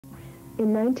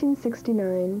In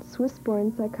 1969,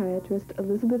 Swiss-born psychiatrist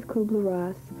Elisabeth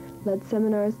Kubler-Ross led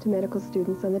seminars to medical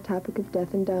students on the topic of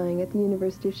death and dying at the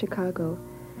University of Chicago,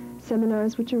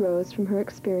 seminars which arose from her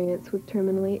experience with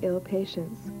terminally ill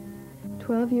patients.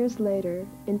 12 years later,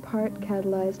 in part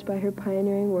catalyzed by her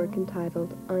pioneering work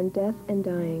entitled On Death and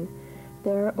Dying,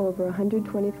 there are over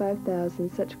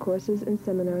 125,000 such courses and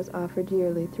seminars offered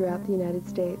yearly throughout the United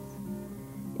States.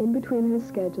 In between her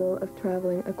schedule of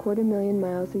traveling 250,000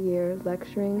 miles a year,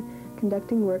 lecturing,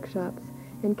 conducting workshops,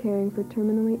 and caring for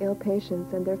terminally ill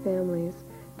patients and their families,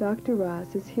 Dr.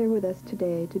 Ross is here with us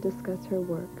today to discuss her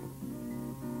work.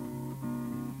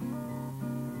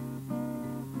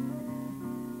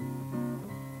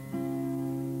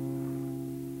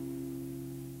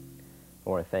 I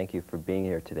want to thank you for being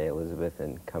here today, Elisabeth,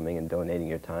 and coming and donating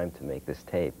your time to make this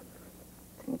tape.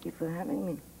 Thank you for having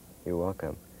me. You're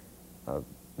welcome.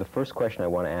 The first question I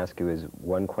want to ask you is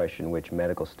one question which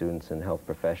medical students and health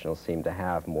professionals seem to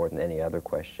have more than any other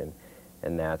question,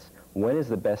 and that's, when is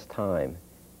the best time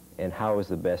and how is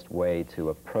the best way to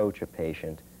approach a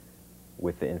patient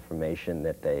with the information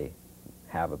that they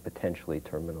have a potentially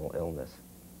terminal illness?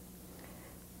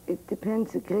 It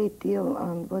depends a great deal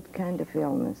on what kind of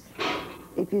illness.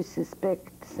 If you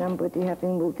suspect somebody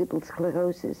having multiple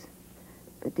sclerosis,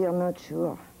 but you're not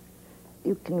sure,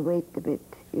 you can wait a bit.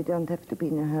 You don't have to be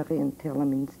in a hurry and tell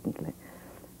them instantly.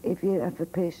 If you have a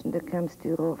patient that comes to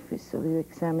your office or you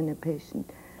examine a patient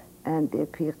and they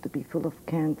appear to be full of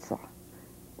cancer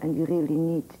and you really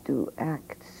need to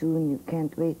act soon, you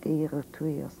can't wait a year or 2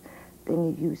 years, then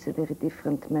you use a very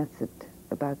different method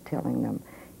about telling them.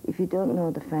 If you don't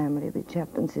know the family, which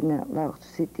happens in a large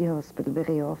city hospital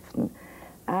very often,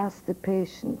 ask the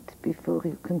patient before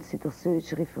you consider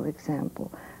surgery, for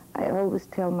example. I always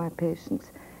tell my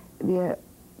patients, we are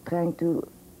trying to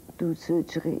do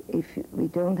surgery if we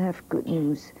don't have good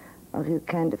news. Are you the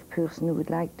kind of person who would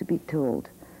like to be told?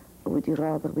 Or would you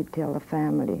rather we tell a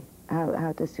family?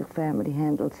 How does your family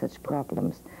handle such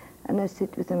problems? And I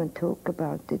sit with them and talk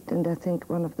about it. And I think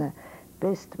one of the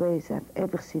best ways I've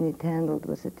ever seen it handled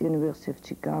was at the University of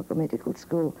Chicago Medical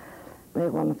School,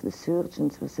 where one of the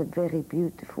surgeons was a very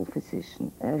beautiful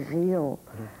physician, a real,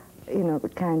 you know, the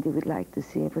kind you would like to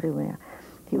see everywhere.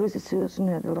 He was a surgeon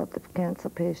who had a lot of cancer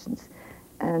patients,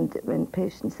 and when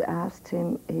patients asked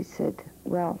him, he said,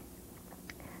 well,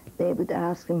 they would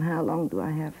ask him, how long do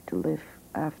I have to live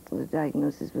after the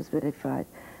diagnosis was verified?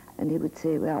 And he would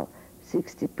say, well,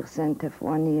 60% have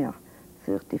 1 year,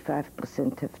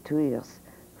 35% have 2 years,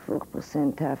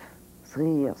 4% have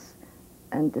 3 years.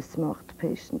 And the smart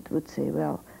patient would say,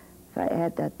 well, if I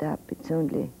add that up, it's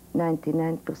only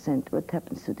 99%. What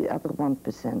happens to the other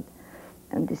 1%?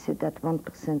 And they said that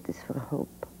 1% is for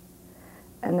hope.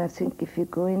 And I think if you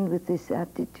go in with this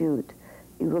attitude,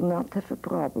 you will not have a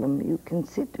problem. You can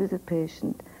sit with a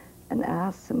patient and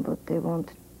ask them what they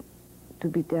want to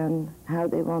be done, how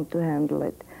they want to handle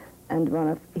it. And one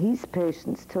of his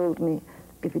patients told me,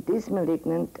 if it is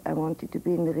malignant, I want you to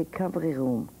be in the recovery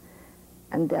room.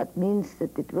 And that means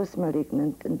that it was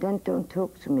malignant, and then don't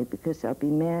talk to me because I'll be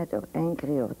mad or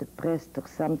angry or depressed or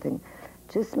something.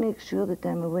 Just make sure that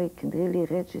I'm awake and really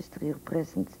register your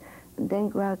presence, and then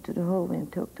go out to the hallway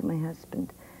and talk to my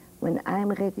husband. When I'm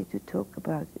ready to talk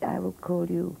about it, I will call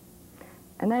you.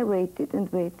 And I waited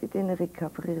and waited in a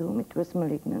recovery room. It was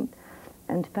malignant.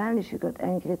 And finally she got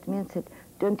angry at me and said,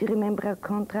 don't you remember our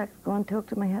contract? Go and talk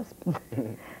to my husband.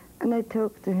 And I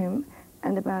talked to him.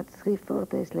 And about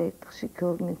 3-4 days later, she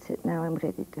called me and said, now I'm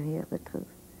ready to hear the truth.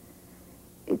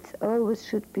 It always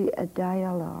should be a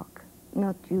dialogue,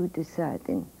 not you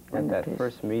deciding. At that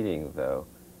first meeting, though,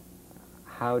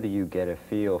 how do you get a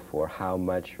feel for how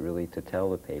much really to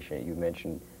tell the patient? You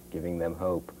mentioned giving them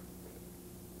hope.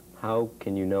 How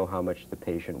can you know how much the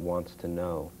patient wants to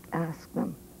know? Ask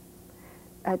them.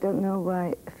 I don't know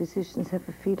why physicians have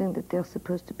a feeling that they're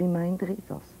supposed to be mind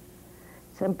readers.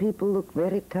 Some people look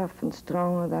very tough and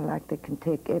strong, and they're like they can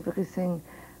take everything,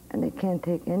 and they can't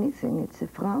take anything. It's a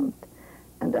front.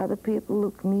 And other people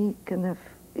look meek and have,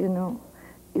 you know,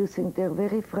 you think they're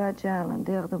very fragile, and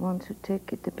they're the ones who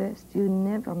take it the best. You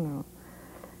never know.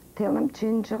 Tell them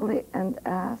gingerly and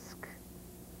ask.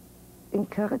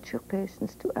 Encourage your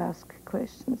patients to ask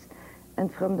questions.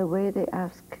 And from the way they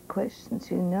ask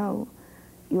questions, you know,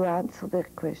 you answer their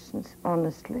questions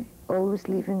honestly, always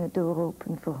leaving a door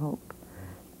open for hope.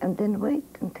 And then wait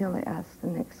until they ask the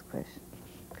next question.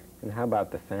 And how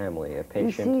about the family, a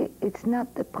patient? You see, it's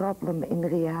not the problem in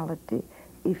reality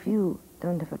if you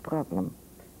don't have a problem.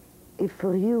 If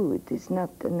for you it is not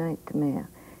a nightmare,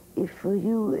 if for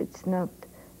you it's not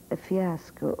a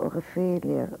fiasco or a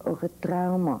failure or a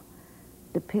trauma,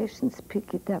 the patients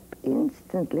pick it up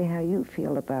instantly how you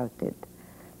feel about it.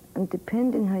 And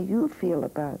depending how you feel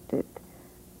about it,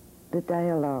 the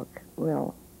dialogue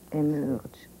will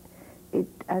emerge.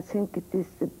 I think it is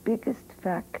the biggest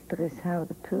factor is how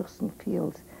the person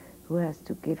feels who has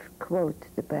to give, quote,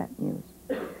 the bad news.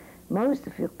 Most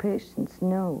of your patients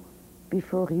know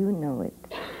before you know it,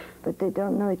 but they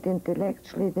don't know it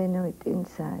intellectually, they know it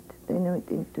inside, they know it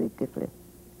intuitively.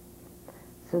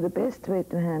 So the best way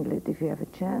to handle it, if you have a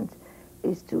chance,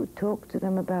 is to talk to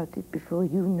them about it before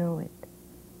you know it.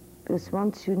 Because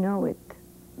once you know it,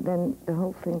 then the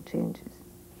whole thing changes.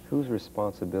 Whose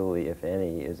responsibility, if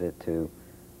any, is it to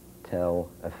tell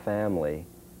a family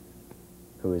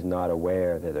who is not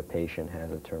aware that a patient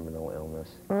has a terminal illness?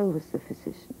 Always the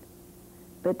physician,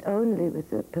 but only with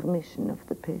the permission of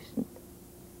the patient.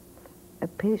 A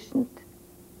patient,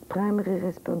 primary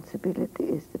responsibility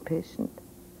is the patient,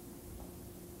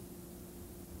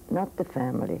 not the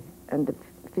family. And the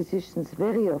physicians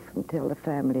very often tell the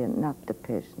family and not the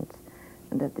patients,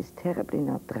 and that is terribly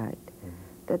not right.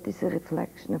 That is a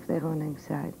reflection of their own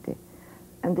anxiety.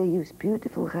 And they use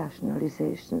beautiful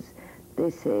rationalizations. They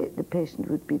say the patient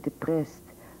would be depressed,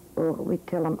 or we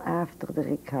tell them after the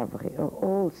recovery, or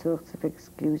all sorts of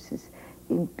excuses,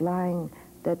 implying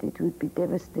that it would be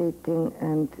devastating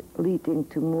and leading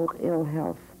to more ill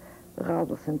health,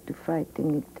 rather than to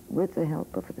fighting it with the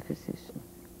help of the physician.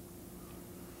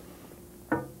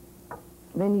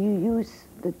 When you use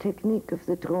the technique of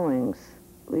the drawings,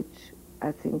 which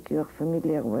I think you're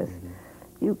familiar with,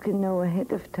 you can know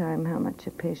ahead of time how much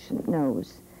a patient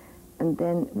knows, and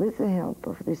then with the help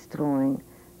of this drawing,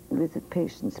 with the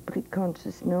patient's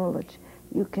preconscious knowledge,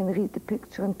 you can read the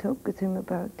picture and talk with him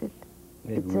about it.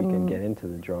 Maybe we can get into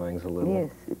the drawings a little.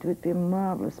 Yes, it would be a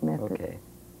marvelous method. Okay.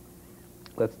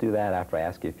 Let's do that after I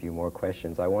ask you a few more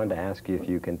questions. I wanted to ask you if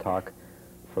you can talk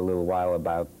for a little while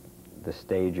about the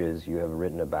stages you have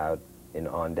written about in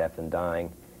On Death and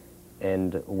Dying,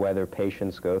 and whether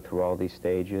patients go through all these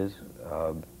stages.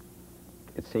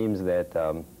 It seems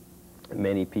that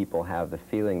many people have the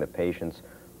feeling that patients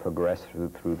progress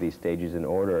through these stages in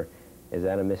order. Is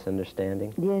that a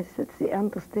misunderstanding? Yes, it's the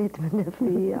understatement of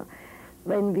the year.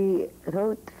 When we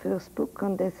wrote the first book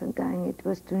on death and dying, it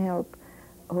was to help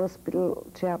hospital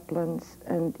chaplains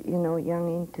and, young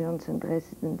interns and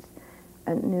residents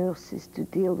and nurses to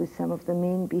deal with some of the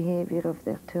main behavior of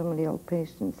their terminally ill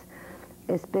patients,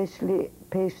 especially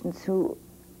patients who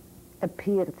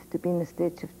appeared to be in a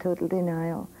stage of total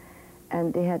denial,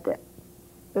 and they had an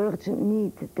urgent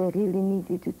need, they really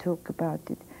needed to talk about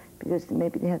it, because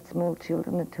maybe they had small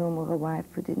children at home or a wife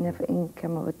who didn't have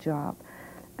income or a job,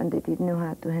 and they didn't know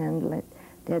how to handle it.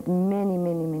 They had many,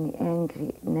 many, many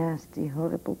angry, nasty,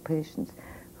 horrible patients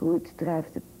who would drive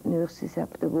the nurses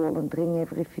up the wall and ring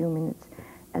every few minutes.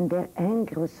 And their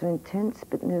anger was so intense,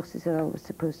 but nurses are always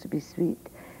supposed to be sweet.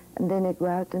 And then they go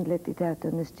out and let it out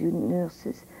on the student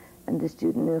nurses, and the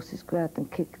student nurses go out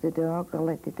and kick the dog or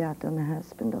let it out on the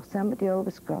husband, or somebody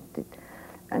always got it.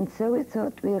 And so we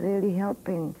thought we were really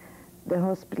helping the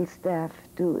hospital staff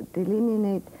to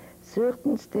delineate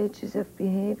certain stages of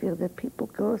behavior that people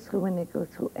go through when they go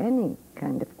through any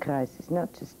kind of crisis,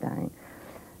 not just dying.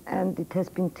 And it has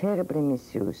been terribly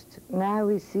misused. Now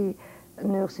we see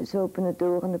nurses open a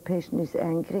door and the patient is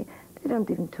angry. They don't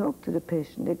even talk to the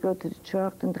patient. They go to the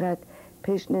chart and write,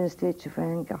 patient in a stage of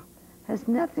anger. Has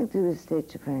nothing to do with a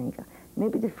stage of anger.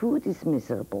 Maybe the food is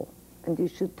miserable and you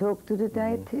should talk to the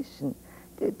dietitian.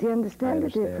 Do you understand the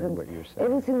difference? What you're saying.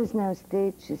 Everything is now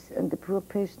stages, and the poor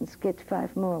patients get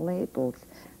 5 more labels.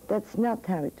 That's not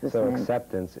how it was meant.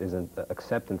 So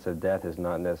acceptance of death is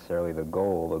not necessarily the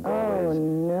goal. The goal oh, is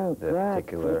no, the God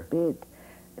particular... forbid.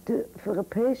 For a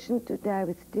patient to die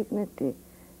with dignity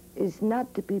is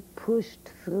not to be pushed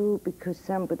through because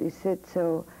somebody said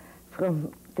so,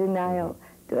 from denial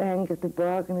to anger to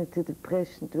bargaining to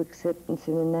depression to acceptance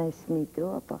in a nice, neat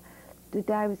order. To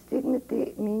die with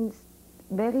dignity means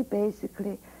very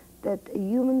basically that a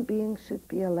human being should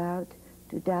be allowed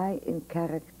to die in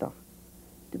character,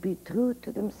 to be true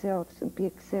to themselves and be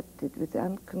accepted with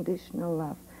unconditional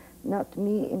love, not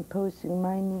me imposing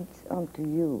my needs onto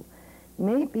you.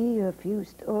 Maybe you have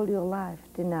used all your life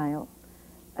denial,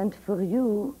 and for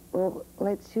you, or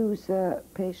let's use a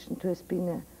patient who has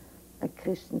been a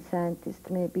Christian Scientist,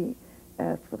 maybe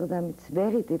for them it's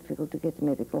very difficult to get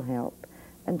medical help.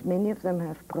 And many of them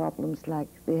have problems like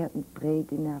they hadn't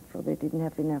prayed enough or they didn't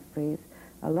have enough faith.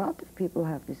 A lot of people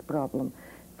have this problem.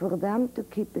 For them to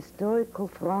keep a stoical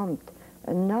front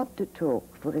and not to talk,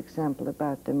 for example,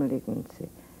 about the malignancy,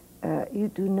 you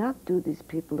do not do these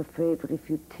people a favor if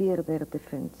you tear their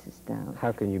defenses down.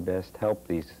 How can you best help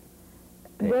these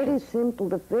patients? Very simple.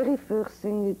 The very first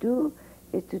thing you do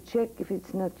is to check if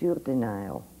it's not your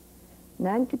denial.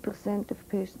 90% of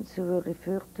patients who were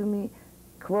referred to me,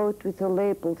 quote with a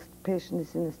label, patient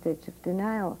is in a stage of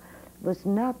denial, was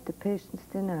not the patient's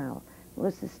denial,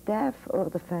 was the staff or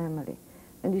the family.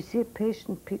 And you see, a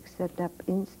patient picks that up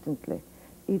instantly.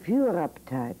 If you are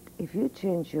uptight, if you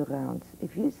change your rounds,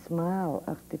 if you smile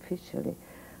artificially,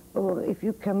 or if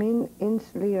you come in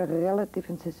instantly, your relative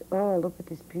and says, oh, look at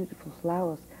these beautiful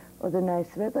flowers, or the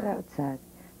nice weather outside,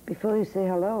 before you say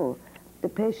hello, the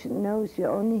patient knows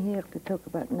you're only here to talk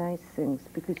about nice things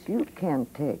because you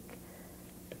can't take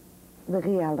the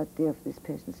reality of this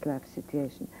patient's life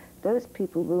situation. Those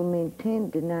people will maintain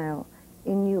denial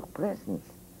in your presence.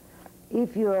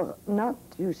 If you're not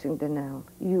using denial,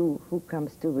 you who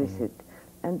comes to visit,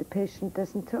 and the patient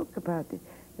doesn't talk about it,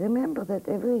 remember that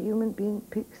every human being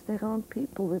picks their own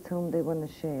people with whom they want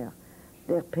to share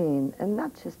their pain, and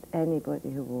not just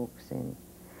anybody who walks in.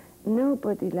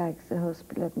 Nobody likes a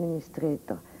hospital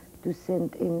administrator to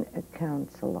send in a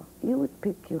counselor. You would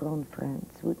pick your own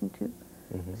friends, wouldn't you?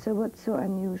 So what's so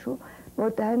unusual?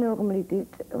 What I normally did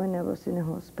when I was in a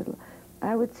hospital,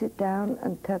 I would sit down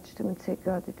and touch them and say,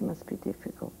 God, it must be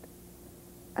difficult.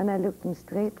 And I looked them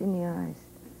straight in the eyes.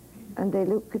 And they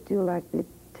look at you like they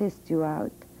test you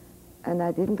out. And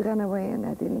I didn't run away, and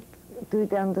I didn't do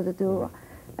it under the door.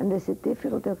 And they said,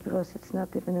 difficult, Dr. Ross, it's not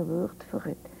even a word for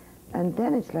it. And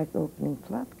then it's like opening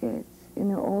floodgates. You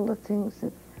know, all the things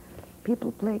that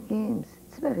people play games.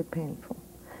 It's very painful.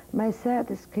 My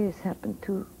saddest case happened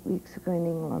 2 weeks ago in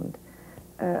England.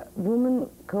 A woman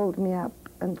called me up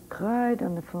and cried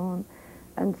on the phone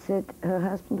and said her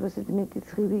husband was admitted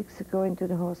 3 weeks ago into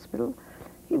the hospital.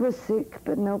 He was sick,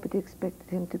 but nobody expected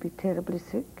him to be terribly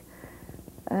sick.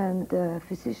 And the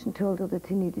physician told her that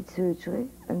he needed surgery,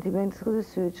 and he went through the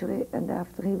surgery, and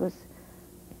after he was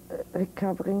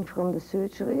recovering from the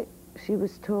surgery, she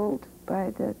was told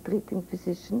by the treating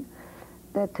physician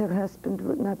that her husband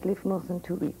would not live more than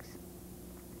 2 weeks,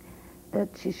 that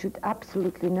she should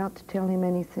absolutely not tell him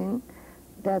anything,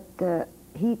 that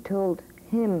he told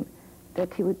him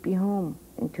that he would be home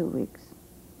in 2 weeks.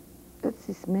 That's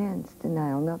this man's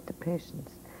denial, not the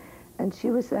patient's. And she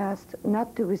was asked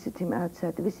not to visit him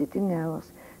outside visiting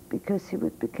hours because he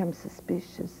would become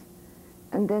suspicious.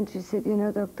 And then she said, you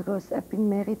know, Dr. Ross, I've been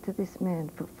married to this man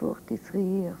for 43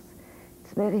 years.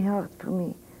 It's very hard for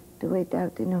me to wait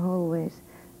out in the hallways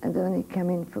and only come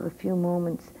in for a few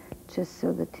moments just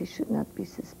so that he should not be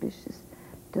suspicious.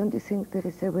 Don't you think there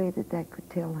is a way that I could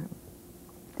tell him?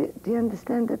 Do you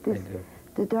understand that this is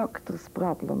the doctor's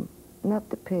problem, not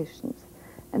the patient's?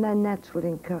 And I naturally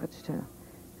encouraged her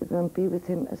to go and be with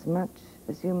him as much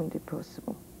as humanly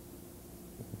possible.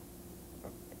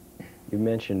 You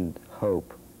mentioned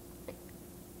hope.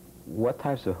 What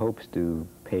types of hopes do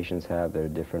patients have that are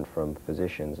different from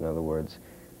physicians? In other words,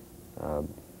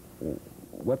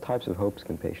 what types of hopes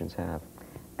can patients have?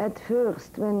 At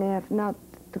first, when they have not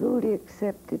truly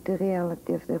accepted the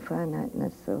reality of their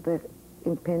finiteness or their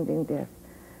impending death,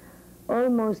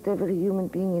 almost every human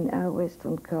being in our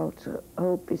Western culture,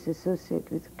 hope is associated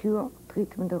with cure,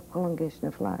 treatment, or prolongation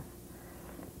of life.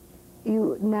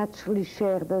 You naturally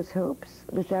share those hopes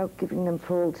without giving them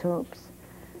false hopes.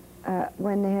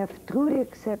 When they have truly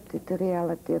accepted the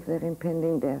reality of their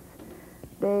impending death,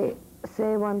 they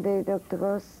say one day, Dr.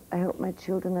 Ross, I hope my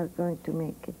children are going to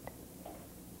make it.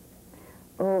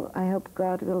 Or I hope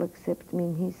God will accept me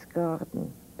in his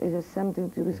garden. It has something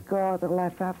to do with God or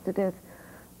life after death,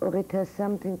 or it has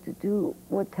something to do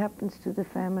what happens to the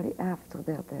family after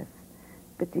their death.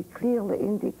 But it clearly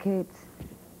indicates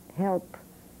help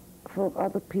for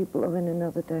other people or in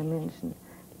another dimension.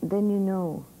 Then you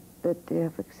know that they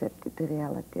have accepted the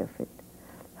reality of it.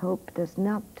 Hope does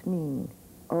not mean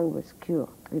always cure,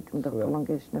 treatment, or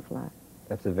prolongation of life.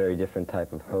 That's a very different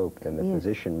type of hope than the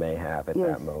physician may have at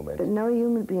that moment. But no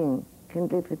human being can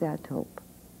live without hope.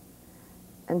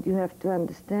 And you have to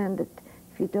understand that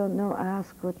if you don't know,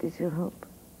 ask, what is your hope?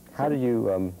 How do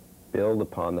you build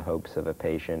upon the hopes of a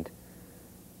patient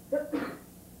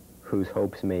whose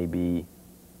hopes may be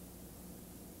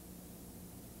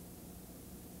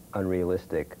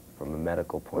unrealistic from a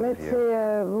medical point of view? Let's say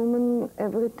a woman,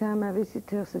 every time I visit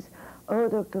her, says, oh,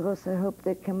 Dr. Ross, I hope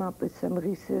they come up with some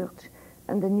research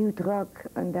and a new drug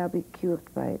and I'll be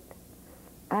cured by it.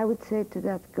 I would say to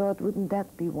that, God, wouldn't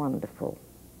that be wonderful?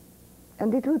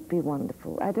 And it would be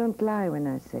wonderful. I don't lie when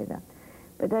I say that.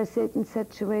 But I say it in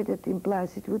such a way that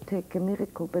implies it would take a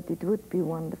miracle, but it would be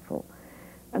wonderful.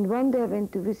 And one day I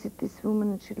went to visit this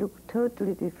woman and she looked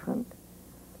totally different.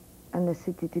 And I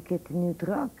said, did you get a new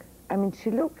drug? I mean,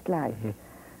 she looked like.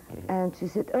 And she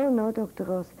said, oh no, Dr.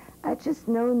 Ross, I just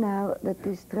know now that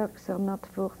these drugs are not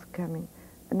forthcoming,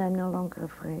 and I'm no longer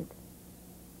afraid.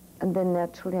 And then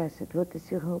naturally I said, what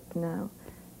is your hope now?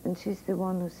 And she's the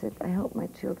one who said, I hope my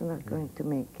children are going to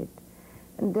make it.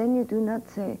 And then you do not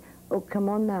say, oh, come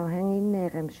on now, hang in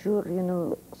there. I'm sure, you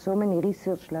know, so many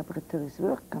research laboratories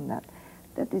work on that.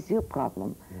 That is your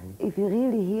problem. If you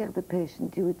really hear the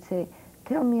patient, you would say,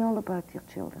 tell me all about your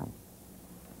children.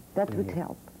 That would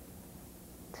help.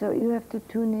 So you have to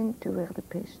tune in to where the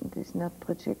patient is, not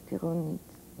project your own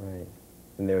needs. Right.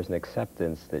 And there's an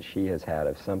acceptance that she has had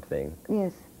of something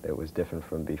that was different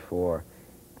from before.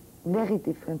 Very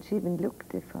different. She even looked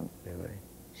different. Really?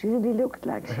 She really looked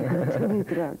like she got a new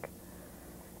drug.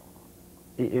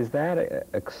 Is that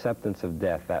acceptance of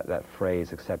death, that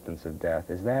phrase, acceptance of death,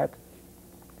 is that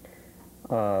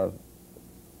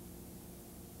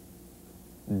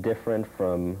different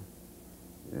from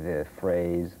the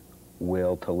phrase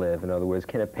will to live? In other words,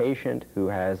 can a patient who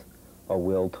has a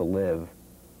will to live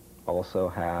also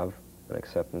have an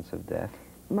acceptance of death?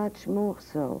 Much more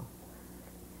so.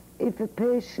 If a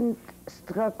patient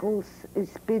struggles,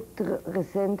 is bitter,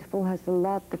 resentful, has a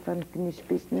lot of unfinished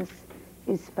business,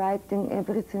 is fighting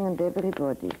everything and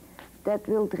everybody, that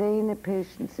will drain a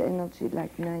patient's energy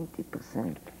like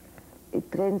 90%.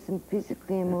 It drains them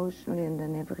physically, emotionally, and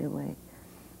in every way.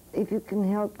 If you can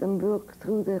help them work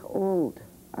through their old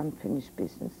unfinished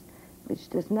business, which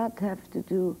does not have to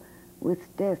do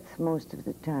with death most of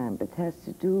the time, but has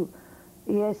to do,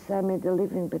 yes, I made a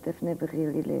living, but I've never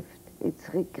really lived.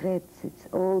 It's regrets, it's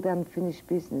old unfinished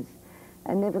business.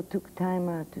 I never took time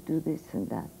out to do this and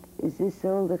that. Is this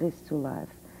all there is to life?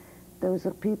 Those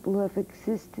are people who have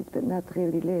existed but not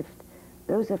really lived.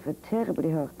 Those have a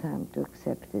terribly hard time to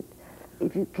accept it.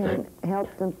 If you can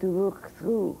help them to work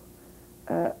through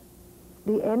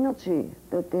the energy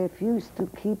that they've used to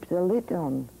keep the lid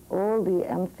on all the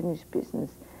unfinished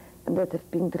business and that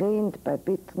have been drained by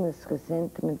bitterness,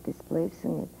 resentment,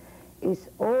 displacing it, is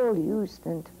all used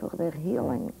and for their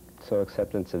healing. So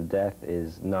acceptance of death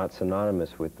is not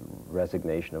synonymous with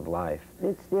resignation of life.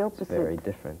 It's the opposite. It's very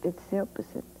different. It's the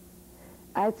opposite.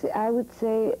 I would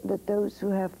say that those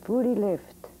who have fully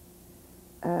lived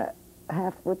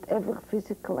have whatever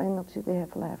physical energy they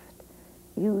have left,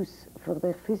 use for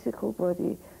their physical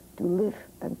body to live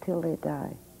until they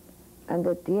die. And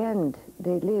at the end,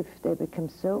 they live, they become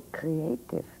so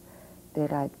creative. They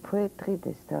write poetry,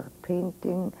 they start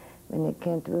painting. When they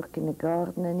can't work in the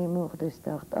garden anymore, they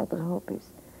start other hobbies.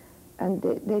 And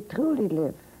they truly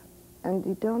live. And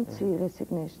you don't see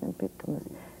resignation and bitterness.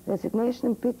 Resignation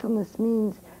and bitterness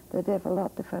means that they have a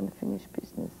lot of unfinished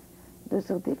business. Those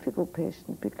are difficult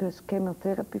patients because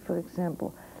chemotherapy, for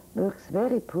example, works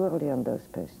very poorly on those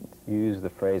patients. You use the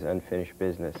phrase unfinished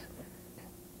business.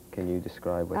 Can you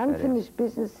describe what that is? Unfinished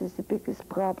business is the biggest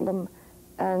problem,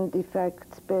 and if I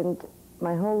could spend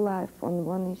my whole life on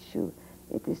one issue,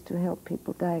 it is to help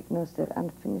people diagnose their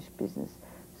unfinished business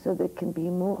so they can be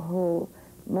more whole,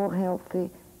 more healthy,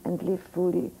 and live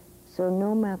fully. So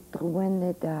no matter when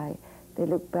they die, they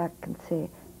look back and say,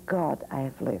 God, I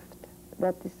have lived.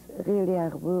 That is really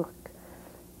our work.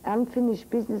 Unfinished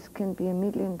business can be a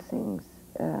million things.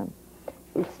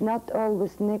 It's not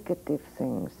always negative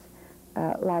things,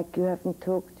 like you haven't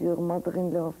talked to your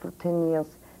mother-in-law for 10 years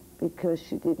because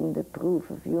she didn't approve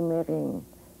of you marrying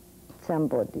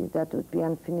somebody. That would be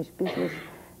unfinished business.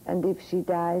 And if she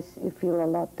dies, you feel a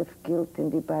lot of guilt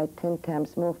and you buy 10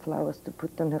 times more flowers to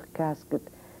put on her casket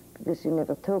because you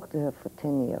never talked to her for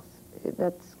 10 years.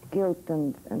 That's guilt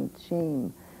and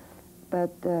shame.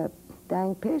 But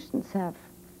dying patients have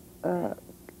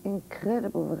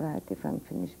incredible variety of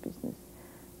unfinished business.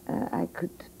 I could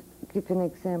give an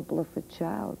example of a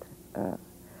child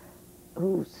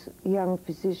whose young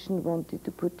physician wanted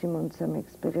to put him on some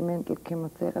experimental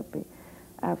chemotherapy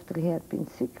after he had been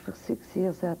sick for 6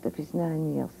 years out of his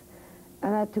 9 years.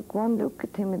 And I took one look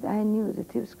at him and I knew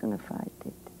that he was going to fight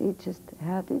it. He just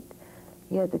had it.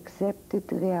 He had accepted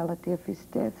the reality of his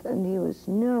death and he was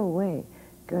no way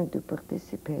going to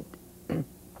participate.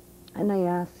 And I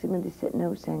asked him and he said,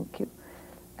 no, thank you.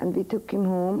 And we took him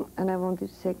home and I wanted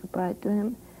to say goodbye to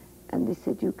him. And he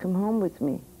said, you come home with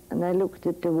me. And I looked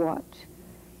at the watch,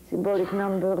 symbolic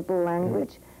nonverbal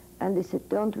language, and he said,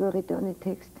 don't worry, it only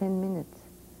takes 10 minutes.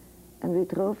 And we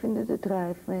drove into the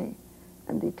driveway,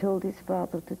 and he told his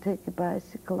father to take a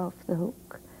bicycle off the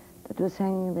hook that was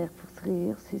hanging there for 3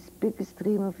 years. His biggest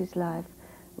dream of his life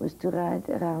was to ride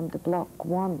around the block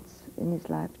once in his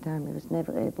lifetime. He was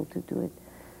never able to do it.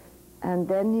 And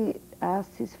then he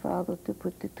asked his father to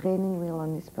put the training wheel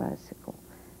on his bicycle.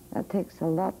 That takes a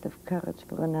lot of courage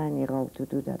for a 9-year-old to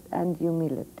do that, and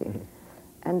humility.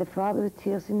 And the father, with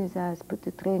tears in his eyes, put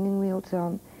the training wheels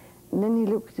on. And then he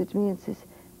looked at me and says,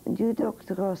 "And you,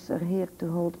 Dr. Ross, are here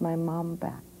to hold my mom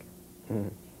back."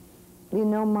 You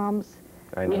know, moms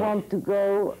who want to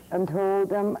go and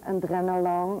hold him and run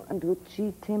along and would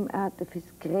cheat him out of his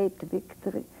great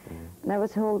victory. And I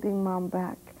was holding Mom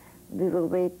back. We were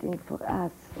waiting for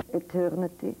us,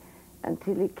 eternity,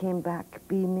 until he came back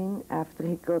beaming after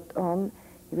he got on.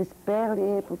 He was barely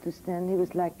able to stand. He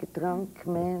was like a drunk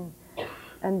man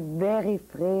and very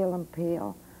frail and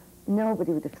pale.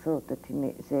 Nobody would have thought that he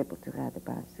was able to ride a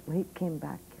bicycle. He came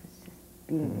back. He was just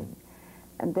beaming.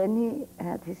 And then he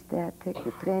had his dad take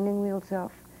the training wheels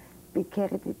off. We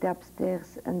carried it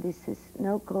upstairs, and this is,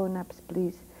 "No grown-ups,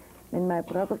 please. When my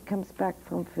brother comes back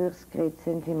from first grade,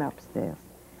 send him upstairs."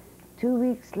 2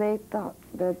 weeks later,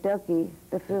 the doggy,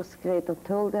 the first grader,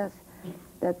 told us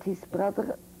that his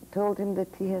brother told him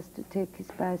that he has to take his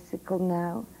bicycle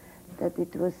now, that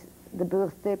it was the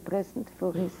birthday present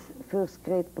for his first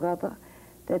grade brother,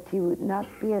 that he would not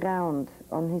be around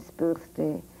on his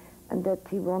birthday, and that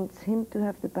he wants him to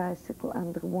have the bicycle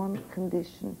under one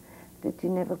condition, that you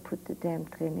never put the damn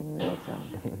training wheels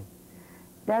on.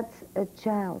 That's a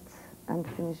child's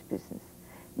unfinished business.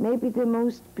 Maybe the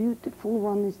most beautiful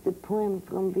one is the poem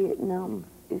from Vietnam.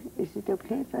 Is it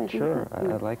okay if I read it? Sure,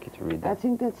 I'd like you to read that. I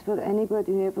think that's for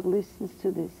anybody who ever listens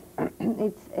to this.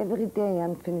 It's everyday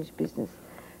unfinished business,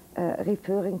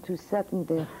 referring to sudden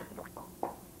death.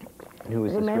 Who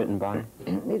was this written by?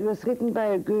 It was written by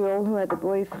a girl who had a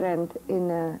boyfriend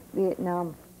in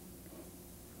Vietnam.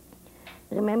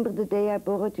 "Remember the day I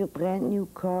borrowed your brand new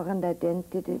car and I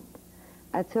dented it?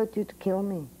 I thought you'd kill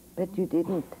me, but you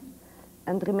didn't.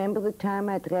 And remember the time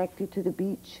I dragged you to the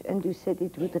beach and you said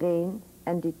it would rain,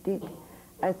 and it did.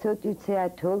 I thought you'd say I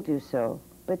told you so,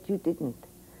 but you didn't.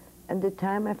 And the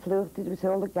time I flirted with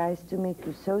all the guys to make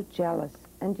you so jealous,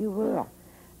 and you were.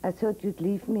 I thought you'd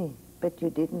leave me, but you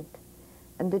didn't.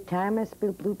 And the time I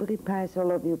spilled blueberry pies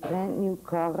all over your brand new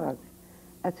car rug,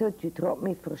 I thought you'd drop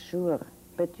me for sure,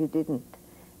 but you didn't.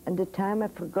 And the time I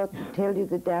forgot to tell you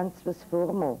the dance was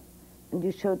formal, and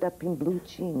you showed up in blue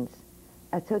jeans,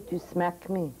 I thought you'd smack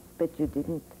me, but you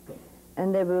didn't.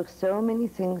 And there were so many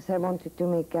things I wanted to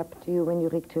make up to you when you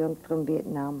returned from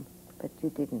Vietnam, but you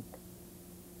didn't."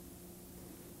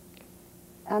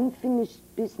 Unfinished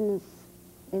business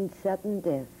in sudden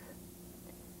death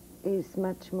is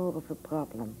much more of a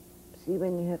problem. See,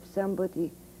 when you have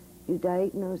somebody you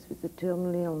diagnose with a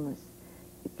terminal illness,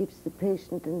 it gives the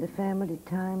patient and the family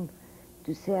time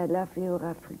to say, "I love you," or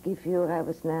 "I forgive you," or "I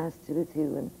was nasty with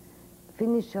you," and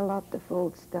finish a lot of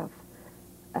old stuff.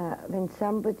 When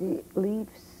somebody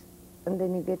leaves and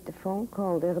then you get the phone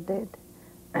call, they're dead,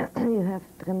 you have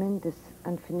tremendous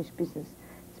unfinished business,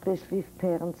 especially if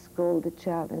parents scold the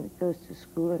child and it goes to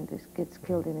school and this gets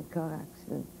killed in a car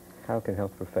accident. How can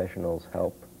health professionals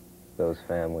help those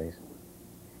families?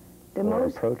 The or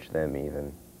most approach them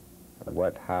even? In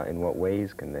what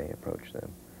ways can they approach them?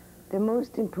 The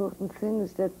most important thing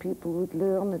is that people would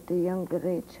learn at a younger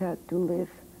age how to live,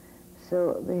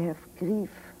 so they have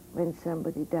grief when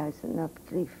somebody dies and not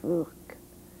grief work.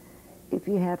 If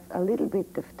you have a little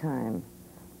bit of time,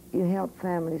 you help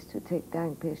families to take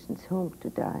dying patients home to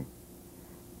die,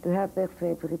 to have their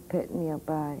favorite pet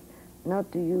nearby, not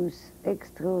to use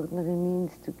extraordinary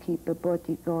means to keep a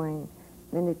body going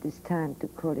when it is time to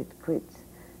call it quits,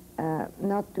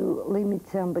 not to limit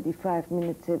somebody 5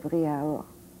 minutes every hour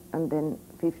and then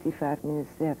 55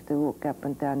 minutes they have to walk up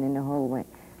and down in a hallway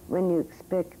when you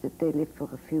expect that they live for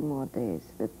a few more days.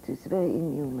 That is very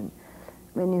inhuman.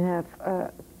 When you have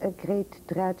a great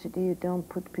tragedy, you don't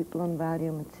put people on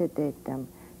Valium and sedate them,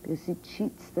 because it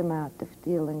cheats them out of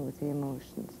dealing with the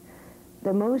emotions.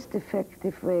 The most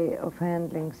effective way of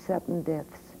handling sudden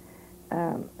deaths,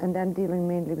 and I'm dealing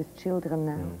mainly with children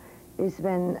now, is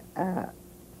when a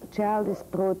child is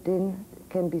brought in,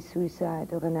 can be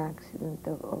suicide or an accident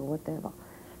or whatever.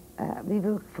 We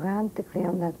work frantically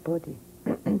on that body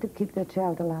to keep that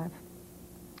child alive.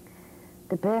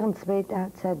 The parents wait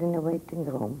outside in a waiting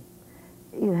room.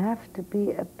 You have to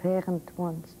be a parent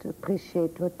once to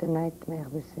appreciate what a nightmare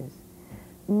this is.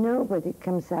 Nobody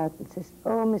comes out and says,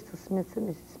 "Oh, Mr. Smith and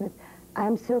Mrs. Smith,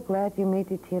 I'm so glad you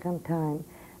made it here on time.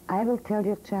 I will tell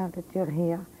your child that you're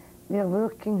here. We're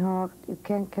working hard. You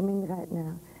can't come in right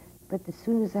now. But as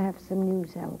soon as I have some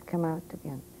news, I will come out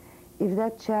again." If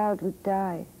that child would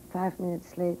die 5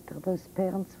 minutes later, those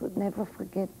parents would never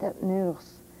forget that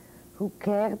nurse who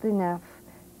cared enough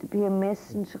to be a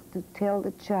messenger to tell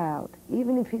the child,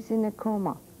 even if he's in a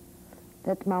coma,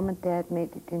 that mom and dad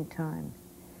made it in time.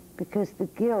 Because the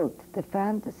guilt, the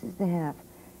fantasies they have,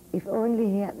 If only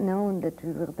he had known that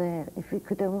we were there, if we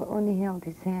could have only held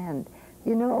his hand.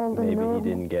 You know, all the Maybe he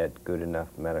didn't get good enough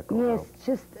medical help. Yes,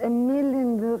 just a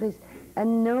million worries.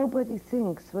 And nobody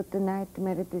thinks what the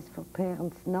nightmare it is for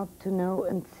parents not to know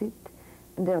and sit.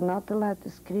 And they're not allowed to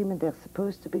scream, and they're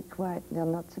supposed to be quiet, and they're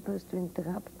not supposed to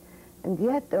interrupt. And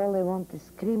yet all they want is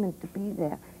scream and to be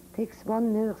there. It takes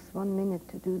one nurse 1 minute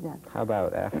to do that. How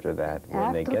about after that,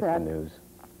 when they get the news?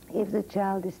 If the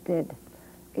child is dead,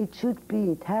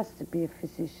 it has to be a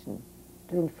physician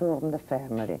to inform the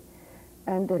family.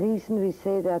 And the reason we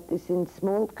say that is in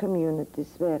small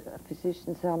communities where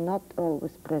physicians are not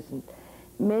always present.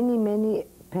 Many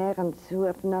parents who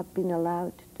have not been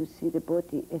allowed to see the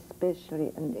body,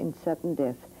 especially in sudden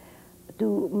death,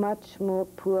 do much more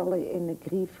poorly in a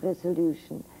grief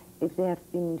resolution if they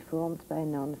have been informed by a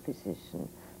non-physician.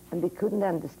 And they couldn't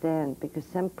understand because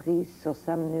some priests or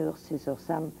some nurses or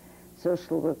some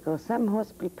social worker or some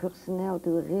hospital personnel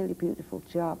do a really beautiful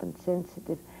job and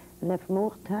sensitive and have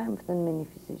more time than many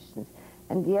physicians.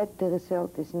 And yet the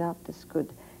result is not as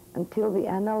good until we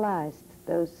analyzed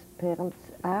those parents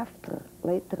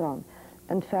later on,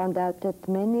 and found out that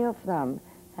many of them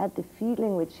had the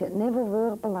feeling, which had never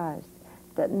verbalized,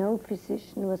 that no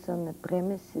physician was on the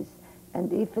premises,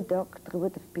 and if a doctor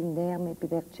would have been there, maybe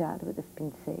their child would have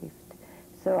been saved.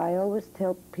 So I always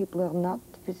tell people who are not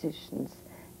physicians,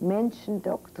 mention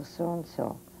Dr.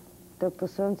 So-and-so. Dr.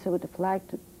 So-and-so would have liked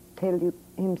to tell you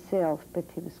himself, but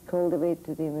he was called away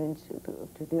to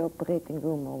the operating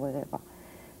room or wherever.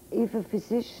 If a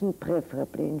physician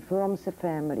preferably informs the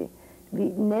family, we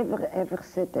never ever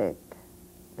sedate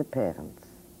the parents.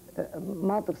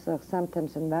 Mothers are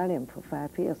sometimes on Valium for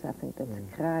 5 years. I think that's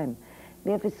a crime.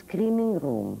 We have a screaming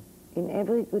room. In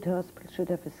every good hospital should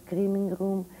have a screaming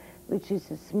room, which is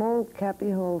a small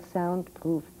cubbyhole,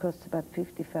 soundproof, costs about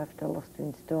 $55 to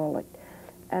install it.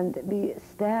 And we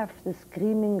staff the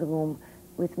screaming room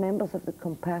with members of the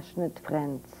Compassionate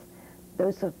Friends.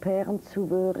 Those are parents who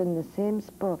were in the same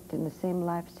spot, in the same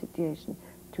life situation,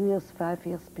 2 years, 5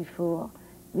 years before.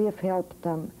 We have helped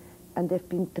them, and they've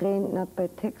been trained not by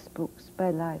textbooks, by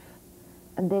life.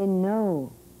 And they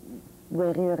know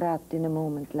where you're at in a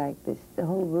moment like this. The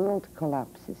whole world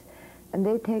collapses. And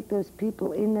they take those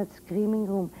people in that screaming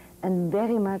room, and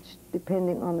very much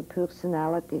depending on the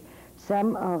personality.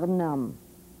 Some are numb.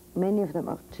 Many of them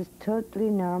are just totally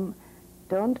numb.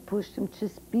 Don't push them,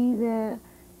 just be there.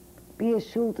 Be a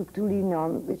shoulder to lean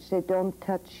on, which they don't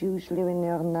touch usually when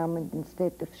they're numb and in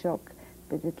state of shock,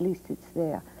 but at least it's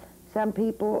there. Some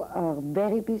people are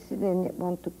very busy, they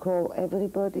want to call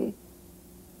everybody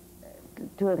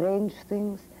to arrange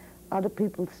things. Other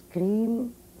people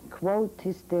scream, quote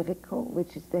hysterical,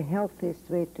 which is the healthiest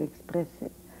way to express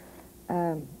it.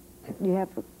 You have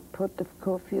a pot of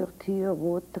coffee or tea or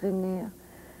water in there.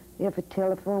 You have a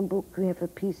telephone book. We have a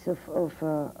piece of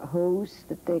hose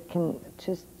that they can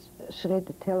just shred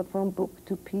the telephone book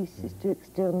to pieces to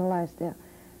externalize their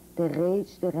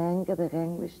rage, their anger, their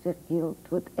anguish, their guilt,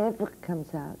 whatever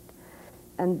comes out.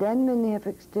 And then when they have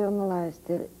externalized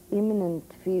their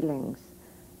imminent feelings,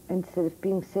 instead of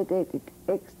being sedated,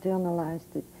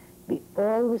 externalized it, we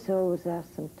always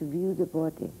ask them to view the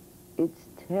body. It's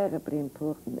terribly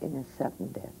important in a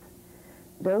sudden death.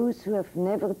 Those who have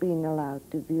never been allowed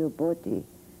to view a body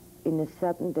in a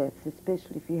sudden death,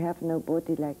 especially if you have no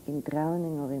body like in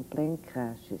drowning or in plane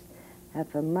crashes,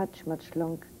 have a much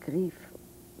longer grief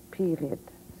period,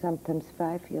 sometimes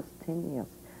 5 years, 10 years.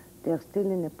 They're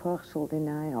still in a partial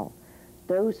denial.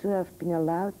 Those who have been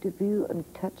allowed to view and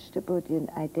touch the body and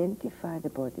identify the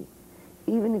body,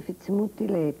 even if it's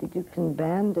mutilated, you can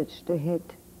bandage the head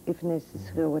if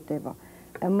necessary or whatever.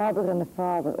 A mother and a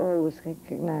father always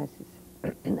recognizes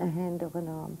a hand or an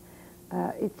arm.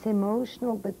 It's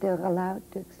emotional, but they're allowed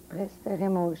to express their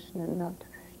emotion and not.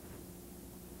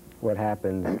 What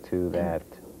happens to that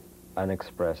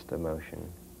unexpressed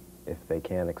emotion if they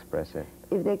can't express it?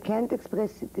 If they can't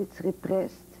express it, it's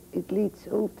repressed. It leads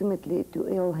ultimately to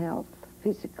ill health,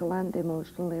 physical and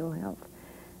emotional ill health.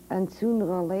 And sooner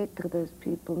or later, those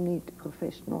people need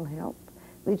professional help,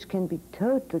 which can be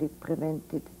totally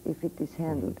prevented if it is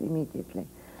handled immediately.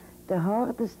 The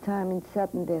hardest time in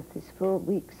sudden death is 4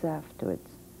 weeks afterwards.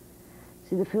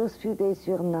 See, the first few days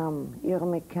you're numb, you're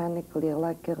mechanical, you're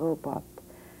like a robot.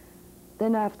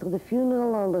 Then after the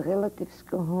funeral, all the relatives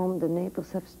go home, the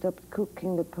neighbors have stopped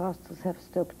cooking, the pastors have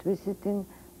stopped visiting.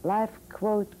 Life,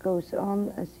 quote, goes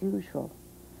on as usual.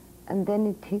 And then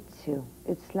it hits you.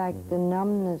 It's like the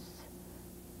numbness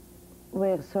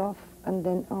wears off, and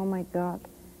then, oh my God,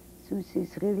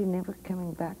 Susie's really never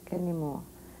coming back anymore.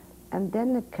 And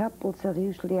then the couples are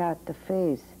usually out of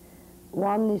phase.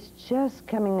 One is just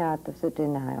coming out of the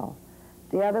denial.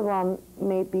 The other one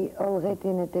may be already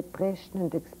in a depression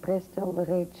and expressed all the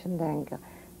rage and anger.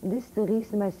 And this is the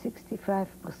reason why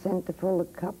 65% of all the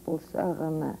couples are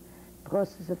on a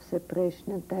process of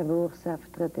separation and divorce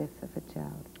after the death of a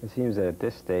child. It seems that at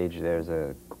this stage there's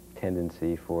a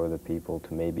tendency for the people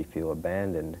to maybe feel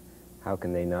abandoned. How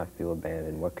can they not feel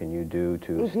abandoned? What can you do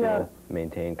to still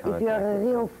maintain contact? If you're a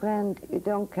real friend, you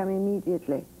don't come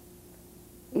immediately.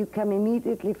 You come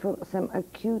immediately for some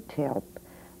acute help.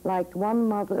 Like one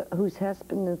mother whose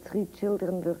husband and 3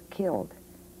 children were killed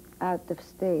out of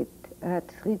state, had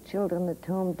 3 children at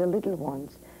home, the little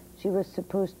ones. She was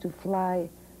supposed to fly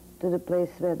to the place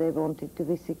where they wanted to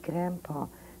visit Grandpa.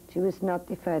 She was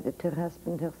notified that her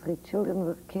husband and her 3 children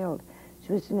were killed.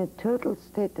 She was in a total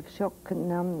state of shock and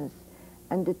numbness.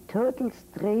 And a total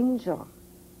stranger,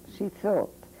 she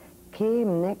thought,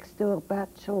 came next door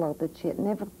bachelor that she had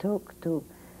never talked to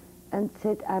and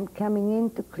said, I'm coming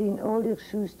in to clean all your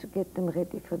shoes to get them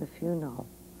ready for the funeral.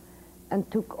 And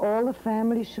took all the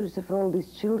family shoes of all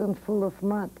these children full of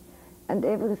mud and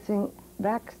everything,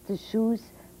 waxed the shoes,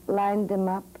 lined them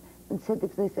up, and said,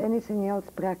 if there's anything else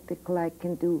practical I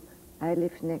can do, I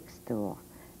live next door.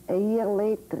 A year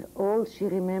later, all she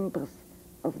remembers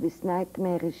of this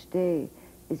nightmarish day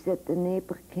is that the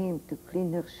neighbor came to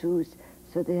clean her shoes,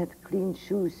 so they had clean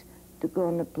shoes to go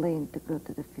on a plane to go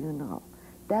to the funeral.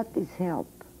 That is help,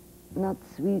 not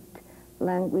sweet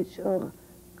language or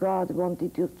God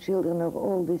wanted your children or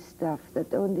all this stuff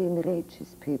that only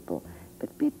enrages people.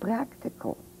 But be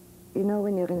practical. You know,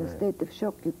 when you're in a state of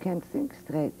shock, you can't think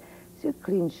straight. So you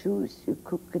clean shoes, you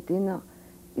cook a dinner,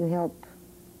 you help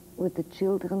with the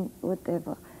children,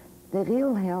 whatever. The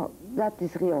real help, that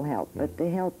is real help, but the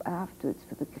help afterwards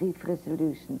for the grief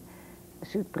resolution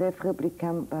should preferably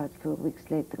come about 4 weeks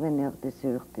later when they're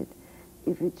deserted.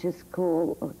 If you just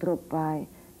call or drop by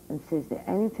and says, there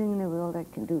anything in the world I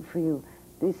can do for you,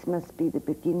 this must be the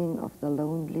beginning of the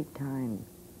lonely time.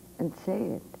 And say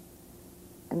it.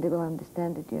 And they will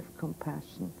understand that you have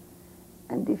compassion.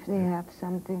 And if they have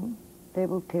something, they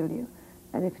will tell you.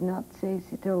 And if not, say,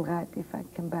 is it all right if I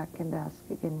come back and ask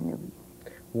again in a week?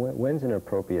 When's an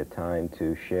appropriate time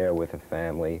to share with a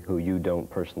family who you don't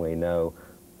personally know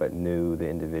but knew the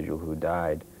individual who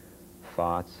died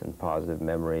thoughts and positive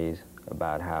memories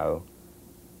about how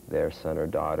their son or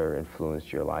daughter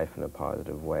influenced your life in a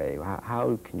positive way?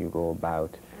 How can you go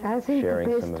about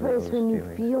sharing some of those feelings? I think the best way is when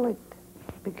you feel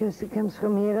it, because it comes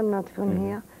from here and not from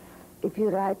here. If you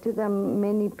write to them,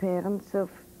 many parents of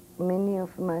many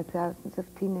of my thousands of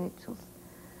teenagers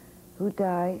who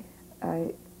die,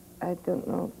 I don't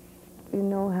know, you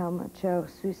know how much our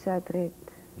suicide rate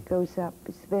goes up.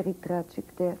 It's very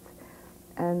tragic death.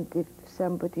 And if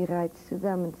somebody writes to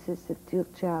them and says that your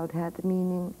child had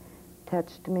meaning,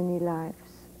 touched many lives,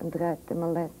 and write them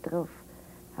a letter of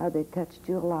how they touched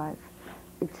your life,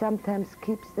 it sometimes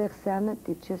keeps their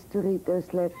sanity just to read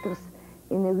those letters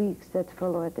in the weeks that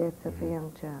follow a death of a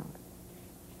young child.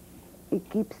 It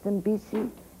keeps them busy,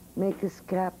 make a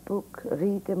scrapbook,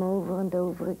 read them over and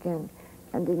over again.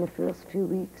 And in the first few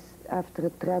weeks after a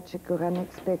tragic or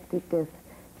unexpected death,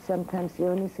 sometimes the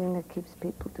only thing that keeps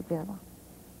people together.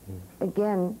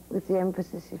 Again, with the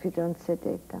emphasis if you don't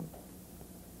sedate them.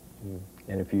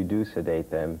 And if you do sedate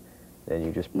them, then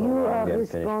you just you are the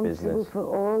unfinished responsible business.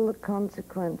 for all the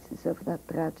consequences of that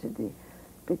tragedy,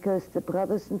 because the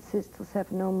brothers and sisters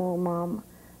have no more mom,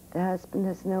 the husband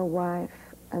has no wife,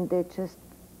 and they just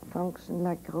function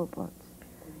like robots.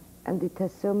 And it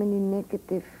has so many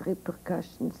negative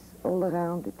repercussions all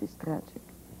around. It is tragic.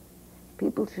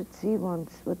 People should see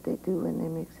once what they do when they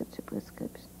make such a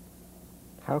prescription.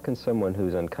 How can someone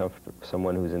who's uncomfortable,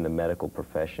 someone who's in the medical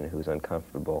profession, who's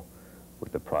uncomfortable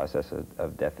with the process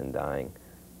of death and dying,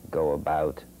 go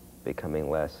about becoming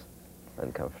less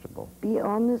uncomfortable? Be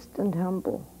honest and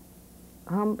humble.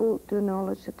 Humble to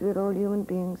acknowledge that we're all human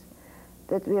beings,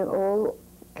 that we are all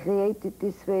created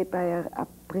this way by our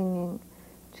upbringing.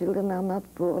 Children are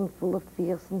not born full of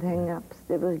fears and hang-ups.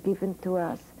 They were given to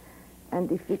us.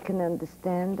 And if we can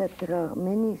understand that there are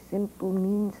many simple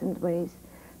means and ways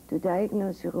to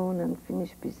diagnose your own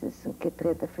unfinished business and get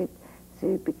rid of it so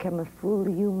you become a full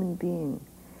human being.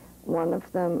 One of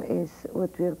them is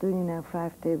what we're doing in our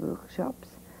 5-day workshops.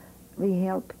 We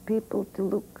help people to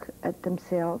look at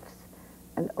themselves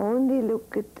and only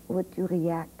look at what you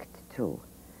react to.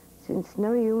 Since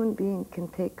no human being can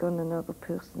take on another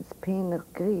person's pain or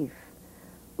grief,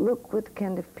 look what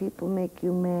kind of people make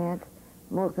you mad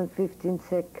more than 15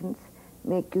 seconds,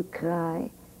 make you cry,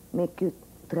 make you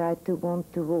try to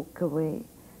want to walk away.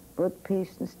 What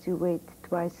patients do you wait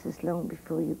twice as long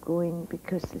before you go in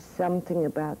because there's something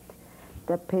about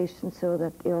that patience or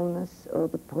that illness or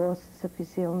the process of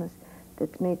his illness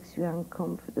that makes you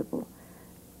uncomfortable.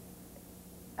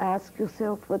 Ask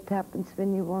yourself what happens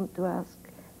when you want to ask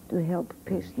to help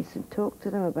patients and talk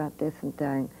to them about death and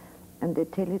dying, and they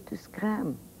tell you to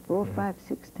scram 4, 5,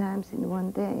 6 times in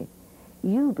one day.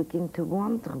 You begin to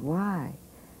wonder, why?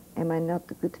 Am I not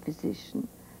a good physician?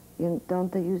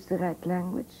 Don't I use the right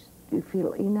language? Do you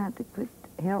feel inadequate,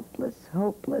 helpless,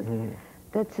 hopeless?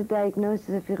 That's a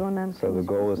diagnosis of your own unfinished So the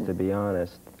goal business. is to be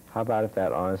honest. How about if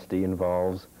that honesty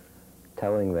involves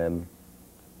telling them,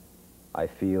 I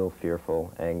feel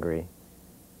fearful, angry?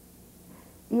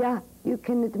 Yeah, you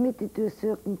can admit it to a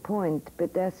certain point,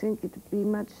 but I think it would be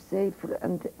much safer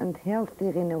and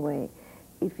healthier in a way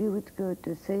if you would go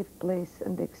to a safe place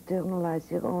and externalize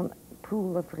your own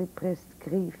pool of repressed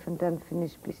grief and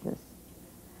unfinished business.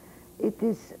 It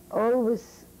is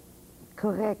always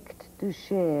correct to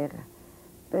share,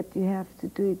 but you have to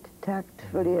do it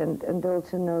tactfully and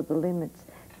also know the limits.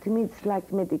 To me, it's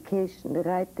like medication. The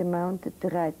right amount at the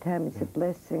right time is a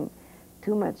blessing.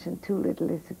 Too much and too little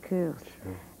is a curse.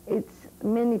 Sure. It's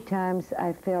many times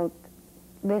I felt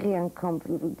very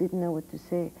uncomfortable, didn't know what to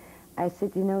say. I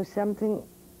said, you know, something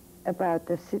about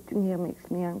us sitting here makes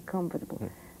me uncomfortable.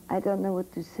 I don't know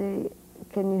what to say.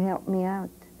 Can you help me out?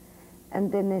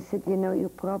 And then they said, you know, your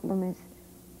problem is,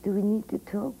 do we need to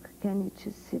talk? Can you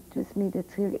just sit with me?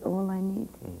 That's really all I need.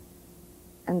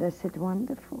 And I said,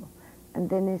 wonderful. And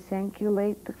then they thank you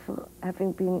later for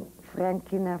having been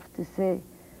frank enough to say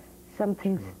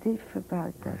something stiff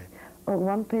about us. Or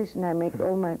one patient, I make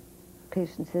all my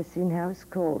patients as in-house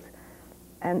calls.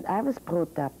 And I was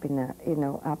brought up in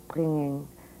a, upbringing.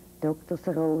 Doctors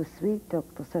are always sweet,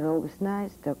 doctors are always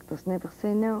nice, doctors never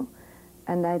say no.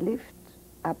 And I lived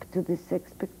up to this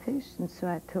expectation. So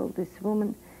I told this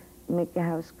woman, make a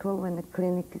house call when the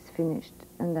clinic is finished,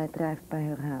 and I drive by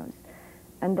her house.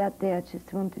 And that day I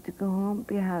just wanted to go home,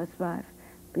 be a housewife,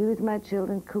 be with my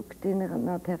children, cook dinner, and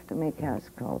not have to make house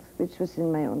calls, which was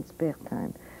in my own spare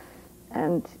time.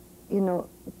 And,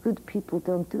 good people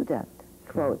don't do that,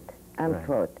 quote,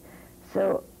 unquote. Right.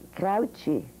 So,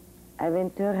 grouchy, I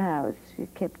went to her house. She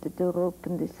kept the door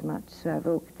open this much, so I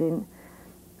walked in.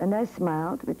 And I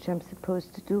smiled, which I'm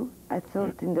supposed to do, I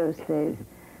thought in those days.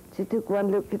 She took one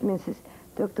look at me and says,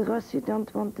 Dr. Ross, you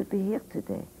don't want to be here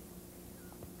today.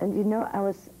 And I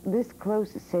was this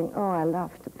close to saying, oh, I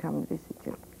love to come visit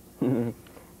you.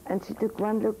 And she took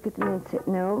one look at me and said,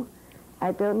 no,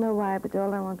 I don't know why, but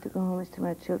all I want to go home is to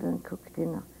my children and cook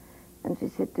dinner. And she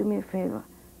said, do me a favor,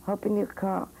 hop in your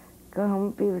car, go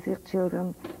home, be with your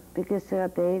children, because there are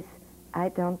days I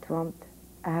don't want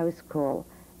a house call.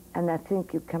 And I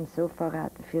think you come so far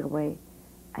out of your way,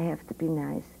 I have to be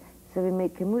nice. So we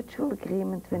make a mutual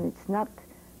agreement. When it's not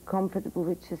comfortable,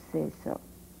 we just say so.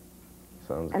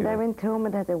 Sounds and good. I went home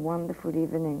and had a wonderful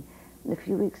evening. And a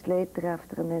few weeks later,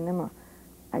 after an enema,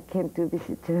 I came to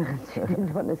visit her and she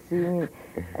didn't want to see me.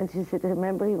 And she said,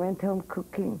 remember you went home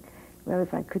cooking? Well,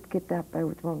 if I could get up, I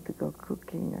would want to go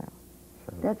cooking now.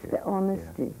 That's the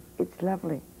honesty. Yeah. It's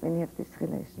lovely when you have this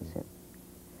relationship.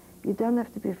 You don't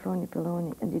have to be phony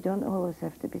baloney, and you don't always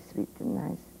have to be sweet and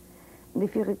nice. And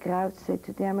if you're a grouch, say,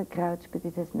 today I'm a grouch, but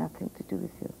it has nothing to do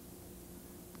with you.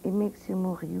 It makes you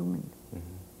more human.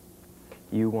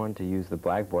 You want to use the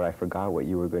blackboard. I forgot what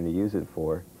you were going to use it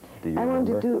for. Do you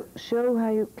remember? Wanted to show how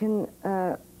you can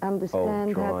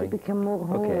understand how to become more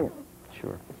whole. Okay,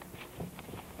 sure.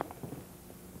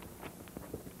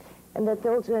 And that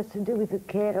also has to do with the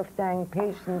care of dying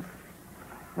patients.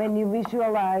 When you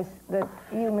visualize that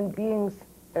human beings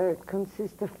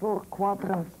consist of 4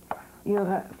 quadrants, you're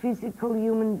a physical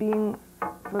human being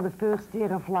for the first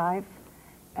year of life,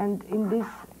 and in this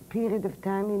period of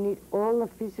time you need all the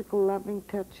physical loving,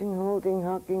 touching, holding,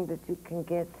 hugging that you can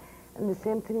get. And the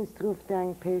same thing is true of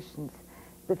dying patients.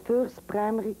 The first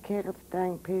primary care of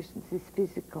dying patients is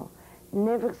physical.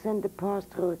 Never send a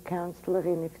pastor or a counselor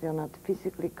in if they're not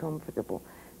physically comfortable.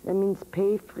 That means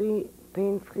pain-free,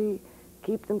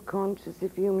 keep them conscious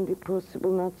if humanly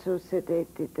possible, not so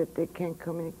sedated that they can't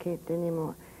communicate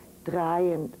anymore, dry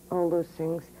and all those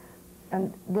things.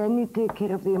 And then you take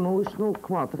care of the emotional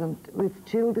quadrant. With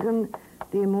children,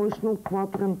 the emotional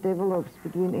quadrant develops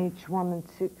between age 1 and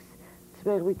 6. It's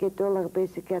where we get all our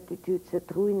basic attitudes that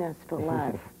ruin us for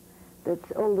life.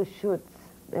 That's all the shoulds.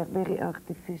 They're very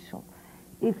artificial.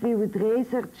 If we would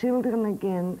raise our children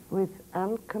again with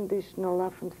unconditional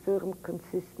love and firm,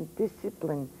 consistent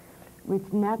discipline,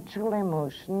 with natural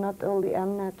emotion, not all the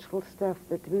unnatural stuff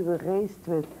that we were raised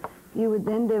with, you would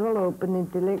then develop an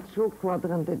intellectual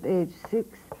quadrant at age 6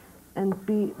 and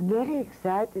be very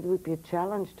excited. It would be a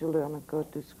challenge to learn and go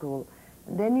to school.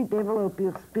 Then you develop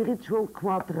your spiritual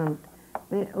quadrant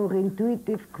or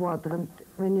intuitive quadrant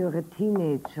when you're a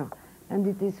teenager. And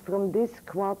it is from this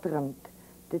quadrant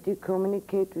that you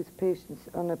communicate with patients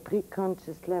on a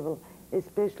pre-conscious level,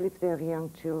 especially if they're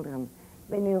young children.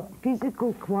 When your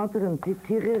physical quadrant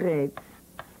deteriorates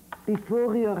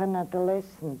before you're an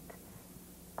adolescent,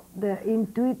 the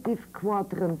intuitive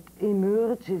quadrant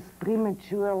emerges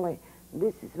prematurely.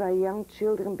 This is why young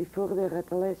children before they're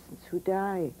adolescents who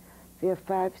die, they are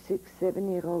 5, 6,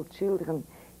 7-year-old children,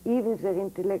 even if their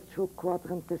intellectual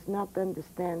quadrant does not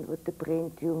understand what the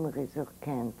brain tumor is or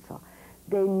cancer.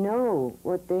 They know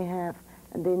what they have,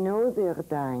 and they know they're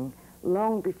dying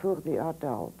long before the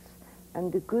adults.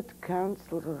 And a good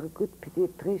counselor or a good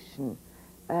pediatrician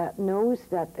knows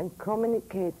that and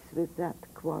communicates with that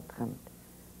quadrant,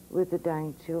 with the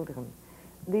dying children.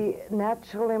 The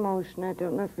natural emotion, I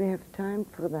don't know if we have time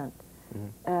for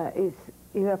that, is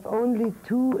you have only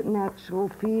 2 natural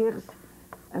fears,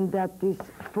 and that is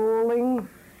falling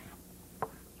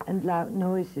and loud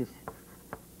noises.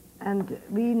 And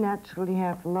we naturally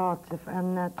have lots of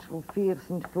unnatural fears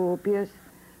and phobias,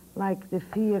 like the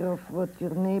fear of what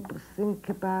your neighbors think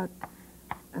about,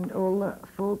 and all the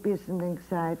phobias and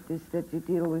anxieties that you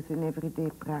deal with in everyday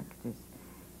practice.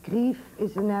 Grief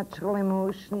is a natural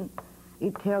emotion.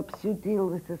 It helps you deal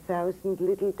with 1,000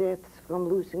 little deaths, from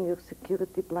losing your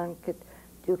security blanket,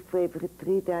 your favorite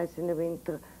tree dies in the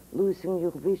winter, losing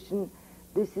your vision.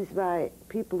 This is why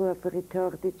people who have a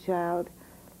retarded child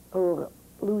or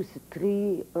lose a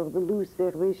tree or lose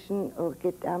their vision or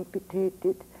get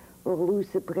amputated or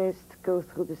lose a breast go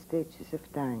through the stages of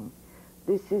dying.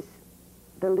 This is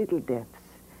the little deaths.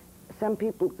 Some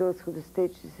people go through the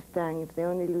stages of dying if they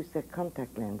only lose their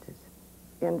contact lenses.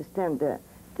 You understand, the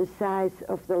size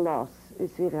of the loss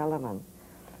is irrelevant.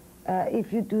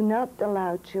 If you do not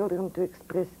allow children to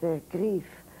express their grief,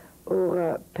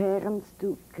 or parents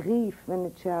to grieve when a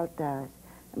child dies,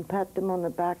 and pat them on the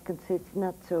back and say it's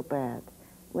not so bad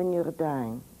when you're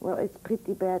dying. Well, it's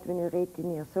pretty bad when you're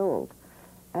 18 years old.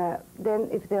 Then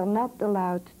if they're not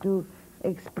allowed to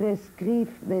express grief,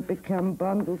 they become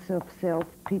bundles of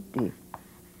self-pity.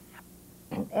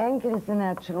 And anger is a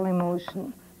natural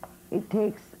emotion. It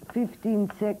takes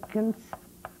 15 seconds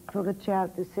for a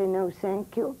child to say no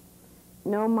thank you,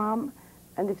 no mom,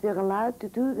 and if they're allowed to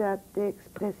do that, they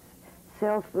express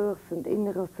self-worth and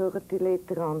inner authority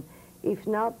later on. If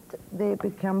not, they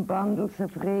become bundles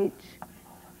of rage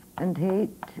and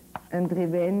hate and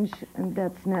revenge, and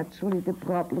that's naturally the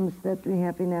problems that we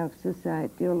have in our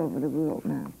society all over the world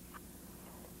now.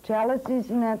 Jealousy is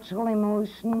a natural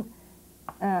emotion.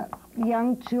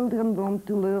 Young children want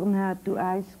to learn how to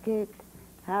ice skate,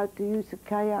 how to use a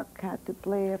kayak, how to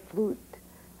play a flute,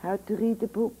 how to read a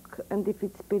book, and if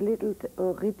it's belittled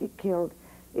or ridiculed,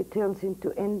 it turns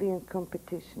into envy and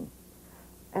competition.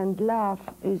 And love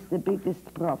is the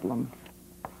biggest problem.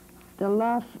 The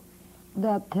love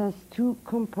that has 2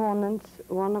 components.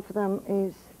 One of them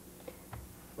is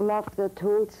love that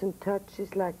holds and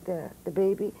touches like the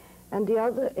baby, and the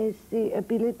other is the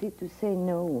ability to say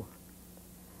no.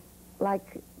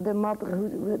 Like the mother who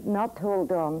would not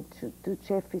hold on to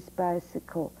Jeffy's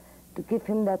bicycle, to give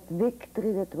him that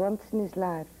victory that once in his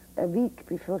life, a week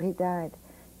before he died,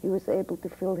 he was able to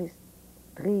fulfill his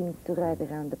dream to ride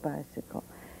around the bicycle.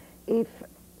 If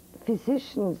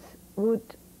physicians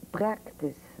would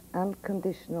practice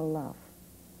unconditional love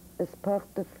as part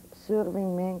of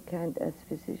serving mankind as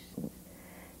physicians,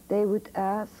 they would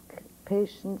ask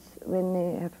patients when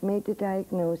they have made a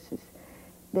diagnosis,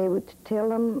 they would tell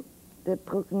them the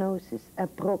prognosis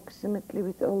approximately,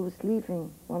 with always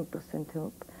leaving 1%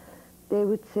 hope. They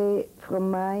would say,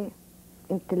 from my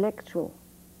intellectual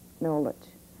knowledge,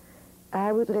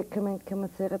 I would recommend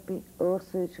chemotherapy or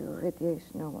surgery or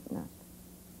radiation or whatnot.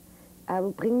 I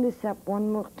will bring this up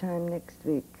one more time next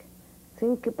week.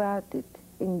 Think about it,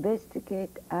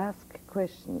 investigate, ask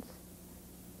questions,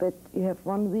 but you have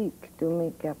 1 week to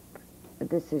make up a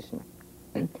decision.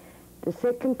 The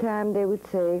second time they would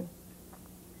say,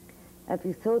 have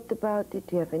you thought about it?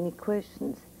 Do you have any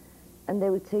questions? And they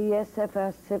would say, yes, I've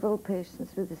asked several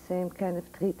patients with the same kind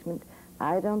of treatment.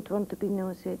 I don't want to be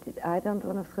nauseated. I don't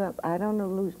want to throw up. I don't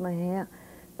want to lose my hair.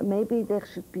 Maybe there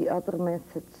should be other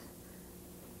methods.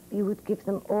 You would give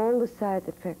them all the side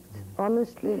effects,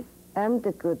 honestly, and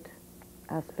the good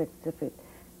aspects of it.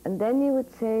 And then you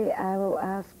would say, I will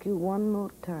ask you one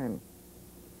more time.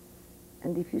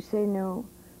 And if you say no,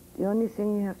 the only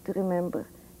thing you have to remember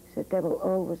is that I will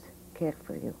always care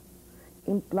for you,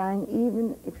 implying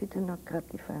even if you do not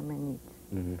gratify my needs.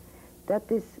 Mm-hmm. That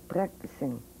is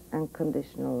practicing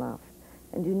unconditional love.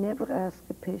 And you never ask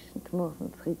a patient more than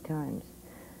 3 times.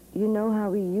 you know how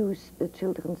we use the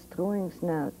children's drawings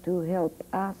now to help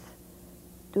us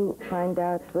to find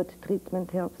out what treatment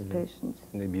helps patients.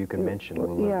 Maybe you can mention a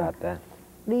little about that.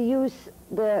 We use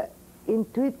the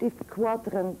intuitive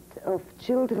quadrant of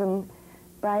children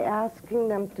by asking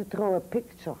them to draw a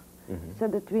picture so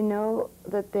that we know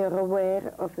that they're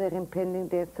aware of their impending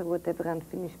death or whatever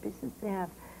unfinished business they have.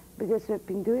 Because we've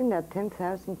been doing that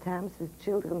 10,000 times with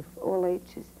children of all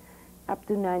ages, up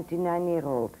to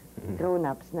 99-year-old,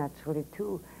 grown-ups naturally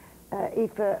too.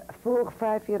 If a 4 or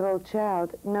 5-year-old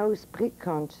child knows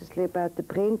preconsciously about the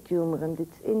brain tumor and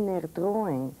it's in their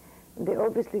drawing, and they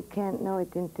obviously can't know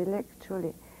it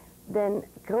intellectually, then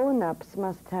grown-ups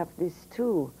must have this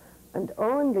too, and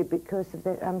only because of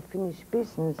their unfinished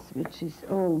business, which is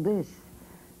all this.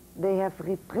 They have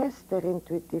repressed their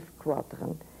intuitive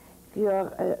quadrant. If you are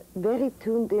a very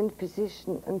tuned-in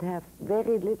physician and have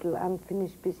very little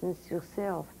unfinished business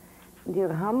yourself, and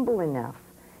you're humble enough,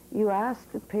 you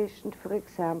ask the patient, for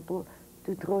example,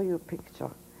 to draw your picture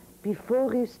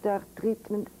before you start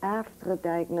treatment after a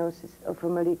diagnosis of a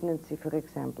malignancy, for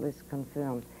example, is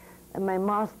confirmed. And my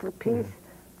masterpiece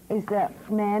is a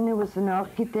man who was an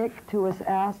architect who was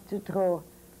asked to draw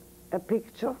a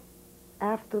picture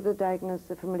after the diagnosis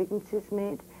of a malignancy is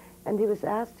made, and he was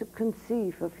asked to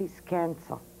conceive of his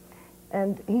cancer.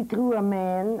 And he drew a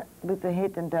man with a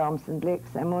head and arms and legs.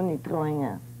 I'm only drawing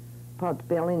a pot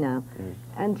belly now.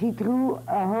 And he drew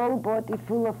a whole body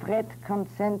full of red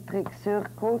concentric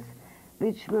circles,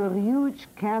 which were huge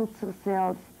cancer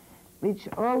cells, which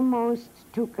almost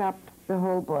took up the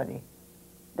whole body.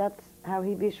 That's how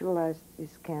he visualized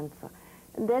his cancer.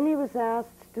 And then he was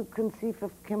asked to conceive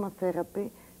of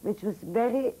chemotherapy, which was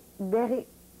very, very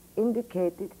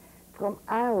indicated from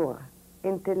our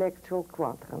intellectual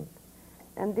quadrant.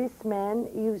 And this man,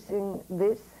 using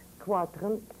this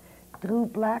quadrant, drew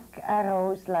black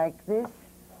arrows like this,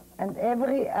 and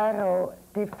every arrow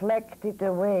deflected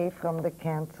away from the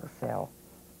cancer cell.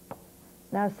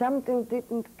 Now, something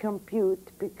didn't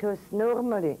compute, because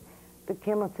normally the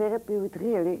chemotherapy would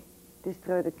really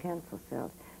destroy the cancer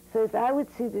cells. So if I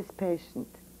would see this patient,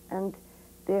 and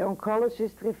the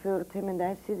oncologist referred him, and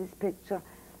I see this picture,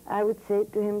 I would say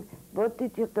to him, what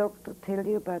did your doctor tell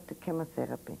you about the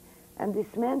chemotherapy? And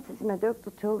this man says, my doctor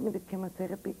told me the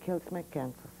chemotherapy kills my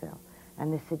cancer cell.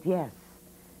 And I said, yes,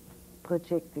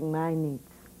 projecting my needs.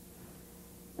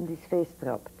 And his face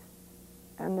dropped.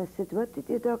 And I said, what did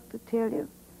your doctor tell you?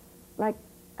 Like,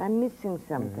 I'm missing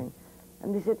something.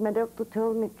 And he said, my doctor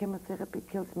told me chemotherapy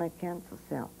kills my cancer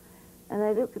cell. And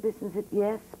I looked at this and said,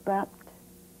 yes, but,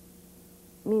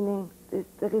 meaning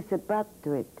there is a but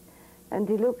to it. And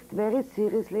he looked very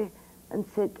seriously and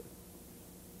said,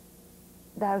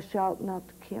 thou shalt not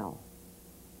kill.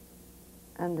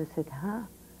 And I said, huh?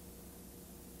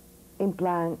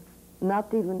 Implying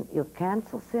not even your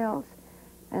cancer cells?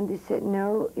 And he said,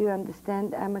 no, you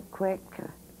understand, I'm a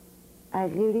Quaker. I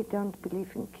really don't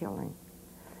believe in killing.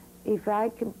 If I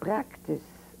can practice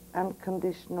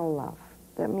unconditional love,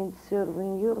 that means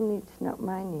serving your needs, not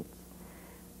my needs.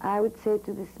 I would say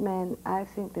to this man, I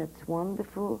think that's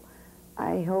wonderful.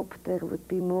 I hope there would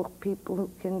be more people who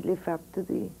can live up to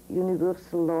the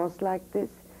universal laws like this.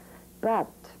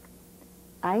 But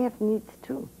I have needs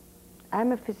too.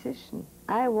 I'm a physician.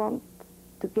 I want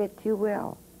to get you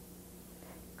well.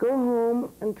 Go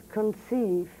home and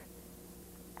conceive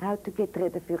how to get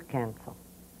rid of your cancer.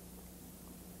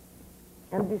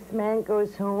 And this man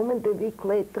goes home, and a week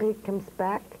later he comes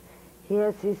back. He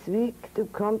has his week to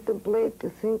contemplate, to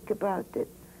think about it.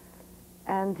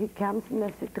 And he comes and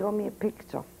I said, draw me a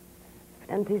picture.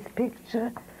 And his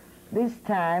picture this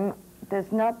time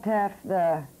does not have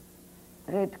the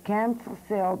red cancer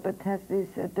cell, but has these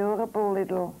adorable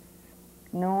little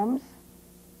gnomes.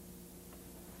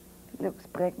 It looks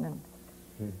pregnant.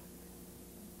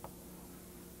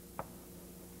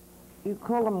 You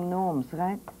call them gnomes,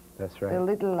 right? That's right. They're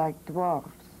little like dwarfs.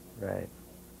 Right.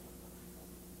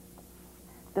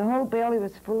 The whole belly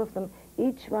was full of them,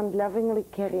 each one lovingly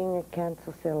carrying a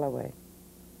cancer cell away.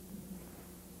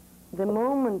 The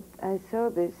moment I saw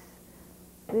this,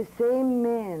 the same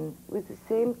man with the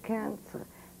same cancer,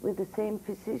 with the same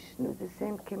physician, with the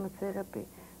same chemotherapy,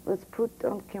 was put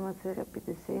on chemotherapy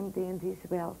the same day, and he's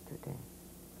well today.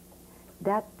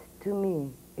 That, to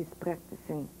me, is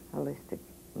practicing holistic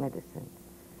medicine.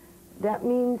 That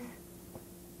means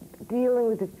dealing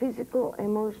with the physical,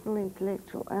 emotional,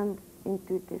 intellectual, and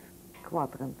intuitive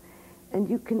quadrant. And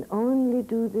you can only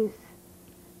do this,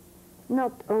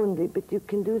 not only, but you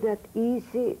can do that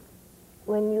easy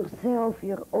when yourself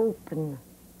you're open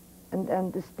and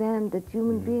understand that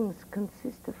human beings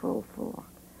consist of all four.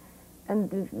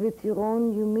 And with your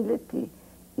own humility,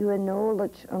 you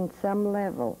acknowledge on some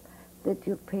level that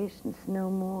your patients know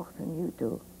more than you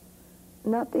do.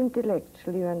 Not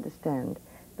intellectually, you understand,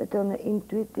 but on an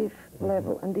intuitive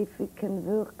level. And if we can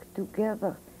work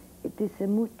together, it is a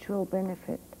mutual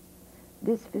benefit.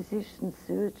 This physician's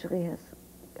surgery has,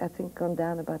 I think, gone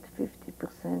down about 50%.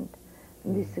 And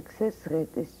the success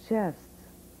rate is just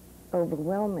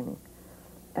overwhelming.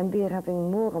 And we are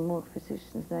having more and more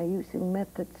physicians now using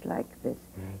methods like this,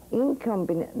 in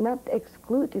combination, not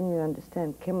excluding, you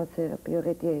understand, chemotherapy or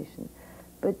radiation,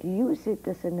 but use it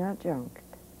as an adjunct,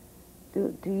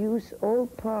 to use all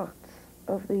parts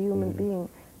of the human being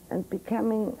and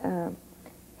becoming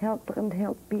helper and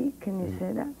helpee, can you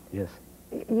say that? Yes.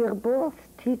 You're both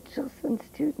teachers and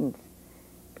students,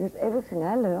 because everything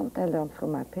I learned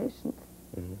from my patients.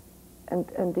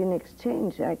 And in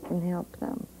exchange, I can help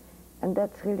them. And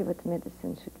that's really what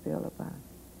medicine should be all about.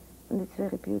 And it's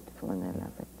very beautiful, and I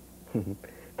love it.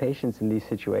 Patients in these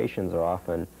situations are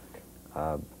often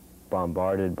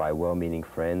bombarded by well-meaning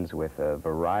friends with a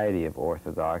variety of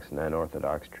orthodox and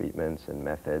unorthodox treatments and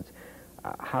methods.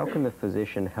 How can the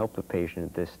physician help the patient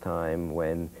at this time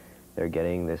when they're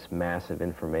getting this massive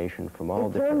information from all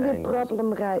different angles? It's only a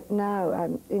problem right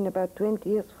now. In about 20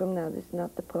 years from now, this is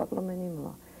not the problem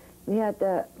anymore. We had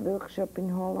a workshop in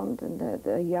Holland, and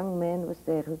a young man was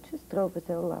there who just drove us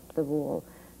all up the wall.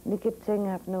 And he kept saying,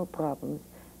 I have no problems.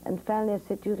 And finally I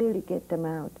said, you really get them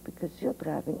out, because you're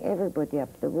driving everybody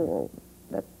up the wall.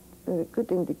 That's a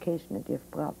good indication that you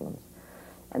have problems.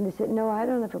 And they said, no, I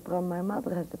don't have a problem. My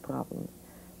mother has a problem.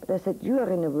 But I said, you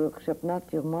are in a workshop,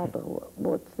 not your mother.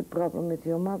 What's the problem with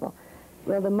your mother?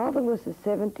 Well, the mother was a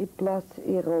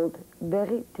 70-plus-year-old,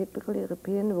 very typical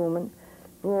European woman,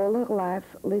 who all her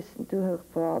life listened to her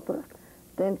father,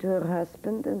 then to her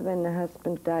husband, and when the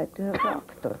husband died, to her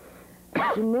doctor. And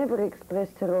she never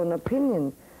expressed her own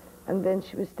opinion. And when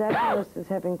she was diagnosed as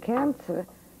having cancer,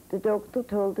 the doctor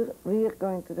told her, we are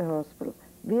going to the hospital,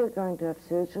 we are going to have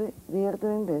surgery, we are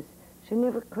doing this. She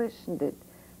never questioned it.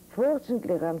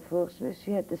 Fortunately or unfortunately,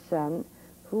 she had a son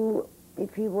who,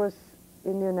 if he was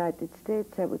in the United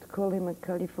States, I would call him a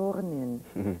Californian.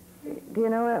 Do you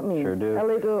know what I mean? Sure do. A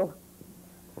little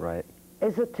right.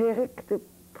 esoteric, to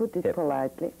put it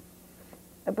politely.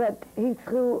 But he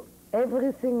threw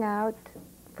everything out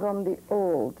from the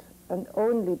old and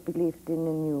only believed in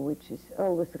the new, which is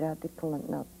always radical and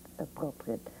not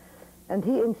appropriate. And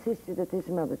he insisted that his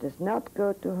mother does not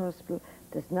go to hospital,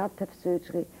 does not have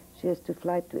surgery. She has to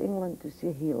fly to England to see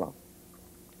a healer.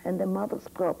 And the mother's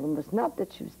problem was not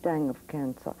that she was dying of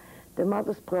cancer. The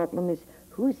mother's problem is,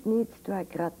 whose needs do I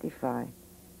gratify?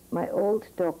 My old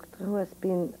doctor, who has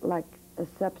been like a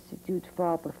substitute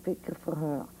father figure for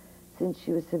her since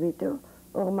she was a widow,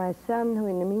 or my son, who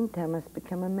in the meantime has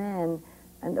become a man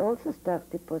and also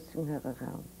started bossing her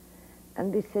around.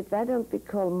 And we said, why don't we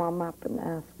call Mom up and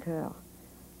ask her?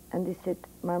 And he said,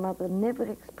 my mother never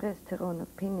expressed her own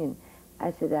opinion.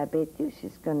 I said, I bet you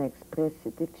she's going to express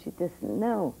it if she doesn't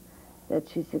know that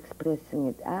she's expressing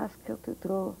it. Ask her to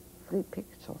draw 3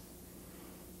 pictures.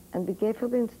 And we gave her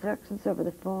the instructions over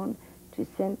the phone. She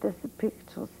sent us the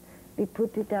pictures. We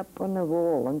put it up on a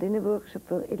wall. And in a workshop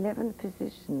were 11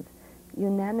 physicians,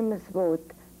 unanimous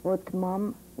vote, what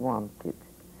Mom wanted.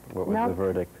 What was the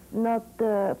verdict? Not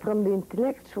from the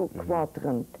intellectual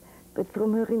quadrant, but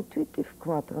from her intuitive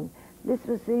quadrant. This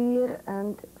was a year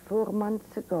and 4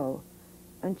 months ago,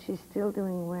 and she's still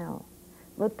doing well.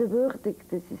 What the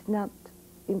verdict is not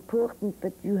important,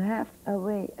 but you have a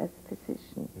way as a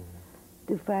physician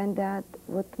to find out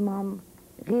what Mom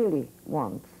really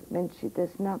wants when she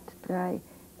does not try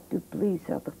to please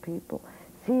other people.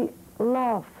 See,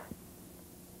 love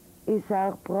is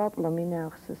our problem in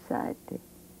our society.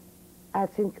 I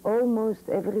think almost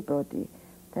everybody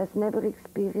has never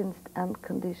experienced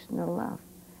unconditional love.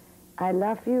 I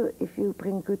love you if you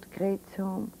bring good grades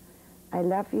home. I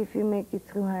love you if you make it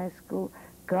through high school.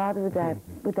 God, would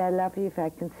I love you if I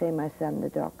can say my son a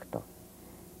doctor.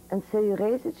 And so you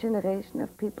raise a generation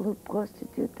of people who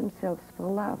prostitute themselves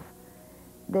for love.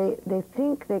 They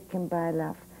think they can buy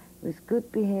love with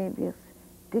good behaviors,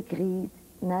 degrees,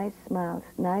 nice smiles,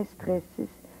 nice dresses,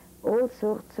 all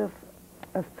sorts of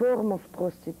a form of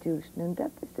prostitution, and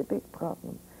that is the big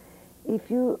problem.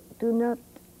 If you do not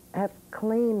have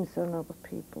claims on other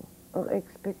people or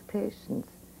expectations,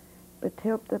 but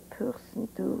help the person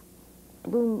to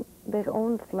bloom their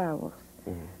own flowers,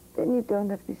 then you don't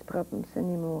have these problems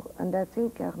anymore. And I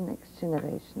think our next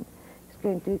generation is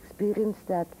going to experience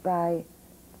that by,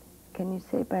 can you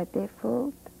say by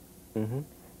default?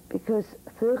 Because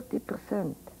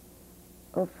 30%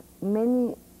 of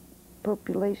many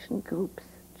population groups,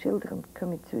 children,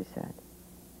 commit suicide.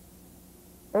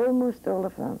 almost all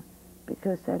of them,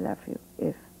 because I love you.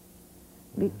 If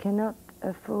we cannot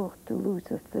afford to lose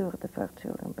a third of our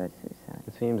children by suicide.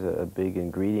 It seems a big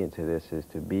ingredient to this is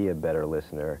to be a better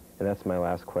listener. And that's my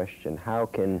last question. How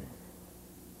can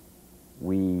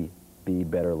we be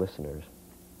better listeners?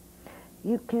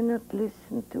 You cannot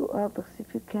listen to others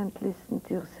if you can't listen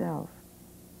to yourself.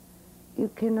 You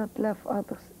cannot love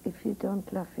others if you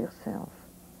don't love yourself.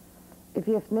 If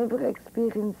you have never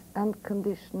experienced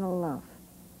unconditional love,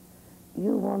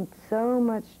 you want so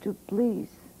much to please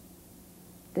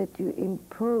that you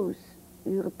impose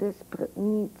your desperate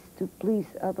needs to please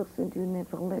others and you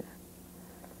never live.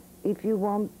 If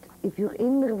your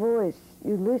inner voice,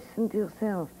 you listen to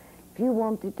yourself. If you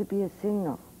wanted to be a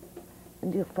singer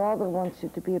and your father wants you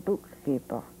to be a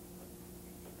bookkeeper,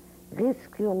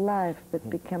 risk your life but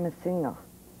become a singer.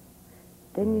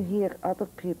 Then you hear other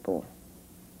people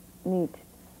need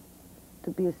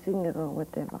to be a singer or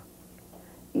whatever.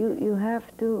 You have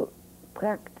to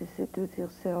practice it with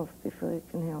yourself before you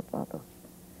can help others.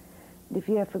 If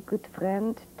you have a good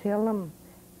friend, tell them,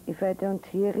 if I don't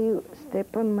hear you,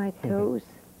 step on my toes,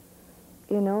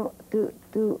 you know,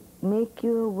 to make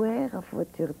you aware of what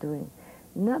you're doing.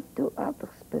 Not to others,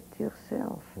 but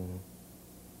yourself.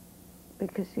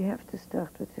 Because you have to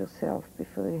start with yourself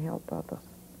before you help others.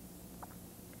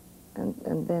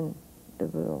 And then the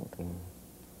world.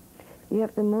 You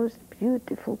have the most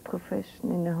beautiful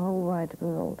profession in the whole wide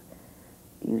world.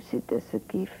 Use it as a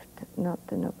gift, not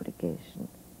an obligation.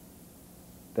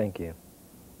 Thank you.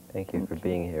 Thank you for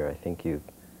being here. I think you've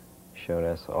shown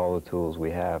us all the tools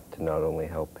we have to not only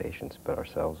help patients, but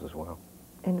ourselves as well.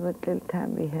 And what little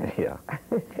time we have. Yeah,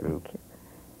 true. Thank you.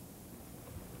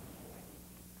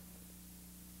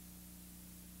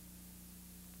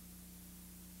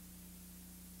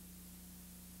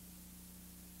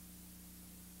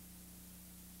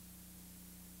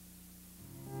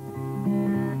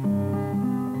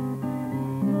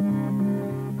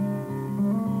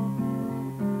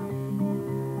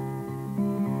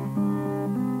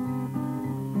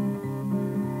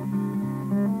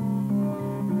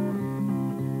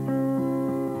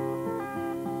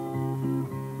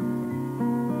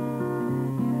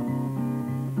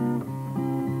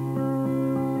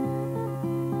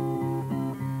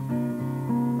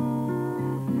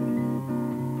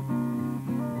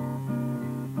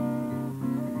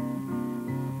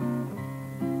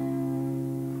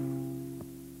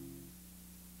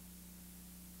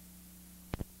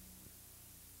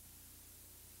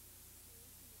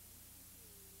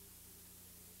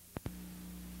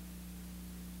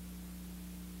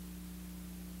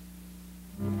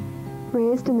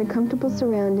 Raised in the comfortable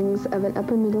surroundings of an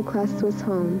upper-middle-class Swiss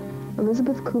home,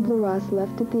 Elisabeth Kubler-Ross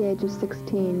left at the age of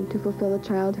 16 to fulfill a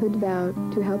childhood vow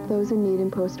to help those in need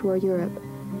in post-war Europe.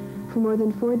 For more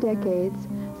than 4 decades,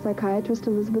 psychiatrist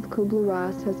Elisabeth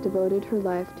Kubler-Ross has devoted her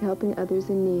life to helping others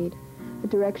in need, a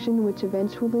direction which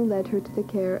eventually led her to the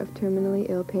care of terminally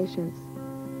ill patients.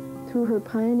 Through her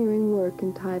pioneering work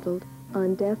entitled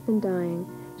On Death and Dying,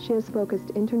 she has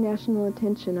focused international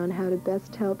attention on how to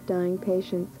best help dying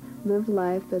patients live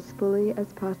life as fully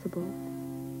as possible.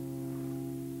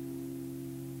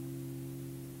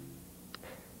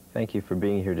 Thank you for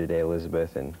being here today,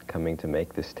 Elisabeth, and coming to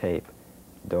make this tape,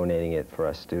 donating it for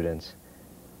us students.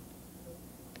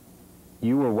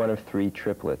 You were one of 3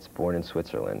 triplets born in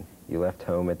Switzerland. You left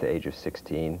home at the age of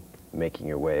 16, making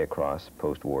your way across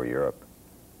post-war Europe,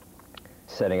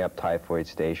 setting up typhoid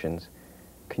stations.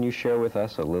 Can you share with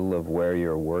us a little of where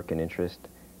your work and interest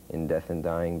in death and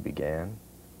dying began?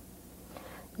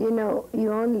 You know,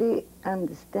 you only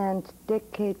understand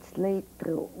decades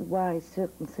later why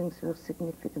certain things were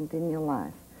significant in your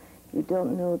life. You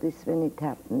don't know this when it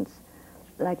happens.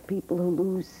 Like people who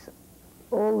lose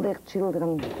all their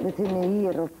children within a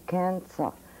year of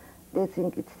cancer. They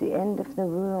think it's the end of the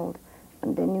world.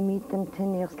 And then you meet them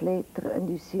 10 years later and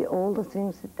you see all the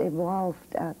things that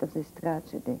evolved out of this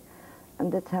tragedy.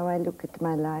 And that's how I look at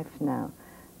my life now.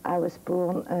 I was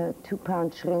born a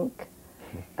 2-pound shrink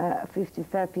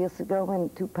 55 years ago when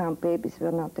 2-pound babies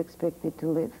were not expected to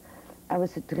live. I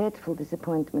was a dreadful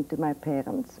disappointment to my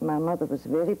parents. My mother was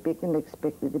very big and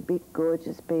expected a big,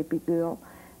 gorgeous baby girl.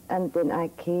 And then I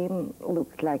came,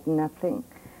 looked like nothing.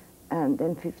 And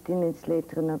then 15 minutes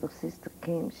later, another sister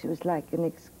came. She was like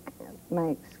my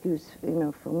excuse, you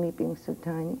know, for me being so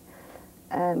tiny.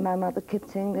 My mother kept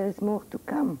saying, there is more to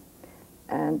come.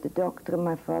 And the doctor and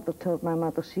my father told my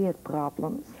mother she had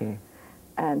problems.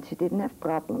 And she didn't have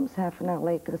problems. Half an hour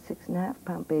later, a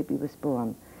 6.5-pound baby was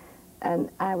born. And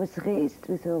I was raised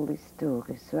with all these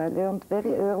stories. So I learned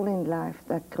very early in life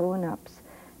that grown-ups,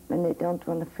 when they don't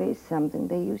want to face something,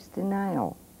 they use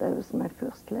denial. That was my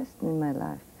first lesson in my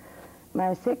life.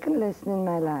 My second lesson in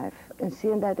my life,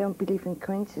 and I don't believe in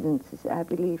coincidences, I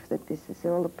believe that this is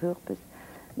all a purpose.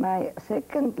 My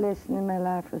second lesson in my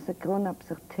life was that grown-ups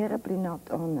are terribly not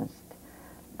honest.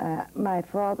 My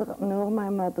father nor my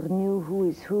mother knew who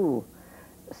is who.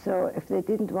 So if they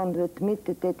didn't want to admit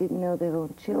that they didn't know their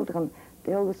own children,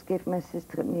 they always gave my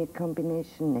sister and me a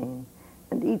combination name.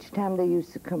 And each time they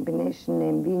used the combination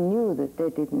name, we knew that they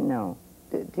didn't know.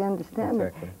 Do you understand?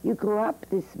 Exactly. You grow up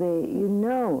this way, you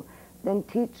know. Then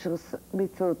teachers, we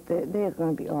thought they're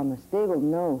going to be honest. They will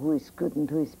know who is good and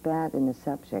who is bad in a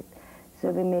subject. So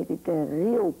we made it a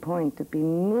real point to be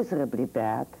miserably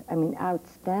bad, I mean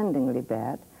outstandingly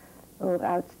bad, or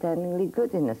outstandingly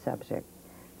good in a subject.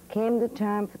 Came the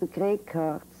time for the grade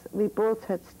cards, we both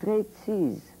had straight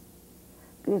C's,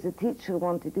 because the teacher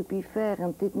wanted to be fair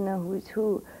and didn't know who is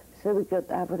who, so we got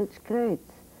average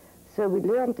grades. So we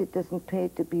learned it doesn't pay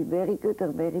to be very good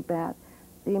or very bad.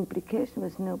 The implication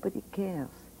was nobody cares.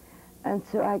 And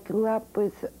so I grew up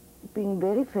with being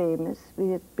very famous.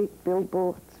 We had big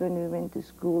billboards when we went to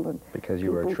school. And because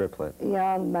you were a triplet.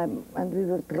 Yeah, and we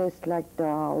were dressed like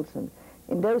dolls. And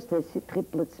in those days, the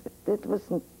triplets, that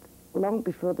wasn't long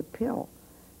before the pill.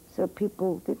 So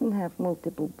people didn't have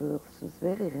multiple births. It was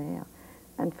very rare.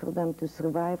 And for them to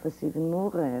survive was even more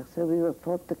rare. So we were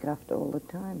photographed all the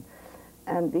time.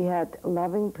 And we had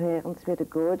loving parents, we had a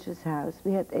gorgeous house,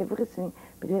 we had everything,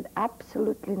 but we had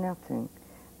absolutely nothing.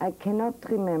 I cannot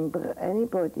remember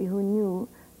anybody who knew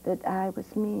that I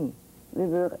was me. We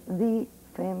were the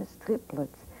famous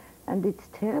triplets. And it's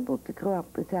terrible to grow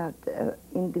up without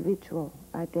individual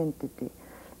identity.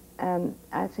 And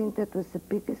I think that was the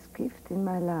biggest gift in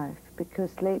my life,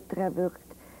 because later I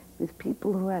worked with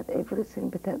people who had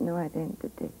everything but had no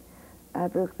identity. I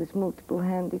worked with multiple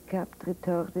handicapped,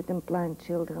 retarded and blind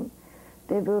children.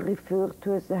 They were referred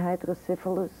to as the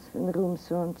hydrocephalus in room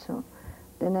so-and-so.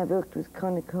 Then I worked with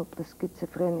chronic hopeless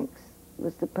schizophrenics. It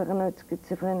was the paranoid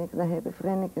schizophrenic, the heavy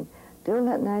phrenic, and they all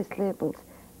had nice labels,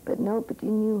 but nobody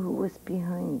knew who was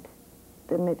behind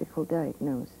the medical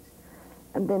diagnosis.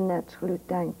 And then naturally with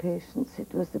dying patients,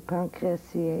 it was the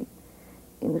pancreas-CA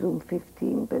in room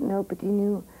 15, but nobody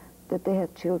knew that they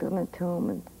had children at home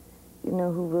and you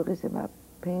know, who worries about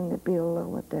paying the bill or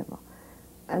whatever.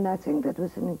 And I think that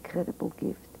was an incredible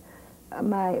gift.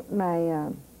 My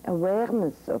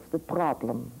awareness of the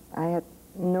problem, I had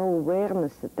no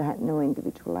awareness that I had no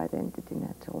individual identity,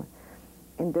 naturally.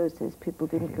 In those days, people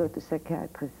didn't go to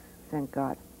psychiatrists, thank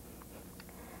God.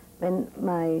 When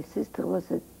my sister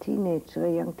was a teenager,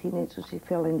 a young teenager, she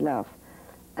fell in love.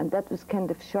 And that was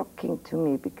kind of shocking to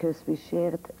me because we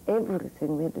shared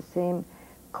everything. We had the same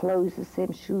clothes, the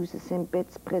same shoes, the same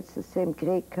bedspreads, the same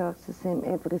grade cards, the same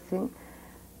everything.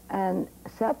 And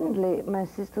suddenly my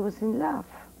sister was in love.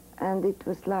 And it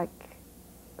was like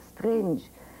strange.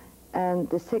 And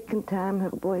the second time her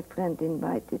boyfriend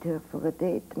invited her for a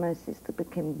date, my sister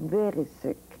became very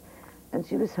sick. And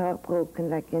she was heartbroken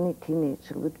like any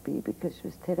teenager would be because she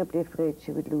was terribly afraid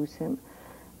she would lose him.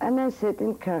 And I said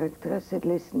in character, I said,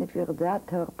 listen, if you're that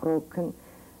heartbroken,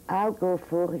 I'll go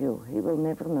for you. He will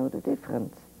never know the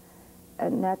difference.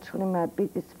 And naturally, my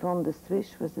biggest, fondest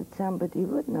wish was that somebody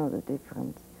would know the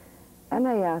difference. And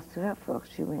I asked her how far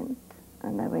she went.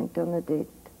 And I went on a date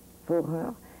for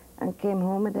her and came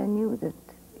home and I knew that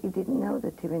he didn't know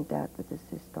that he went out with his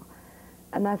sister.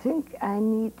 And I think I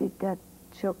needed that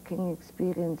shocking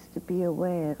experience to be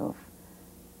aware of,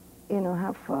 you know,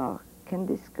 how far can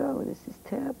this go? This is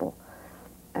terrible.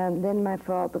 And then my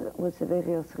father was a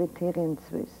very authoritarian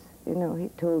Swiss. You know, he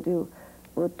told you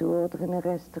what to order in a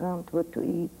restaurant, what to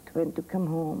eat, when to come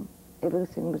home.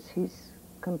 Everything was his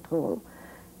control.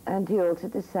 And he also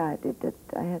decided that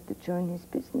I had to join his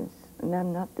business. And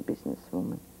I'm not the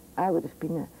businesswoman. I would have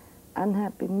been an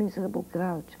unhappy, miserable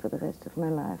grouch for the rest of my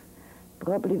life.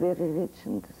 Probably very rich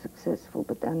and successful,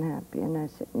 but unhappy. And I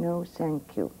said, no,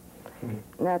 thank you.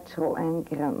 Natural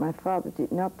anger. And my father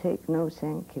did not take no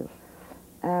thank you.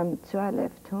 So I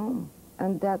left home.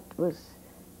 And that was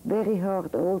very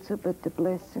hard also, but a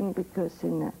blessing, because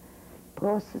in the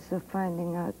process of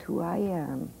finding out who I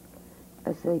am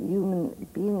as a human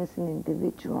being, as an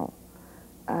individual,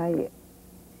 I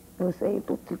was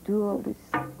able to do all these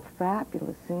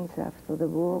fabulous things after the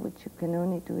war, which you can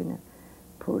only do in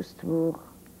a post-war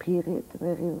period,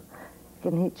 where you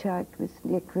can hitchhike with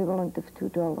the equivalent of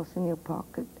 $2 in your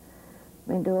pocket,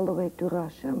 went all the way to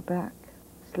Russia and back,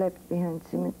 slept behind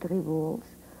cemetery walls.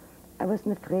 I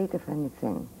wasn't afraid of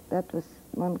anything. That was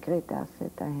one great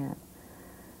asset I had.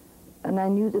 And I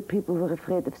knew that people were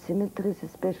afraid of cemeteries,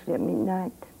 especially at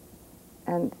midnight.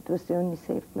 And it was the only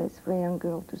safe place for a young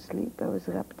girl to sleep. I was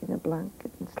wrapped in a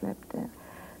blanket and slept there.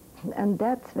 And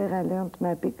that's where I learned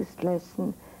my biggest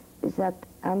lesson, is that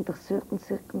under certain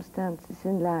circumstances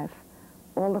in life,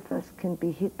 all of us can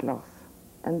be Hitlers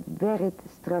and very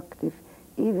destructive,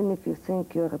 even if you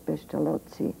think you're a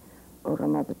Pestalozzi or a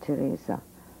Mother Teresa.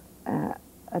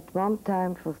 At one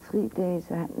time, for 3 days,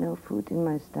 I had no food in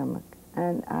my stomach,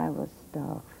 and I was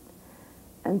starved.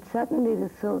 And suddenly the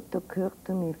thought occurred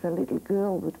to me, if a little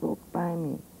girl would walk by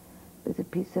me with a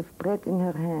piece of bread in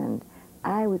her hand,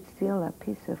 I would steal a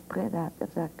piece of bread out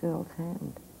of that girl's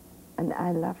hand. And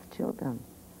I love children.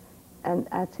 And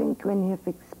I think when you have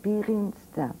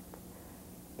experienced that,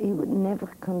 you would never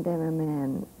condemn a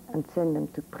man and send him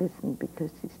to prison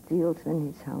because he steals when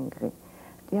he's hungry.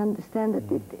 Do you understand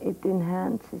that it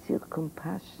enhances your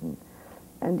compassion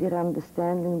and your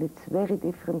understanding? That's very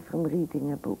different from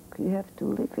reading a book. You have to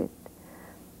live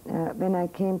it. When I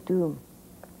came to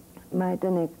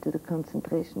Majdanek, to the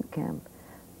concentration camp,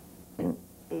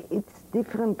 it's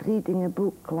different reading a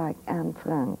book like Anne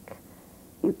Frank.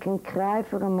 You can cry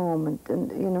for a moment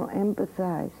and, you know,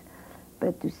 empathize,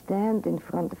 but to stand in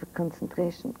front of a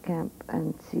concentration camp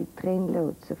and see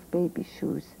trainloads of baby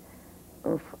shoes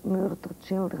of murdered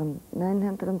children,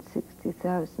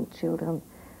 960,000 children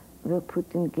were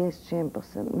put in gas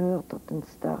chambers and murdered and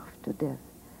starved to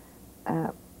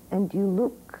death. And you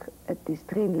look at these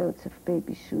trainloads of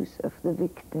baby shoes of the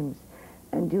victims,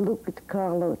 and you look at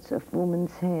carloads of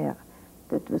women's hair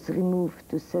that was removed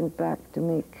to send back to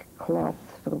make cloths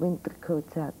for winter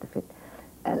coats out of it.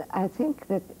 And I think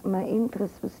that my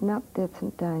interest was not death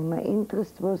and dying. My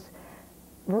interest was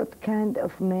what kind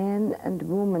of man and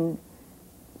woman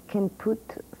can put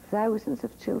thousands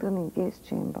of children in gas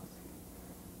chambers,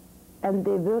 and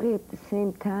they worry at the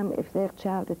same time if their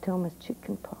child at home has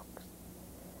chicken pox.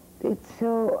 It's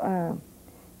so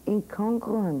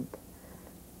incongruent.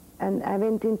 And I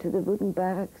went into the wooden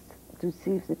barracks to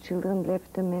see if the children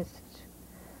left a message.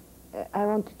 I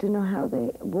wanted to know how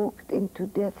they walked into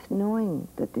death knowing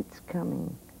that it's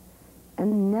coming,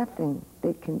 and nothing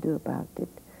they can do about it.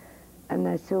 And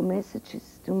I saw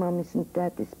messages to mommies and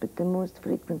daddies, but the most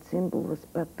frequent symbol was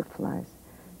butterflies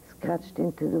scratched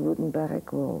into the wooden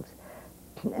barrack walls.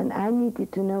 And I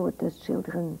needed to know what those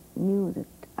children knew that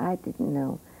I didn't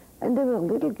know. And they were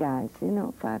little guys, you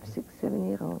know, 5, 6,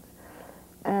 7-year-olds.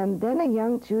 And then a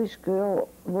young Jewish girl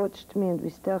watched me and we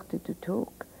started to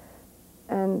talk.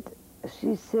 And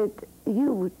she said,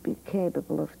 "You would be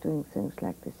capable of doing things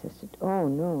like this." I said, "Oh,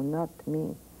 no, not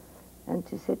me." And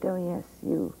she said, "Oh, yes,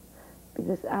 you."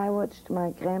 Because I watched my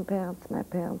grandparents, my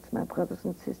parents, my brothers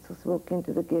and sisters walk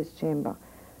into the gas chamber.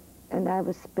 And I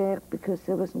was spared because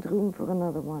there wasn't room for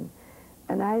another one.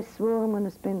 And I swore I'm going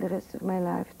to spend the rest of my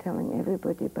life telling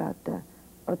everybody about the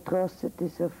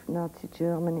atrocities of Nazi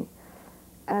Germany.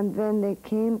 And when they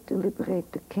came to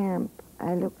liberate the camp,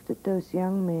 I looked at those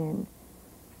young men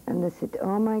and I said,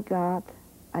 "Oh my God,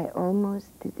 I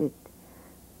almost did it."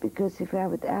 Because if I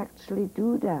would actually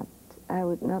do that, I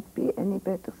would not be any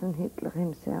better than Hitler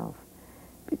himself.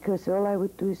 Because all I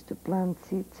would do is to plant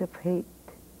seeds of hate.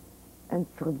 And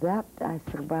for that I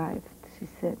survived, she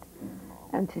said.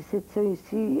 And she said, "So you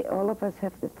see, all of us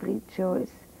have the free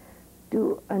choice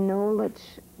to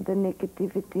acknowledge the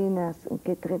negativity in us and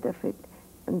get rid of it.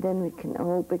 And then we can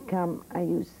all become," I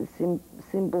use the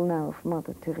symbol now of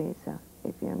Mother Teresa,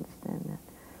 if you understand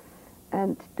that.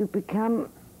 And to become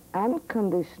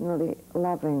unconditionally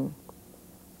loving,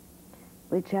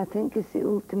 which I think is the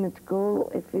ultimate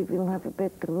goal if we will have a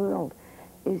better world,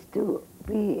 is to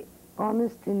be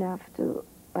honest enough to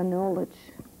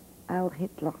acknowledge our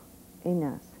Hitler in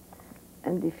us.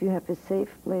 And if you have a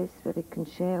safe place where you can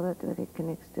share that, where you can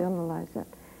externalize that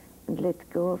and let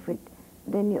go of it,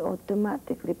 then you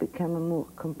automatically become a more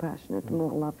compassionate,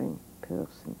 more loving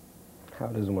person. How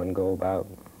does one go about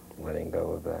letting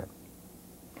go of that?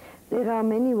 There are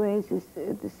many ways.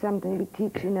 It's something we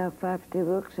teach in our 5-day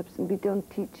workshops, and we don't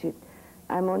teach it.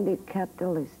 I'm only a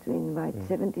catalyst. We invite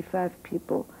 75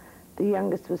 people. The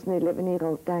youngest was an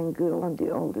 11-year-old dying girl, and the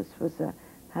oldest was a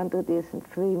 100 years and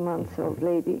 3 months old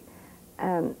lady.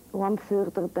 And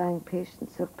 1/3 are dying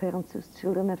patients or parents whose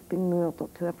children have been murdered,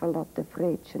 who have a lot of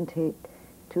rage and hate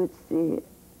towards the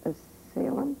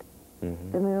assailant,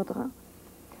 the murderer,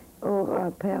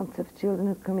 or parents of children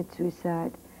who commit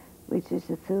suicide, which is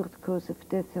the 3rd cause of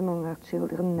death among our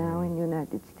children now in the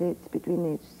United States between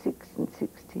age 6 and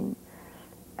 16.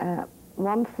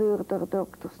 1/3 are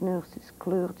doctors, nurses,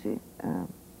 clergy,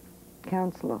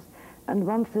 counselors, and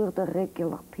 1/3 are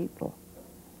regular people.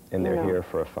 And they're here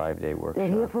for a 5-day workshop.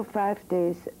 They're here for 5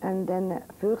 days, and then the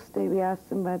first day we ask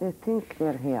them why they think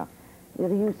they're here.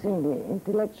 They're using the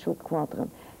intellectual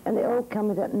quadrant. And they all come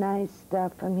with that nice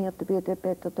stuff. I'm here to be a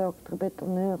better doctor, a better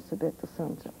nurse, a better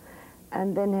so-and-so.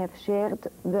 And then have shared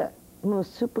the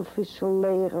most superficial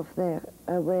layer of their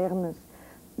awareness.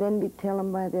 Then we tell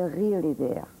them why they're really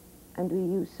there. And we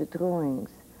use the drawings.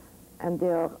 And they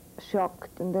are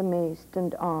shocked and amazed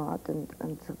and awed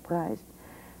and surprised.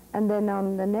 And then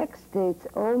on the next day, it's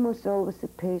almost always a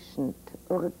patient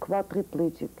or a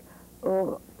quadriplegic,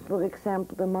 or, for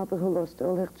example, the mother who lost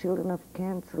all her children of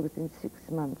cancer within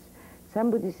 6 months.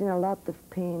 Somebody's in a lot of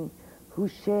pain, who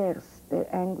shares their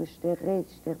anguish, their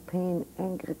rage, their pain,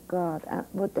 anger at God,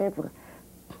 whatever.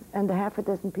 And half a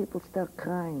dozen people start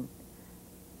crying.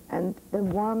 And the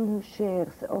one who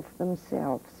shares of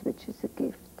themselves, which is a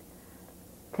gift,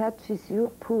 touches your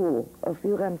pool of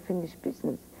your unfinished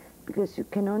business, because you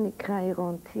can only cry your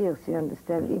own tears, you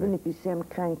understand? Even if you say, I'm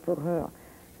crying for her,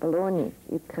 baloney,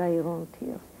 you cry your own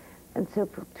tears. And so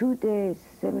for 2 days,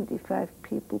 75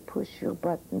 people push your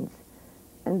buttons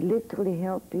and literally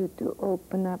help you to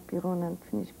open up your own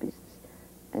unfinished business.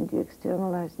 And you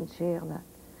externalize and share that.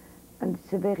 And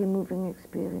it's a very moving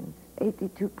experience.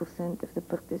 82% of the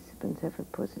participants have a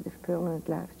positive, permanent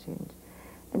life change.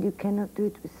 And you cannot do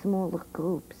it with smaller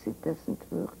groups. It doesn't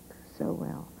work so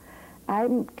well.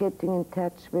 I'm getting in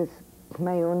touch with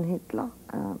my own Hitler.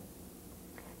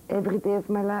 Every day of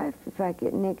my life, if I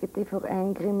get negative or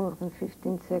angry more than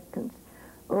 15 seconds,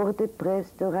 or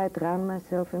depressed, or I drown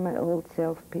myself in my old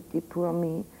self-pity, poor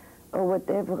me, or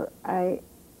whatever, I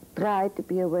try to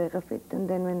be aware of it. And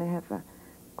then when I have a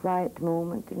quiet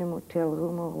moment in a motel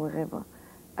room or wherever,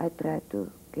 I try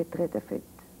to get rid of it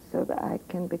so that I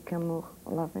can become more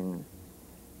loving.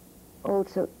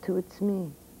 Also towards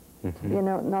me. Mm-hmm. You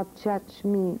know, not judge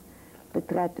me, but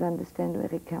try to understand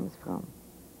where it comes from.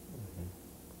 Mm-hmm.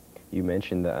 You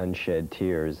mentioned the unshed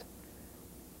tears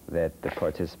that the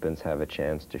participants have a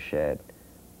chance to shed.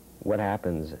 What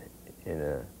happens in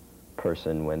a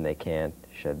person when they can't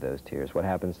shed those tears? What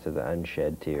happens to the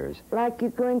unshed tears? Like you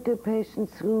go into a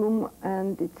patient's room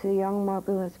and it's a young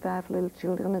mother who has 5 little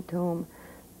children at home,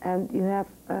 and you have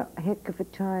a heck of a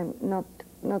time,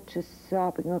 not just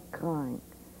sobbing or crying.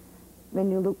 When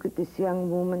you look at this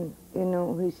young woman, you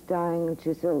know, who's dying and she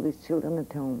has all these children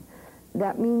at home,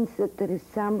 that means that there is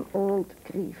some old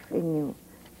grief in you.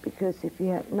 Because if you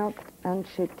had not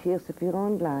unshed tears of your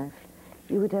own life,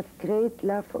 you would have great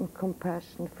love and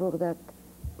compassion for that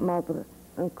mother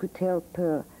and could help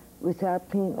her without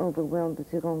being overwhelmed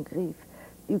with your own grief.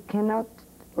 You cannot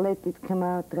let it come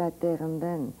out right there and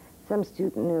then. Some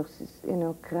student nurses, you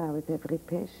know, cry with every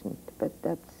patient, but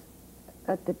that's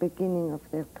at the beginning of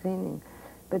their training.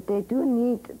 But they do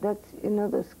need, that's, you know,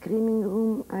 the screaming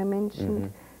room I mentioned,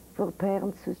 mm-hmm. for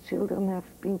parents whose children have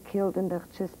been killed and have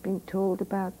just been told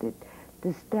about it.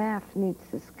 The staff needs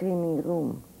a screaming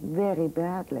room very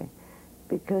badly,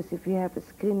 because if you have a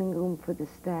screaming room for the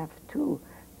staff too,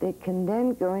 they can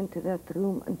then go into that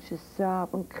room and just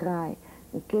sob and cry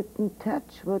and get in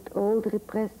touch what old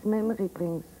repressed memory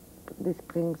brings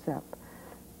up.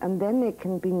 And then they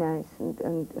can be nice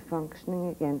and functioning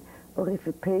again. Or if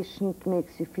a patient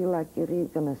makes you feel like you're really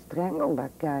going to strangle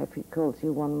that guy if he calls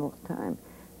you one more time.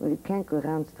 Well, you can't go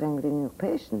around strangling your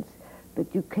patients,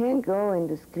 but you can go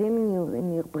into screaming you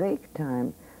in your break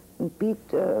time and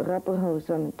beat a rubber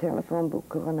hose on a telephone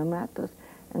book or on a mattress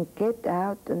and get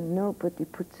out, and nobody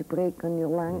puts a brake on your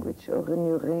language or on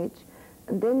your rage.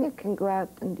 And then you can go out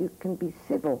and you can be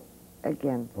civil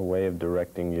again. A way of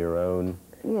directing your own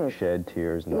shed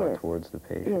tears, not towards the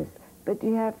patient. Yes, but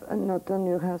you have not on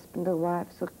your husband or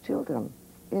wives or children,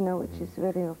 you know, which is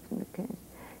very often the case.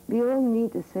 We all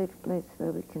need a safe place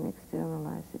where we can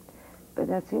externalize it.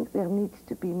 But I think there needs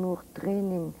to be more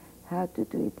training how to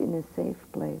do it in a safe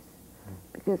place.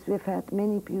 Because we've had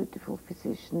many beautiful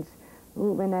physicians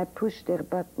who, when I push their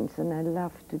buttons, and I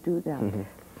love to do that,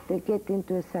 they get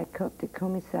into a psychotic,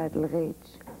 homicidal rage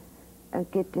and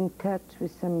get in touch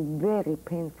with some very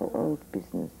painful old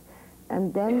business.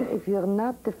 And then if you're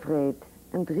not afraid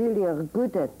and really are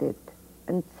good at it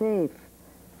and safe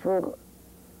for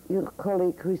your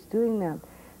colleague who's doing that,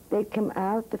 they come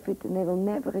out of it and they will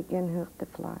never again hurt the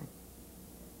fly.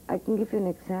 I can give you an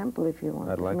example if you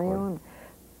want. I'd like my one. own.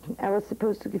 I was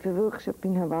supposed to give a workshop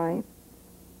in Hawaii,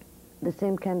 the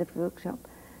same kind of workshop.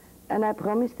 And I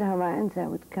promised the Hawaiians I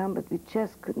would come, but we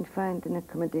just couldn't find an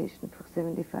accommodation for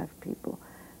 75 people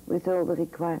with all the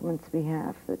requirements we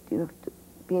have, that you have to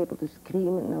be able to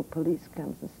scream and no police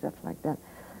comes and stuff like that.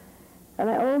 And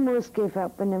I almost gave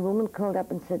up when a woman called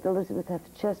up and said, Elisabeth, I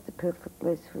have just the perfect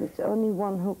place for it. It's only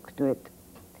one hook to it.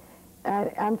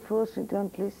 I unfortunately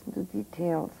don't listen to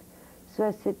details. So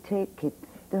I said, take it.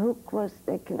 The hook was,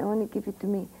 they can only give it to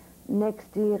me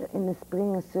next year in the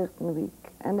spring a certain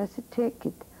week. And I said, take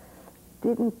it.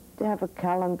 Didn't have a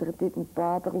calendar, didn't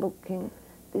bother looking.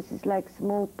 This is like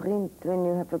small print. When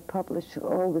you have a publisher,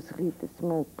 always read the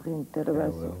small print,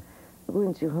 otherwise it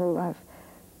ruins your whole life.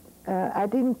 I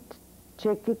didn't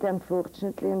check it,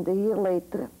 unfortunately, and a year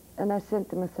later, and I sent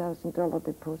them $1,000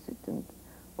 deposit, and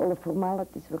all the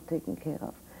formalities were taken care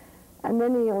of. And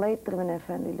then a year later, when I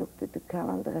finally looked at the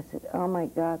calendar, I said, oh my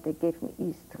God, they gave me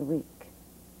Easter week.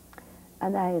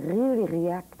 And I really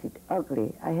reacted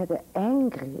ugly. I had an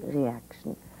angry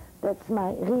reaction. That's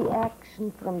my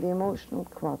reaction from the emotional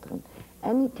quadrant.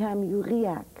 Anytime you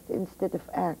react instead of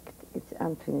act, it's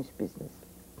unfinished business.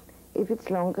 If it's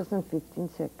longer than 15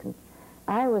 seconds.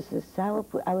 I was a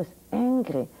sourpuss. I was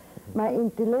angry. My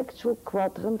intellectual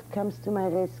quadrant comes to my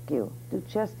rescue to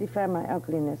justify my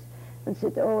ugliness and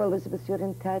said, oh, Elisabeth, you're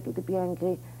entitled to be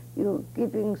angry. You're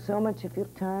giving so much of your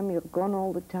time. You're gone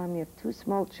all the time. You have 2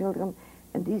 small children.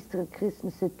 And Easter and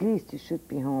Christmas, at least you should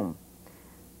be home.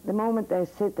 The moment I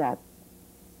said that,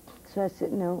 so I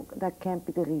said, no, that can't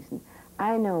be the reason.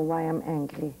 I know why I'm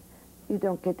angry. You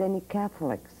don't get any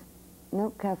Catholics.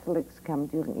 No Catholics come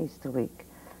during Easter week.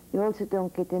 You also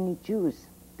don't get any Jews,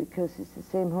 because it's the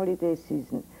same holiday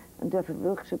season. And to have a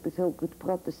workshop with all good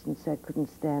Protestants, I couldn't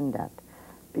stand that.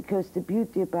 Because the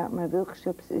beauty about my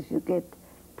workshops is you get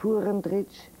poor and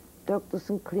rich, doctors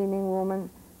and cleaning women,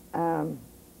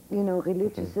 you know,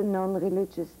 religious and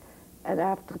non-religious. And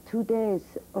after 2 days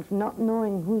of not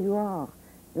knowing who you are,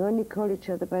 you only call each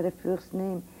other by the first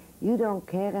name, you don't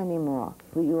care anymore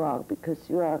who you are because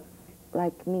you are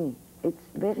like me. It's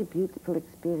a very beautiful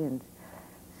experience.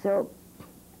 So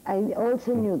I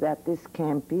also knew that this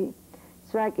can't be.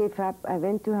 So I gave up. I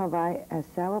went to Hawaii as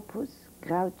sourpuss,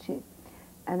 grouchy,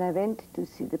 and I went to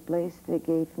see the place they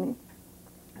gave me.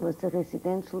 It was a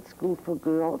residential school for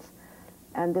girls.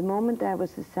 And the moment I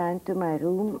was assigned to my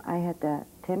room, I had a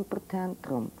temper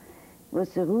tantrum. It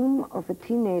was a room of a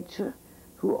teenager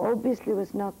who obviously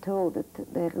was not told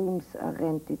that their rooms are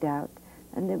rented out.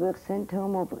 And they were sent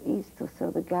home over Easter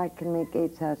so the guy can make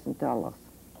 $8,000.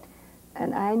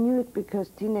 And I knew it because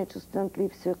teenagers don't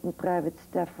leave certain private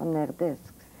stuff on their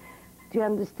desks. Do you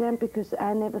understand? Because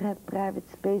I never had private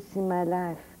space in my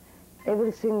life.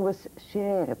 Everything was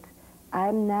shared.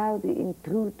 I'm now the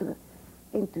intruder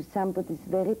into somebody's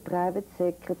very private,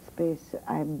 sacred space. So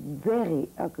I very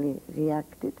ugly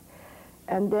reacted.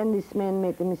 And then this man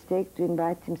made the mistake to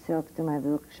invite himself to my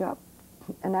workshop.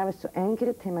 And I was so angry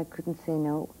at him I couldn't say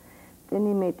no. Then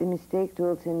he made the mistake to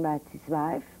also invite his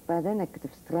wife. By then I could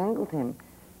have strangled him,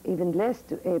 even less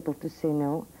able to say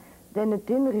no. Then at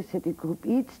dinner he said the group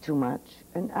eats too much.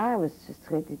 And I was just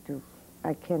ready to,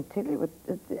 I can't tell you what,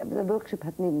 the workshop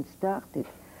hadn't even started.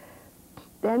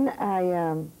 Then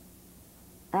I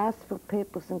asked for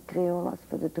papers and Crayolas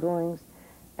for the drawings,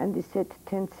 and they said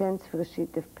 10 cents for a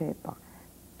sheet of paper,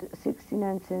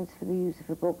 69 cents for the use of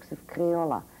a box of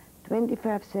Crayola,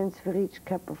 25 cents for each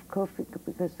cup of coffee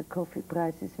because the coffee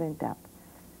prices went up.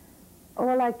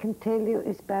 All I can tell you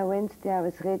is by Wednesday I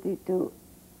was ready to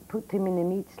put him in a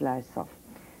meat slicer.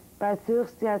 By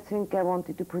Thursday I think I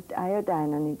wanted to put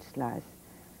iodine on each slice.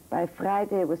 By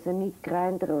Friday it was a meat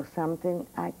grinder or something.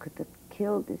 I could have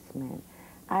killed this man.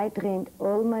 I drained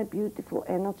all my beautiful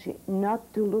energy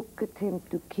not to look at him,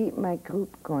 to keep my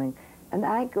group going. And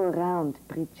I go around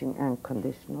preaching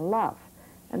unconditional love.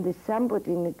 And there's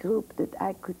somebody in the group that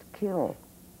I could kill,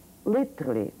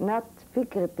 literally, not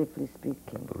figuratively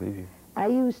speaking. I believe you. I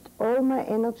used all my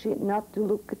energy not to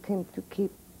look at him, to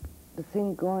keep the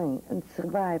thing going and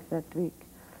survive that week.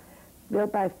 Well,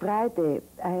 by Friday,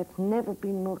 I have never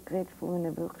been more grateful when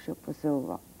a workshop was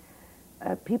over.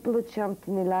 People at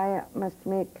Chantilly must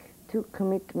make 2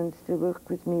 commitments to work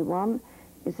with me. One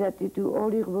is that you do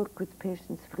all your work with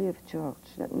patients free of charge,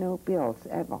 that no bills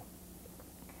ever.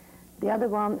 The other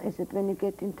one is that when you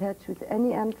get in touch with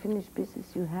any unfinished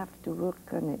business, you have to work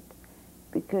on it,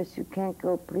 because you can't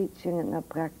go preaching and not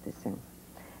practicing.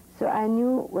 So I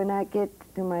knew when I get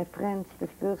to my friends, the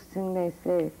first thing they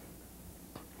say,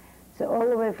 so all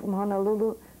the way from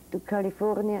Honolulu to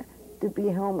California, to be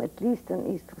home at least on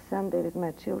Easter Sunday with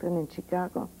my children in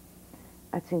Chicago,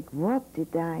 I think, what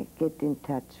did I get in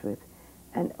touch with?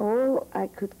 And all I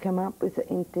could come up with an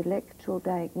intellectual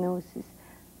diagnosis,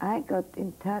 I got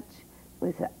in touch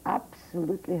with an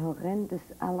absolutely horrendous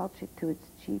allergy to its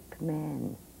cheap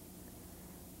man.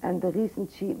 And the reason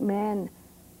cheap man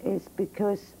is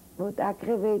because what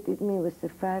aggravated me was the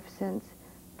 5 cents,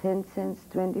 10 cents,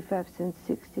 25 cents,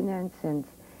 69 cents.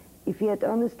 If he had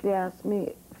honestly asked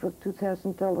me for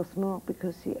 $2,000 more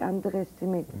because he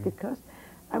underestimated the cost,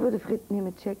 I would have written him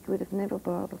a check. It would have never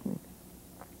bothered me.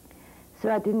 So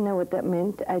I didn't know what that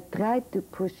meant. I tried to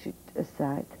push it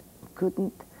aside,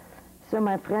 couldn't. So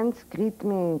my friends greet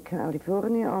me in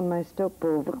California on my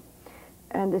stopover,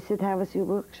 and they said, how was your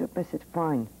workshop? I said,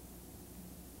 fine.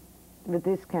 With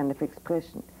this kind of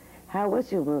expression. How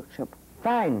was your workshop?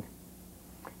 Fine.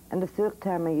 And the third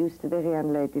time I used a very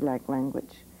unladylike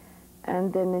language.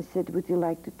 And then they said, would you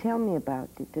like to tell me about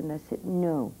it? And I said,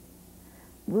 no.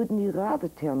 Wouldn't you rather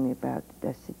tell me about it?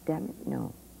 I said, damn it,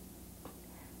 no.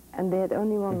 And they had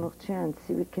only one more chance.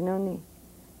 See, we can only,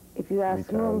 if you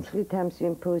ask more than 3 times, you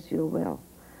impose your will.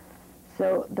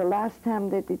 So the last time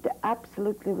they did the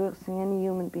absolutely worst thing any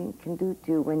human being can do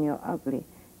to you when you're ugly,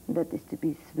 and that is to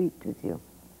be sweet with you.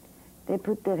 They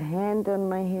put their hand on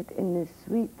my head in the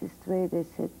sweetest way. They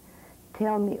said,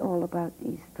 tell me all about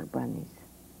Easter bunnies.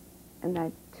 And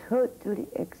I totally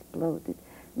exploded.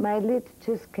 My lid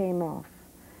just came off.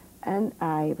 And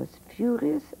I was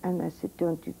furious, and I said,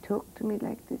 don't you talk to me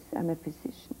like this. I'm a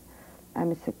physician.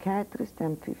 I'm a psychiatrist.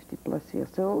 I'm 50+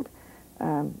 years old.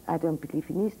 I don't believe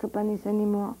in Easter bunnies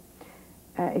anymore.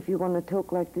 If you want to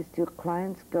talk like this to your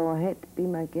clients, go ahead, be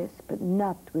my guest, but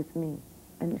not with me.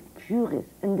 And furious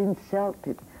and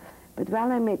insulted. But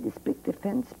while I made this big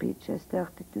defense speech, I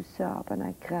started to sob, and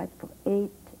I cried for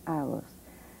 8 hours.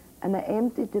 And I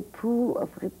emptied the pool of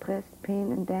repressed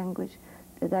pain and anguish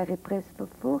that I repressed for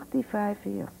 45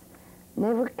 years.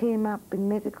 Never came up in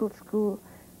medical school,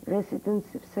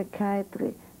 residency of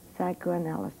psychiatry,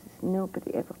 psychoanalysis.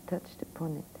 Nobody ever touched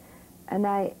upon it. And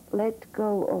I let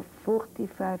go of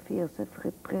 45 years of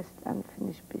repressed,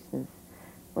 unfinished business.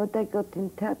 What I got in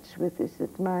touch with is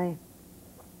that my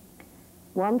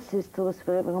one sister was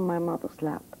forever on my mother's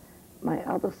lap. My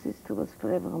other sister was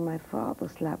forever on my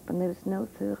father's lap, and there was no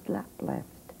third lap left.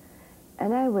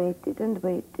 And I waited and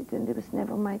waited, and it was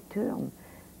never my turn.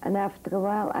 And after a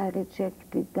while, I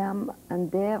rejected them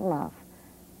and their love.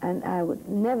 And I would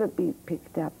never be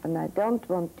picked up, and I don't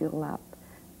want your love.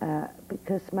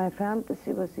 Because my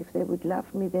fantasy was if they would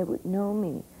love me, they would know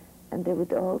me, and they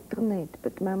would alternate.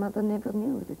 But my mother never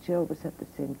knew that she always had the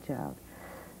same child.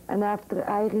 And after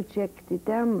I rejected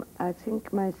them, I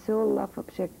think my sole love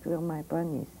object were my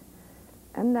bunnies.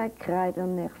 And I cried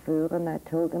on their fur, and I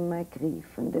told them my grief,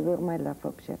 and they were my love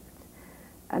objects.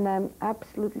 And I'm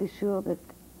absolutely sure that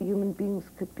human beings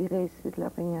could be raised with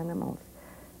loving animals.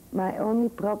 My only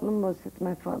problem was that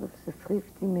my father was a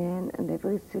thrifty man, and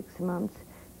every 6 months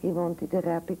he wanted a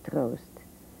rabbit roast.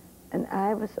 And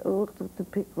I was ordered to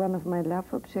pick one of my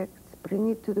love objects, bring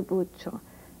it to the butcher,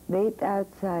 wait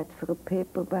outside for a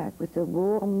paper bag with a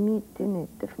warm meat in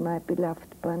it of my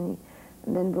beloved bunny,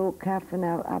 and then walk half an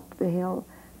hour up the hill,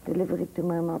 deliver it to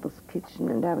my mother's kitchen,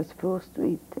 and I was forced to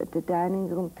eat at the dining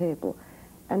room table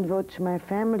and watch my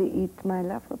family eat my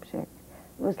love object.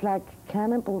 It was like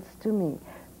cannibals to me.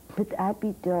 But I'd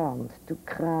be darned to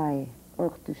cry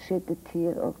or to shed a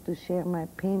tear or to share my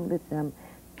pain with them,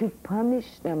 to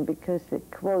punish them because,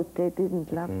 quote, they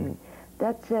didn't love me.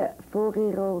 That's a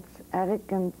 4-year-old's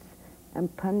arrogance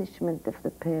and punishment of the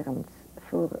parents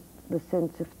for the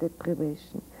sense of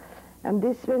deprivation. And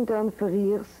this went on for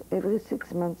years, every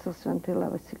 6 months or so, until I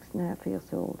was 6.5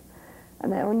 years old.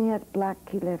 And I only had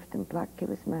Blackie left, and Blackie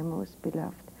was my most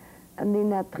beloved. And in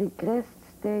that regressed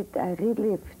state, I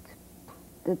relived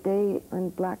the day when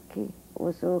Blackie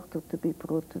was ordered to be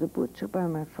brought to the butcher by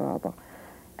my father.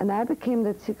 And I became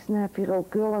that 6.5-year-old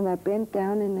girl, and I bent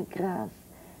down in the grass,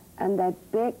 and I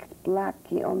begged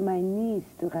Blackie on my knees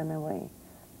to run away.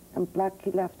 And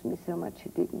Blackie loved me so much he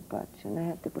didn't budge, and I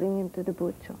had to bring him to the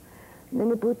butcher. And then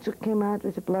the butcher came out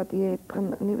with a bloody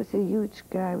apron, and he was a huge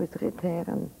guy with red hair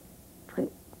and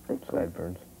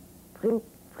sideburns,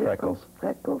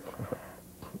 freckles.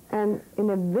 And in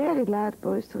a very loud,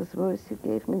 boisterous voice, he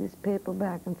gave me this paper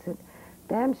bag and said,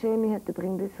 damn shame he had to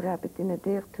bring this rabbit. In a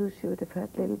day or two, she would have had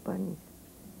little bunnies.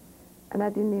 And I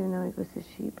didn't even know it was a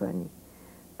she bunny.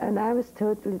 And I was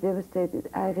totally devastated.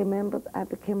 I remembered I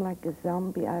became like a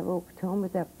zombie. I walked home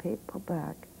with that paper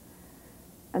bag.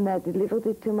 And I delivered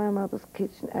it to my mother's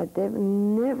kitchen. I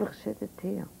never shed a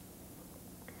tear.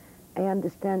 I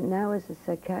understand now as a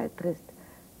psychiatrist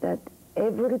that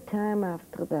every time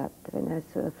after that, when I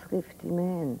saw a thrifty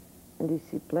man, and you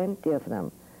see plenty of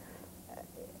them,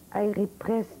 I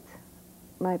repressed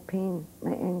my pain,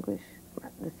 my anguish,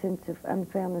 the sense of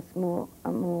unfairness more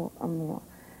and more and more.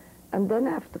 And then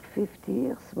after 50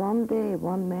 years, one day,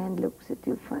 one man looks at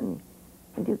you funny,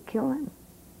 and you kill him.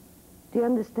 Do you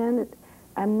understand it?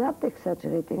 I'm not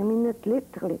exaggerating. I mean it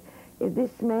literally. If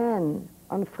this man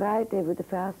on Friday would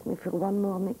have asked me for one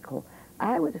more nickel,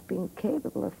 I would have been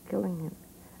capable of killing him.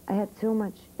 I had so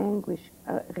much anguish,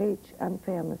 rage,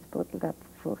 unfairness bottled up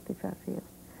for 45 years.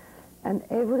 And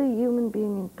every human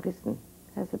being in prison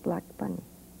has a black bunny.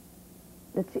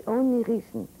 That's the only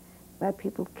reason why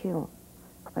people kill,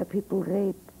 why people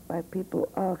rape, why people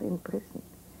are in prison.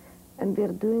 And we're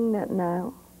doing that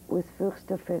now with first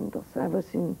offenders. I was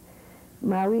in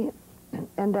Maui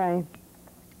and I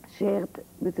shared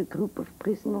with a group of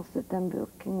prisoners that I'm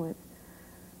working with.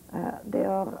 They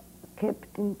are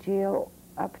kept in jail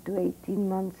up to 18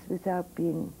 months without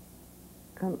being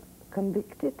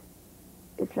convicted.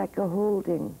 It's like a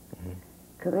holding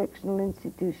correctional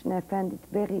institution. I find it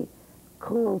very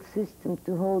cruel system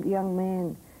to hold young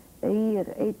men a year,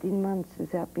 18 months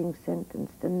without being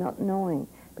sentenced and not knowing,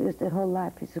 because their whole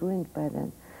life is ruined by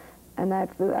then. And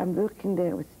I'm working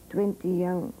there with 20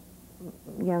 young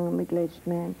middle-aged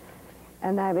men,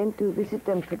 and I went to visit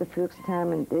them for the first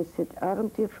time, and they said,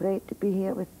 "Aren't you afraid to be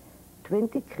here with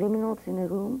 20 criminals in a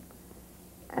room?"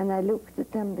 And I looked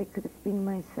at them, they could have been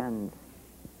my sons.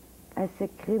 I said,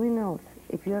 "Criminals,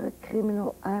 if you're a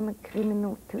criminal, I'm a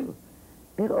criminal too.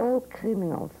 We're all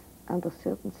criminals under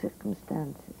certain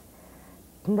circumstances."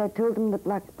 And I told them the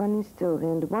Black Bunny story,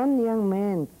 and one young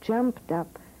man jumped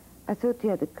up. I thought he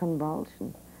had a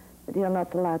convulsion, but you're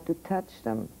not allowed to touch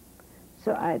them.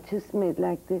 So I just made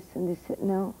like this, and he said,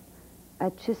 "No,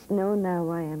 I just know now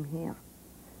why I'm here."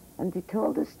 And he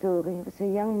told a story. He was a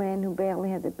young man who barely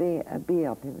had a beard.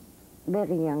 He was a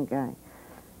very young guy.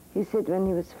 He said when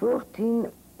he was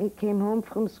 14, he came home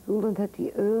from school and had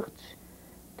the urge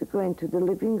to go into the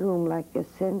living room, like a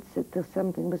sense that there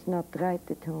something was not right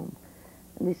at home.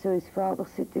 And he saw his father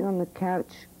sitting on the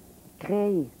couch,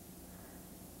 gray.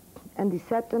 And he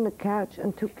sat on the couch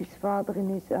and took his father in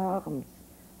his arms.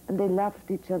 And they loved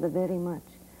each other very much.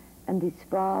 And his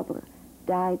father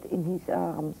died in his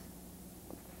arms,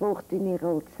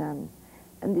 14-year-old son.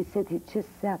 And he said he just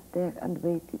sat there and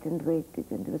waited, and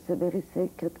it was a very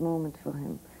sacred moment for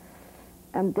him.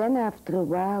 And then after a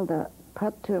while, the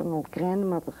paternal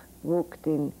grandmother walked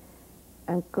in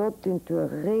and got into a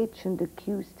rage and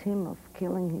accused him of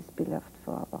killing his beloved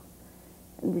father.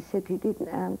 And he said he didn't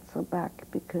answer back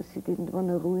because he didn't want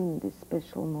to ruin this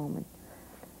special moment.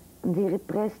 And he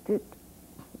repressed it,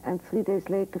 and 3 days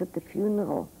later at the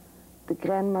funeral, the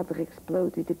grandmother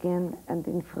exploded again, and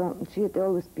in front, she had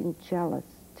always been jealous,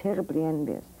 terribly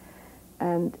envious,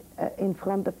 and in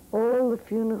front of all the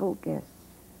funeral guests,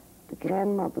 the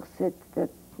grandmother said that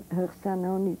her son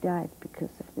only died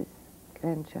because of this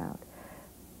grandchild.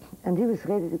 And he was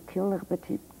ready to kill her, but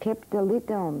he kept the lid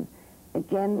on,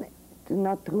 again, to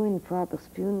not ruin father's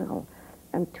funeral.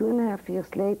 And 2.5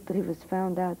 years later, he was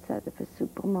found outside of a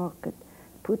supermarket,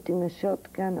 putting a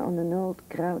shotgun on an old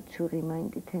grouch who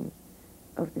reminded him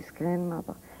of this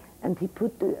grandmother. And he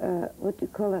put, what do you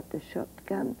call it, a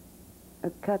shotgun? A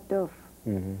cut-off.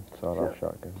 Sawed-off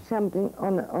shotgun. Something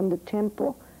on the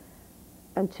temple,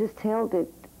 and just held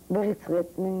it, very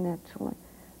threatening, naturally.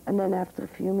 And then after a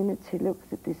few minutes, he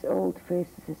looked at this old face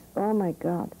and says, "Oh my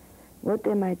God, what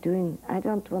am I doing? I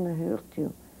don't want to hurt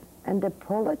you." And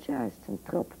apologized and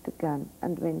dropped the gun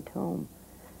and went home.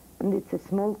 And it's a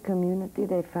small community.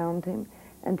 They found him,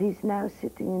 and he's now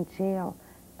sitting in jail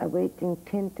awaiting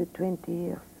 10 to 20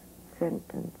 years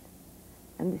sentence.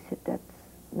 And he said,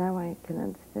 now I can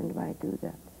understand why I do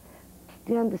that.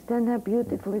 Do you understand how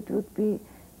beautiful it would be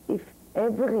if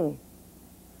every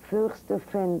first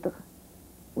offender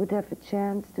would have a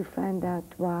chance to find out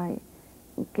why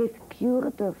and get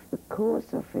cured of the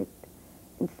cause of it,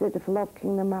 instead of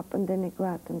locking them up and then they go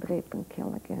out and rape and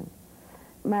kill again.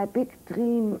 My big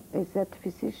dream is that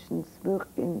physicians work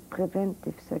in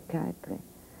preventive psychiatry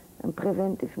and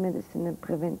preventive medicine and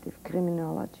preventive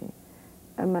criminology.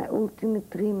 And my ultimate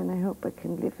dream, and I hope I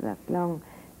can live that long,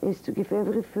 is to give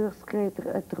every first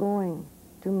grader a drawing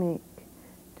to make,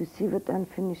 to see what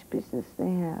unfinished business they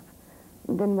have.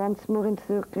 And then once more in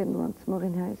third grade and once more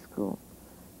in high school.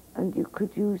 And you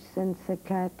could use a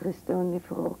psychiatrist only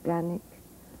for organic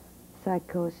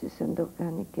psychosis and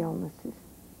organic illnesses.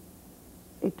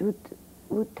 It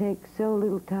would take so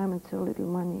little time and so little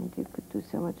money, and you could do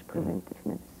so much preventive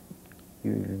medicine.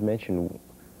 You've mentioned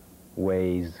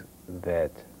ways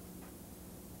that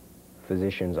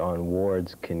physicians on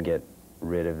wards can get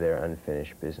rid of their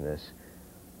unfinished business.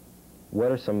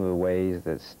 What are some of the ways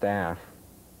that staff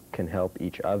can help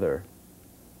each other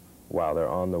while they're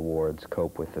on the wards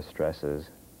cope with the stresses?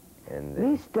 And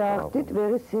we started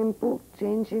very simple,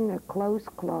 changing a clothes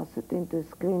closet into a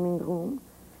screaming room.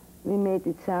 We made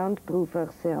it soundproof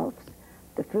ourselves.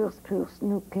 The first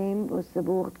person who came was the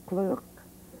ward clerk.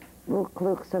 Ward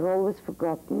clerks are always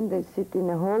forgotten. They sit in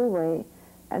a hallway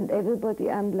and everybody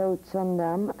unloads on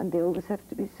them, and they always have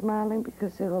to be smiling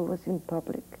because they're always in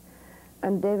public.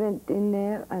 And they went in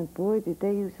there, and boy, did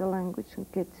they use the language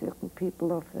and get certain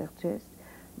people off their chest.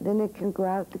 Then they can go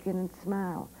out again and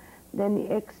smile. Then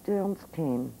the externs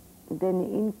came, and then the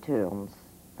interns,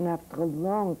 and after a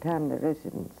long time the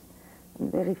residents,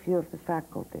 and very few of the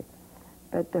faculty.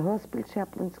 But the hospital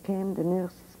chaplains came, the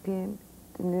nurses came,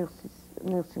 the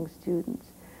nursing students,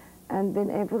 and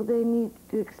whenever they need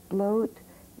to explode,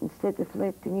 instead of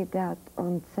letting it out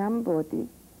on somebody,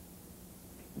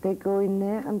 they go in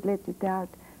there and let it out.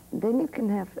 Then you can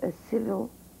have a civil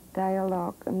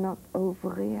dialogue and not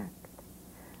overreact.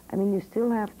 I mean, you still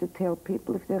have to tell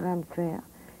people if they're unfair.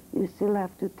 You still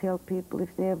have to tell people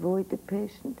if they avoid the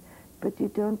patient, but you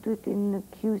don't do it in an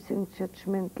accusing,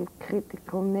 judgmental,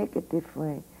 critical, negative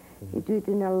way. You do it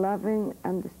in a loving,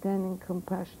 understanding,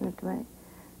 compassionate way,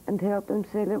 and help them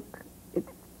say, look,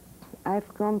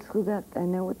 I've gone through that, I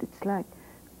know what it's like.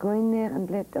 Go in there and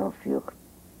let off your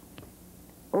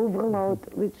overload,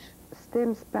 which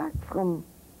stems back from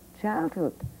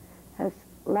childhood, has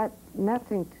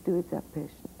nothing to do with that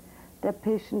patient. That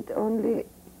patient only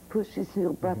pushes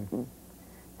your button.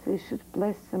 So you should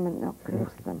bless them and not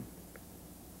curse them.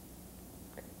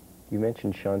 You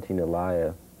mentioned Shanti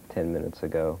Nilaya 10 minutes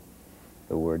ago,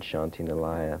 the word Shanti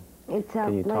Nilaya.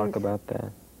 Can you talk about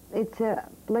that? It's a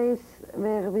place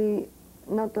where we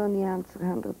not only answer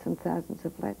hundreds and thousands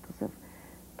of letters of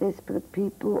desperate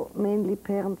people, mainly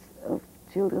parents of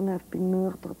children who have been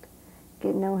murdered,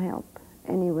 get no help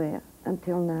anywhere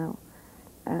until now.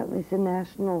 There's a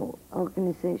national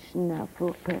organization now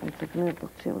for parents of murdered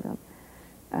children.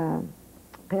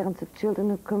 Parents of children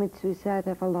who commit suicide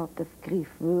have a lot of grief,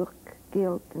 work,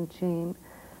 guilt and shame,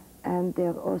 and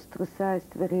they're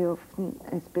ostracized very often,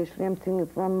 especially I'm thinking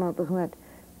of one mother who had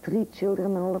 3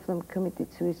 children, all of them committed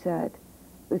suicide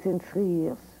within 3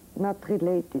 years, not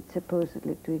related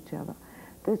supposedly to each other.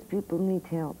 Those people need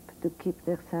help to keep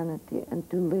their sanity and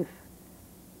to live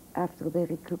after they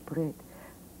recuperate.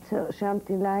 So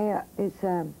Shanti Nilaya is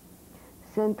a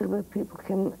center where people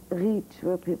can reach,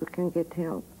 where people can get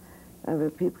help, where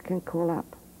people can call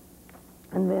up,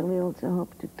 and where we also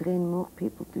hope to train more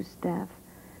people to staff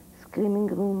screaming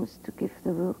rooms, to give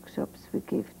the workshops we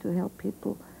give to help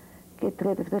people get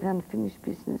rid of their unfinished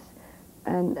business.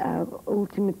 And our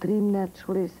ultimate dream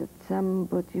naturally is that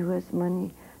somebody who has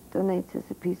money donates us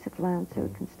a piece of land so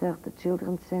we can start a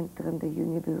children's center and a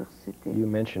university. You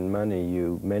mentioned money.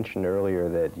 You mentioned earlier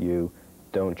that you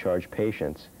don't charge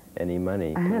patients any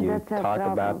money. Can you talk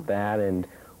about that and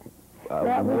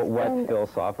what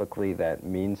philosophically that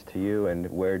means to you and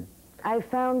where? I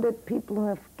found that people who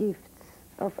have gifts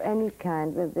of any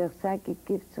kind, whether they're psychic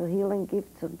gifts or healing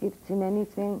gifts or gifts in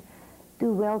anything,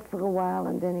 do well for a while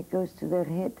and then it goes to their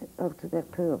head or to their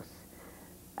purse.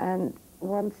 And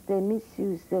once they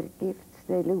misuse their gifts,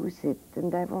 they lose it.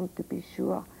 And I want to be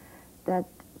sure that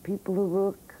people who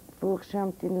work for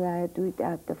Shanti Nilaya do it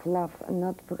out of love and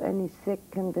not for any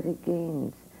secondary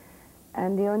gains.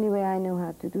 And the only way I know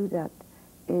how to do that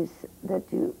is that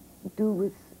you do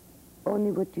with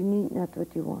only what you need, not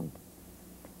what you want.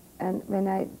 And when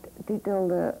I did all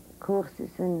the courses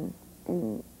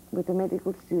with the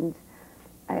medical students,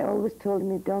 I always told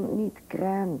them you don't need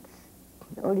grants.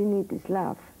 All you need is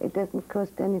love. It doesn't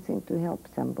cost anything to help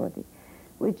somebody,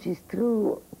 which is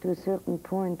true to a certain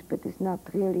point, but is not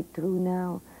really true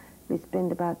now. We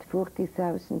spend about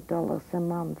 $40,000 a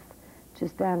month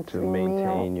just answering mail. To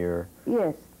maintain your...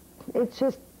 Yes. It's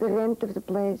just the rent of the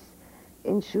place,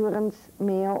 insurance,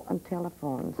 mail, and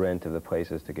telephones. Rent of the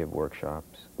places to give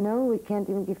workshops. No, we can't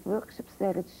even give workshops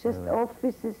there. It's just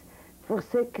offices for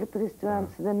secretaries to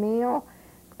answer the mail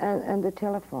and the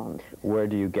telephones. Where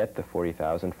do you get the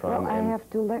 $40,000 from? Well, I have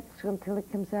to lecture until it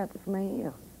comes out of my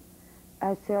ears.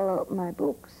 I sell my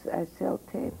books, I sell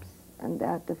tapes, and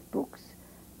out of books,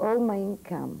 all my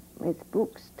income is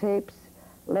books, tapes,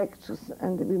 lectures,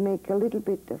 and we make a little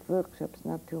bit of workshops,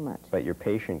 not too much. But your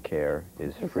patient care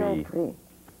is free. It's all free,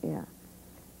 yeah.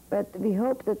 But we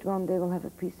hope that one day we'll have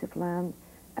a piece of land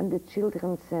and a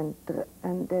children's center,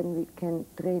 and then we can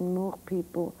train more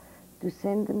people to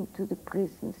send them to the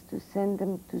prisons, to send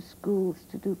them to schools,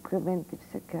 to do preventive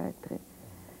psychiatry.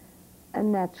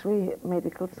 And naturally,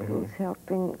 medical schools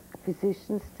helping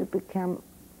physicians to become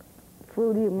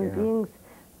full human beings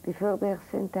before they're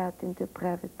sent out into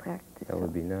private practice. That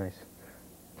would be nice.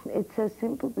 It's so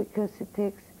simple because it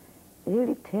takes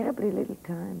really terribly little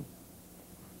time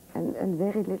and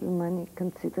very little money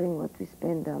considering what we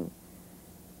spend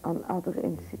on other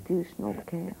institutional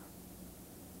care.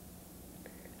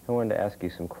 I wanted to ask you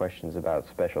some questions about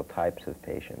special types of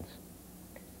patients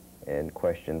and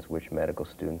questions which medical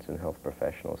students and health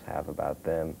professionals have about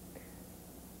them.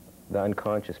 The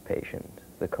unconscious patient,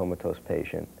 the comatose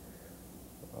patient,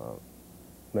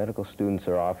 medical students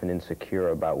are often insecure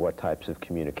about what types of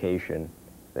communication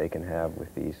they can have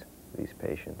with these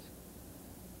patients.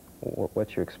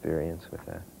 What's your experience with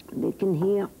that? They can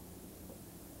hear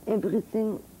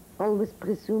everything, always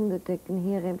presume that they can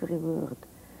hear every word.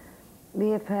 We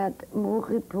have had more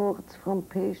reports from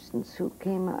patients who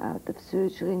came out of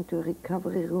surgery into a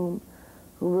recovery room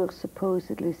who were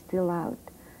supposedly still out,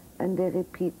 and they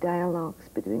repeat dialogues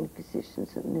between physicians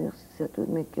and nurses that would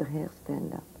make your hair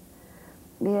stand up.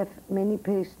 We have many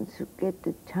patients who get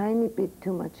a tiny bit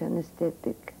too much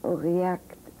anesthetic or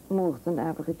react more than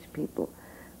average people,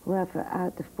 who have an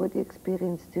out-of-body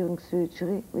experience during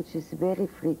surgery, which is very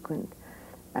frequent,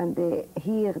 and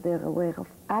they're aware of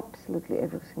absolutely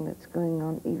everything that's going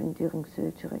on, even during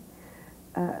surgery.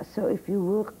 So if you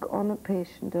work on a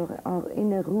patient or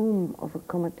in a room of a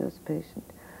comatose patient,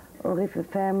 or if a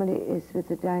family is with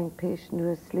a dying patient who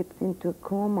has slipped into a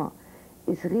coma,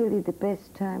 is really the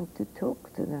best time to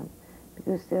talk to them,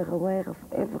 because they're aware of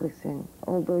everything,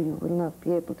 although you will not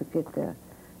be able to get a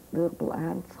verbal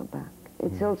answer back.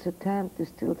 It's also time to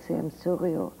still say, I'm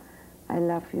sorry, or I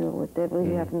love you, or whatever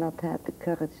you have not had the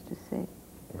courage to say.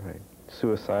 Right.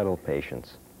 Suicidal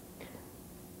patients.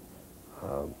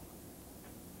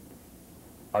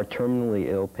 Are terminally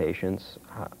ill patients,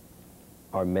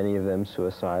 are many of them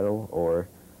suicidal, or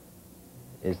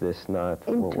is this not...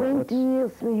 In 20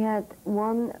 years we had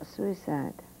one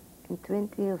suicide. In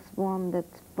 20 years one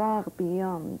that's far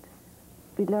below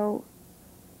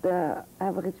the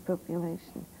average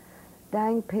population.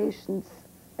 Dying patients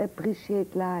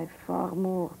appreciate life far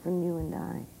more than you and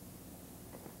I.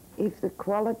 If the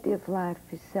quality of life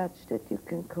is such that you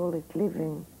can call it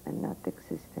living and not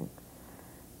existing.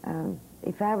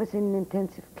 If I was in an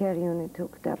intensive care unit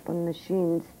hooked up on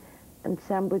machines and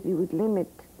somebody would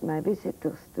limit my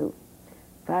visitors to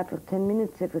 5 or 10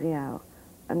 minutes every hour,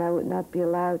 and I would not be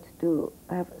allowed to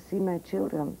see my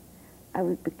children, I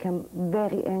would become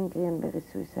very angry and very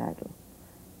suicidal.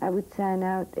 I would sign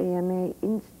out AMA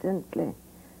instantly.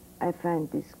 I find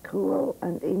this cruel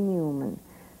and inhuman.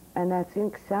 And I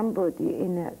think somebody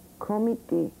in a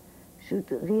committee should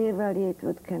reevaluate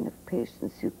what kind of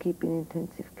patients you keep in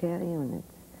intensive care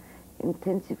units.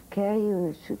 Intensive care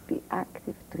units should be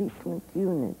active treatment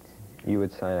units. You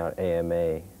would sign out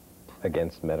AMA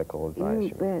against medical advice?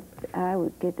 You bet. I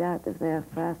would get out of there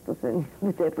faster than you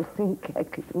would ever think I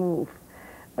could move.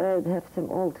 Or I'd have some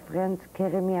old friends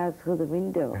carry me out through the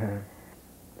window.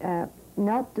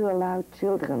 Not to allow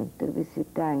children to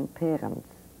visit dying parents,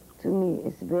 to me,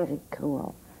 is very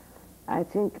cruel. I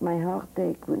think my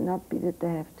heartache would not be that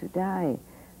I have to die,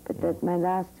 but that my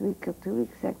last week or 2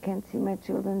 weeks I can't see my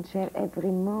children, share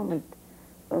every moment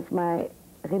of my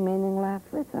remaining life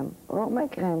with them, or my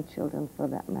grandchildren for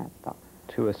that matter.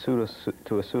 To a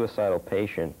suicidal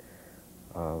patient,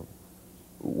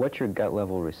 what's your gut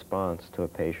level response to a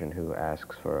patient who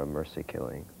asks for a mercy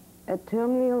killing? A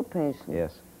terminally ill patient?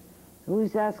 Yes. Who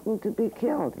is asking to be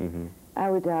killed? I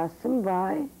would ask them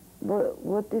why.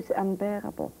 What is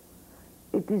unbearable?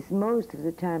 It is most of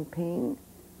the time pain,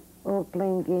 or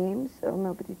playing games, or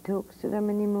nobody talks to them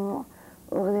anymore,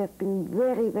 or they have been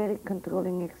very, very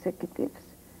controlling executives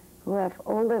who have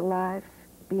all their life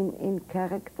been in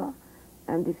character,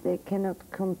 and if they cannot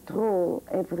control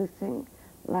everything,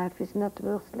 life is not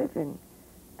worth living.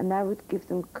 And I would give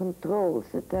them controls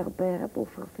that are bearable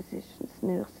for physicians,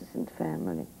 nurses, and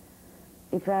family.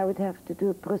 If I would have to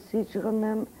do a procedure on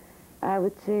them, I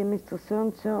would say, Mr.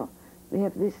 So-and-so, we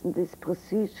have this and this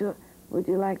procedure. Would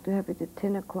you like to have it at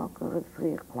 10 o'clock or at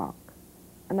 3 o'clock?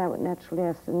 And I would naturally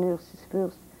ask the nurses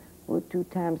first, what 2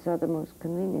 times are the most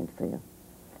convenient for you?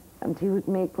 And he would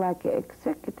make like an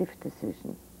executive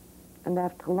decision. And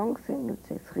after a long thing, he would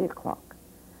say 3 o'clock.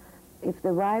 If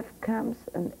the wife comes,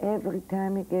 and every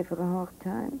time he gave her a hard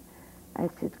time, I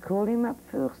said, call him up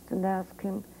first and ask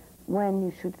him when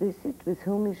you should visit, with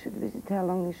whom you should visit, how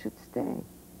long you should stay.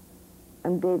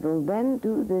 And they will then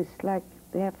do this like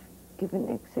they have given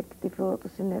executive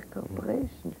orders in their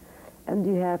corporation. And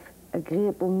you have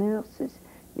agreeable nurses,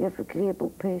 you have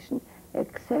agreeable patients,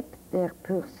 accept their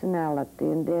personality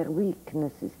and their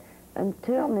weaknesses and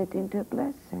turn it into a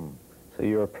blessing. So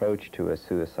your approach to a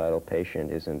suicidal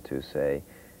patient isn't to say,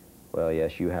 well,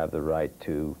 yes, you have the right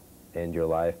to end your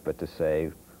life, but to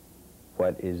say,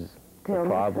 what is the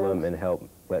problem, and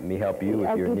let me help you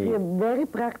with your need. I'll give you a very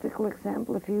practical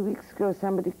example. A few weeks ago,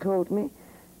 somebody called me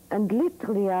and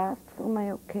literally asked for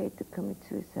my okay to commit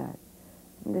suicide.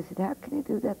 And they said, how can you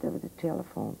do that over the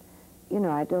telephone? You know,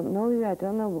 I don't know you, I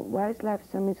don't know, why is life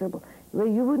so miserable? Well,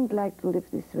 you wouldn't like to live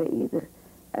this way either.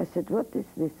 I said, what is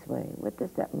this way? What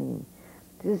does that mean?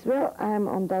 He says, well, I'm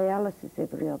on dialysis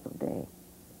every other day.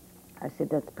 I said,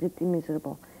 that's pretty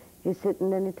miserable. He said,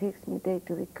 and then it takes me a day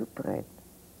to recuperate.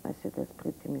 I said, that's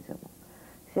pretty miserable.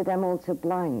 He said, I'm also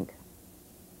blind.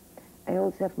 I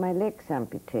also have my legs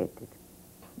amputated.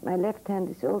 My left hand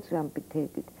is also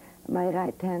amputated. My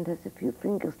right hand has a few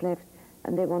fingers left,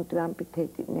 and they want to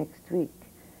amputate it next week.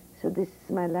 So this is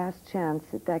my last chance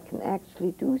that I can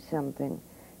actually do something,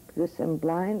 because I'm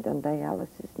blind, on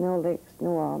dialysis, no legs,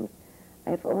 no arms.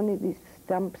 I have only these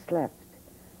stumps left,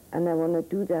 and I want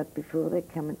to do that before they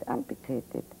come and amputate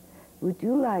it. Would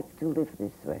you like to live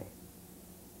this way?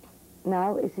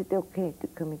 Now, is it okay to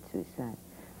commit suicide?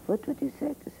 What would you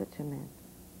say to such a man?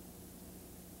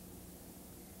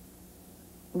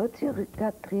 What's your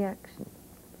gut reaction?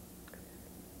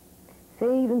 Say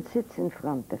he even sits in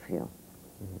front of you.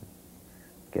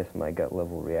 I guess my gut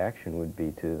level reaction would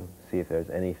be to see if there's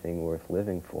anything worth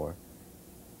living for.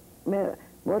 Well,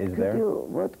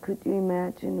 what could you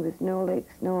imagine with no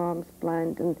legs, no arms,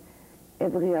 blind, and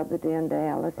every other day on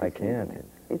dialysis? I can't.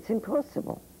 It's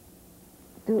impossible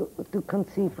to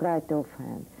conceive right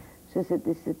offhand. So that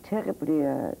this is a terribly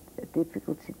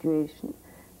difficult situation.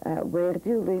 Where do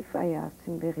you live? I asked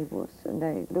him where he was, and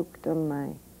I looked on my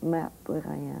map where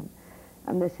I am.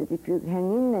 And I said, if you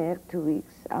hang in there 2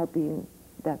 weeks, I'll be in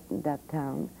that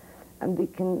town, and we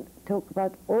can talk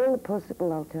about all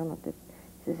possible alternatives.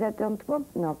 He says, I don't want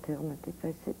an alternative.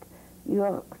 I said, you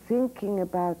are thinking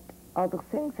about other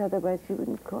things, otherwise you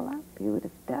wouldn't call up, you would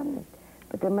have done it.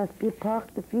 But there must be a part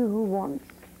of you who wants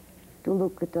to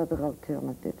look at other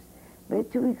alternatives.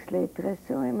 But 2 weeks later I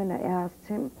saw him and I asked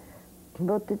him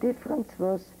what the difference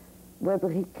was, whether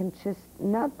he can just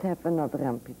not have another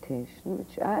amputation,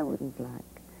 which I wouldn't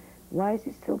like. Why is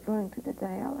he still going to the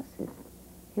dialysis?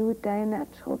 He would die a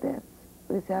natural death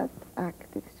without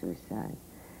active suicide.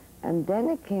 And then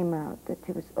it came out that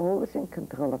he was always in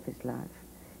control of his life.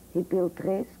 He built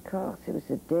race cars, he was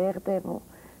a daredevil,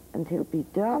 and he'll be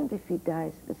darned if he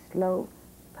dies a slow,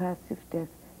 passive death.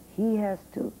 He has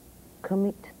to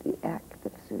commit the act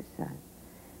of suicide.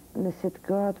 And I said,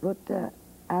 God, what an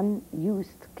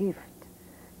unused gift.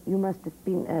 You must have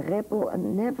been a rebel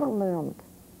and never learned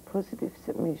positive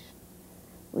submission,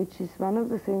 which is one of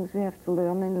the things we have to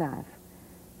learn in life.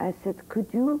 I said, could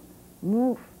you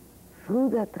move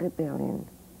through that rebellion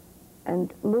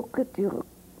and look at your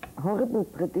horrible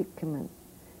predicament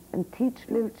and teach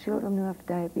little children who have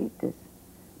diabetes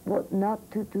what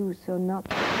not to do, so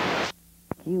not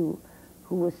you,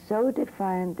 who was so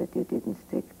defiant that you didn't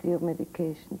stick to your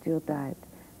medication, to your diet,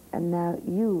 and now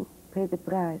you pay the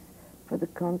price for the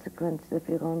consequences of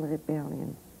your own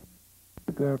rebellion.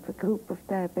 A group of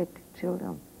diabetic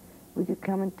children, would you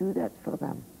come and do that for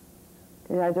them?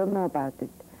 He said, I don't know about it.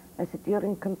 I said, you're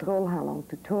in control, how long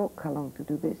to talk, how long to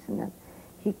do this and that.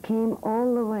 He came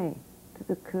all the way to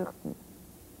the curtain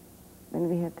when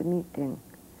we had the meeting,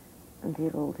 and he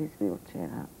rolled his wheelchair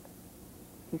out.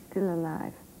 He's still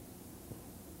alive.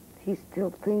 He's still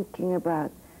thinking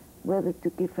about whether to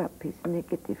give up his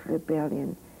negative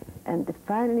rebellion and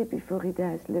finally, before he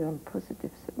dies, live on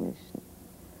positive submission.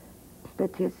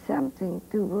 But he has something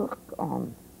to work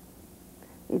on.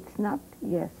 It's not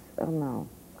yes or no.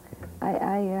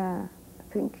 I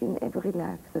think in every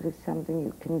life there is something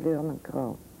you can learn and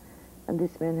grow. And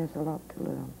this man has a lot to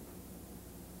learn.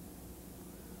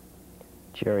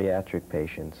 Geriatric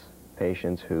patients,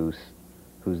 patients whose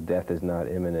death is not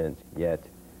imminent, yet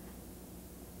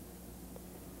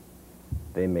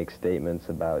they make statements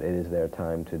about it is their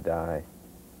time to die.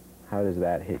 How does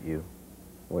that hit you?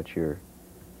 What's your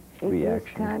reaction? It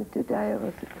is time to die, or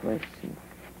was a question?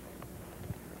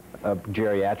 A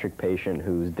geriatric patient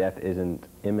whose death isn't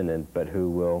imminent, but who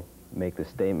will make the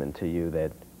statement to you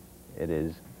that it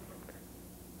is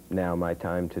now my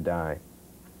time to die.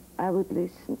 I would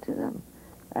listen to them.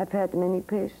 I've had many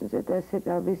patients that I said,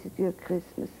 I'll visit you at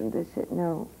Christmas, and they said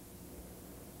no.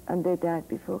 And they died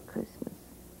before Christmas.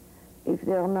 If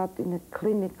they are not in a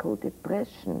clinical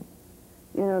depression,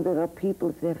 you know, there are people,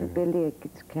 if they have a bellyache,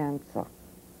 it's cancer.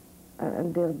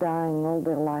 And they're dying all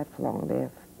their life long.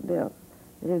 They're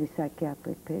really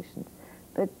psychiatric patients.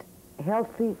 But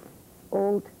healthy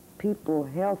old people,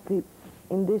 healthy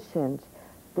in this sense,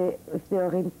 if they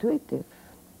are intuitive,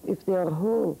 if they are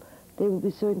whole, they will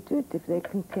be so intuitive, they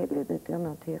can tell you that they're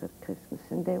not here at Christmas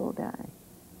and they will die.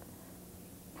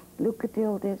 Look at the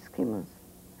old Eskimos,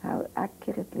 how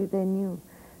accurately they knew.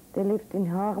 They lived in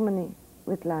harmony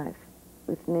with life,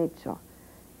 with nature.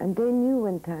 And they knew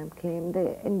when time came.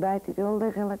 They invited all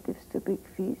their relatives to a big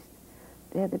feast.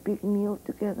 They had a big meal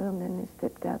together, and then they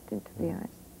stepped out into the ice.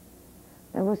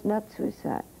 That was not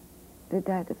suicide. They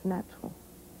died of natural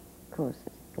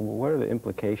causes. What are the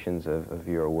implications of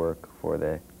your work for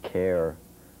the care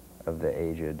of the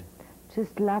aged?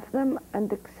 Just love them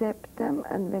and accept them,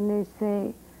 and when they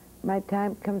say, my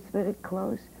time comes very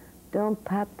close, don't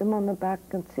pat them on the back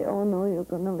and say, oh no, you're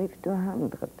going to live to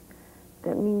 100.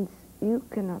 That means you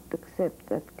cannot accept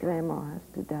that grandma has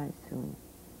to die soon.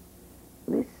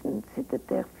 Listen, sit at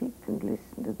their feet and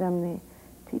listen to them. They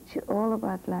teach you all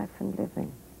about life and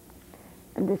living.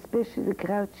 And especially the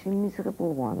grouchy,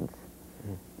 miserable ones.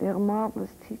 They're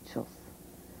marvelous teachers.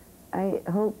 I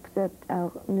hope that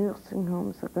our nursing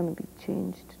homes are going to be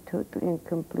changed totally and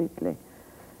completely.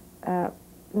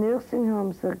 Nursing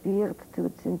homes are geared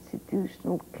towards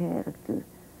institutional care, to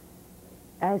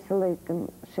isolate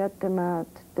them, shut them out,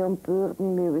 don't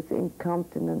burden me with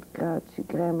incontinent, grouchy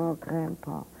grandma or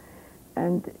grandpa.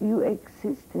 And you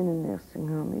exist in a nursing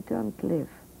home, you don't live.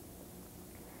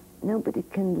 Nobody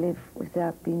can live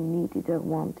without being needed or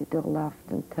wanted or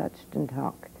loved and touched and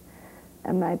hugged.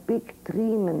 And my big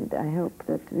dream, and I hope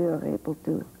that we are able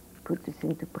to put this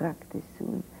into practice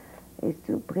soon, is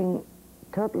to bring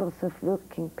toddlers of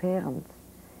working parents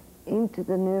into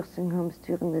the nursing homes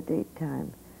during the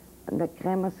daytime. And the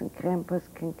grandmas and grandpas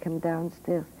can come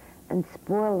downstairs and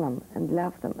spoil them and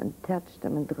love them and touch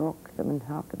them and rock them and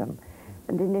hug them.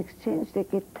 And in exchange they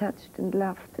get touched and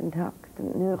loved and hugged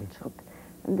and nurtured.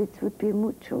 And it would be a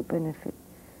mutual benefit.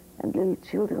 And little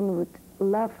children would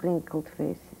love wrinkled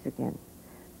faces again.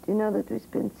 Do you know that we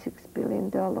spend $6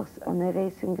 billion on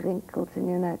erasing wrinkles in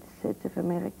the United States of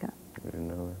America? I didn't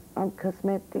know that. On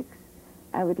cosmetics?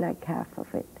 I would like half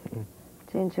of it.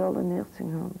 Change all the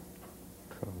nursing homes.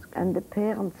 Sounds good. And the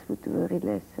parents would worry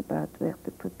less about where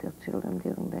to put their children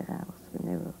during their hours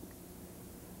when they work.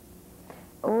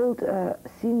 Old,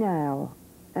 senile,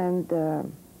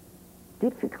 and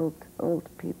difficult old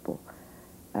people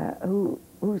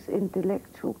whose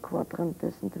intellectual quadrant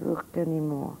doesn't work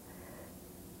anymore.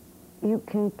 You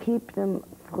can keep them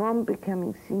from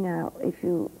becoming senile if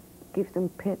you give them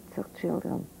pets or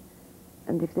children,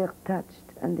 and if they're touched,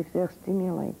 and if they're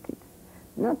stimulated.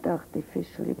 Not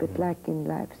artificially, but like in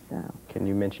lifestyle. Can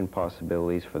you mention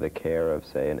possibilities for the care of,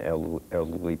 say, an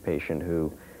elderly patient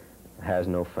who has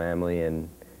no family and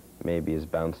maybe is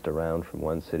bounced around from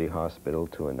one city hospital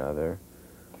to another?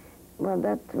 Well,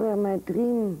 that's where my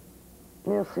dream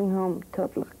nursing home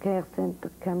toddler care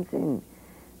center comes in,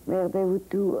 where they would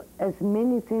do as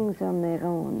many things on their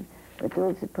own, but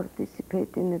also participate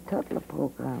in the toddler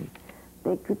program.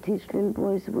 They could teach little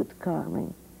boys wood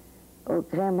carving, or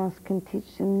grandmas can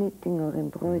teach them knitting or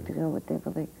embroidery or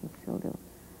whatever they can still do,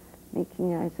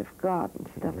 making eyes of God and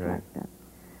stuff like that.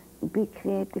 Be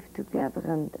creative together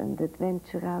and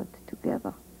adventure out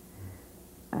together.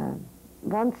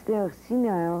 Once they're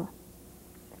senile,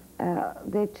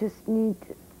 they just need,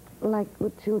 like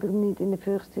what children need in the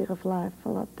first year of life, a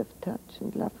lot of touch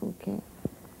and love and care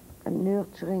and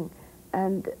nurturing.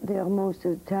 And they are most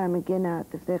of the time again out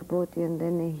of their body, and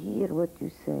then they hear what you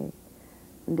say.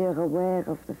 And they're aware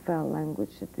of the foul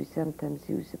language that we sometimes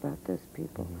use about those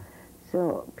people.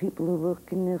 So people who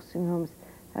work in nursing homes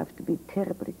have to be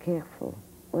terribly careful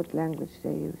what language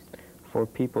they use. For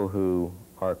people who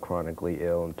are chronically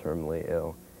ill and terminally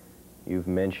ill, you've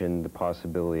mentioned the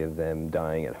possibility of them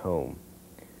dying at home.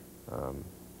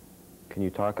 Can you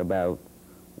talk about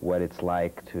what it's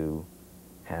like to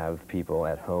have people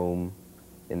at home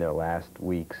in their last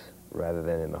weeks rather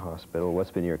than in the hospital?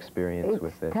 What's been your experience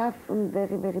with this? It's tough and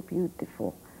very, very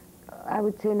beautiful. I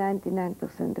would say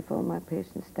 99% of all my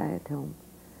patients die at home.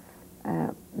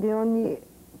 The only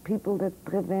people that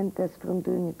prevent us from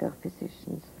doing it are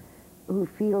physicians who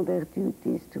feel their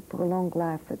duty is to prolong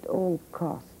life at all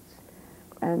costs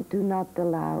and do not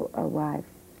allow a wife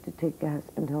to take a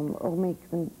husband home or make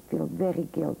them feel very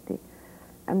guilty.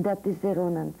 And that is their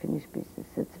own unfinished business.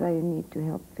 That's why you need to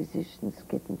help physicians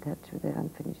get in touch with their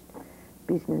unfinished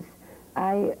business.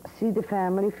 I see the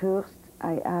family first.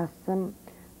 I ask them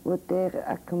what their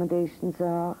accommodations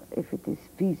are, if it is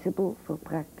feasible for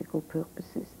practical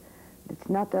purposes. It's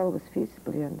not always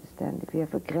feasible, you understand. If you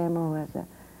have a grandma who has a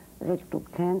rectal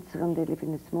cancer and they live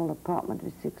in a small apartment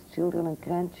with 6 children and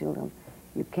grandchildren,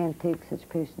 you can't take such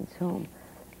patients home.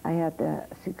 I had a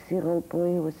 6-year-old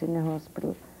boy who was in the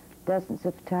hospital dozens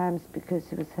of times because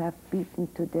he was half beaten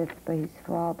to death by his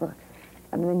father.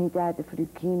 And when he died of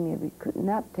leukemia, we could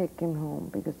not take him home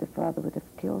because the father would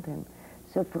have killed him.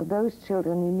 So for those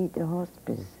children, you need a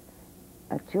hospice,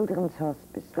 a children's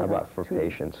hospice. How about for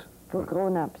patients? For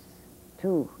grown-ups,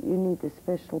 too. You need a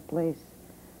special place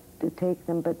to take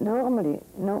them. But normally,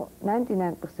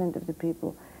 99% of the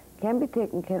people can be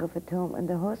taken care of at home, and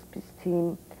the hospice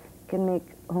team can make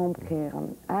home care.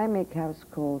 And I make house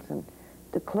calls, and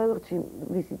the clergy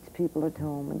visits people at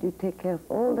home, and you take care of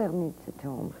all their needs at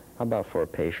home. How about for a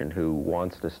patient who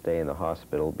wants to stay in the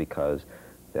hospital because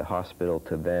the hospital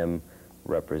to them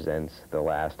represents the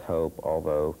last hope,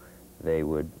 although they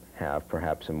would have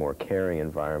perhaps a more caring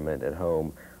environment at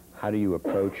home? How do you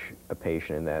approach a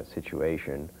patient in that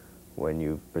situation when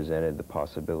you've presented the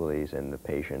possibilities and the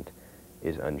patient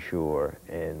is unsure?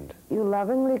 And you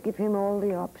lovingly give him all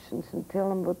the options and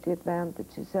tell him what the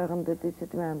advantages are and the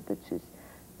disadvantages,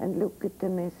 and look at the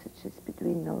messages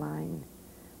between the lines,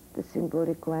 the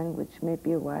symbolic language.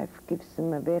 Maybe a wife gives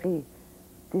him a very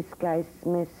disguised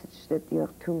message that you're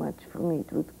too much for me,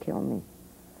 it would kill me.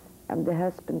 And the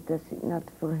husband does it not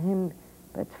for him,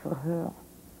 but for her.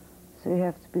 So you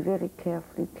have to be very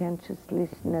careful. You can't just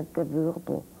listen at the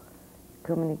verbal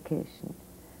communication.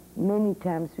 Many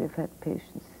times we've had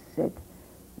patients said,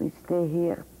 we stay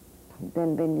here.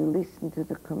 Then when you listen to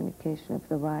the communication of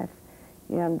the wife,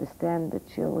 you understand that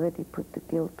she already put the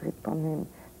guilt trip on him,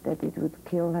 that it would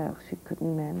kill her, she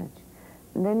couldn't manage.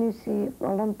 And then you see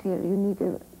volunteer. You need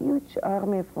a huge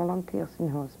army of volunteers in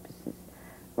hospices.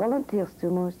 Volunteers do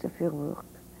most of your work.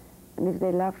 And if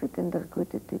they love it and are good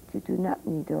at it, you do not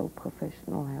need all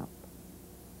professional help.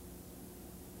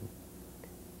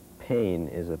 pain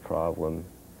is a problem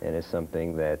and is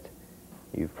something that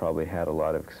you've probably had a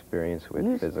lot of experience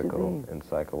with, physical and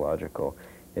psychological.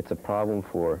 It's a problem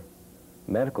for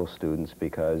medical students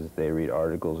because they read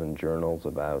articles in journals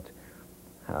about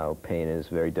how pain is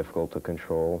very difficult to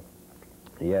control.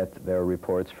 Yet there are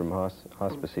reports from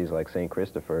hospices like St.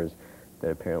 Christopher's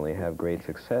that apparently have great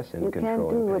success in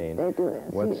controlling pain. What they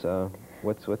do.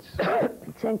 What's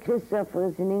St.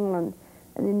 Christopher's in England,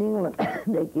 and in England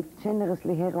they give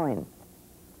generously heroin.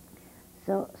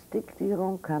 So stick to your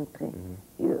own country.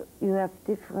 Mm-hmm. You have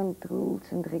different rules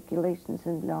and regulations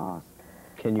and laws.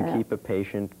 Can you keep a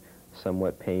patient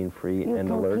somewhat pain-free and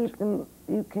alert?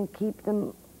 You can keep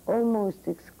them almost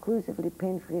exclusively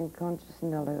pain-free and conscious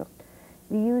and alert.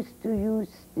 We used to use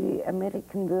the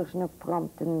American version of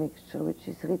Brompton mixture, which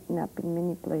is written up in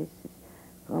many places,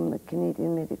 from the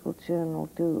Canadian Medical Journal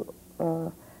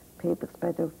to papers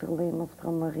by Dr. Lehmer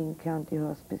from Marine County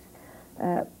Hospice.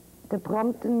 The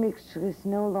Brompton mixture is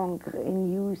no longer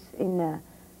in use in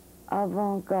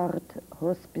avant-garde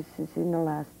hospices in the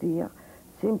last year,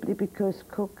 simply because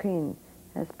cocaine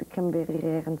has become very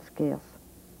rare and scarce.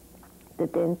 The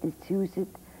dentists use it.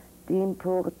 The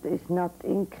import is not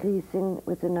increasing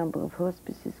with the number of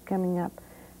hospices coming up,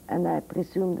 and I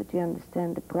presume that you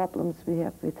understand the problems we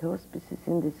have with hospices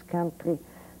in this country.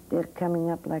 They're coming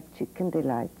up like chicken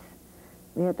delights.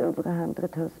 We had over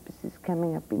 100 hospices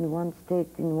coming up in one state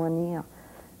in 1 year,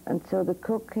 and so the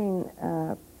cocaine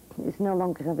is no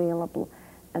longer available.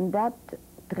 And that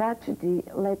tragedy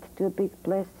led to a big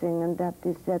blessing, and that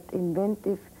is that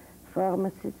inventive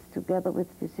pharmacists together with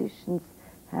physicians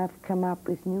have come up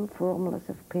with new formulas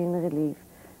of pain relief,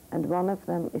 and one of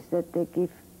them is that they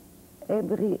give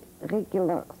every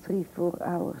regular 3-4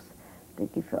 hours, they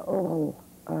give an oral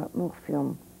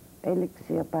morphium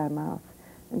elixir by mouth,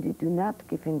 and you do not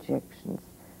give injections,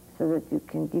 so that you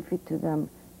can give it to them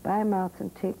by mouth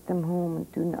and take them home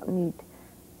and do not need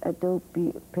a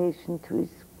dopey patient who is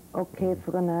okay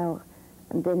for an hour,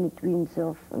 and then it weans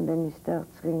off, and then he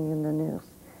starts ringing the nurse,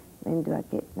 when do I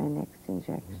get my next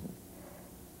injection?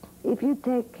 If you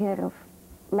take care of,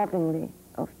 lovingly,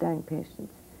 of dying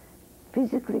patients,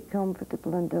 physically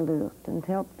comfortable and alert, and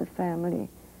help the family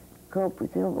cope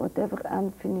with whatever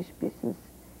unfinished business,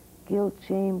 guilt,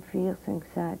 shame, fears,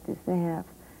 anxieties they have,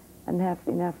 and have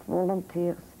enough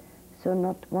volunteers so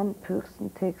not one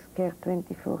person takes care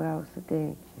 24 hours a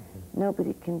day.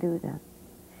 Nobody can do that.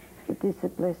 It is a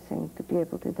blessing to be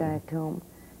able to die at home,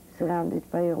 surrounded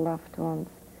by your loved ones,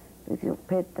 with your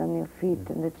pet on your feet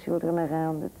and the children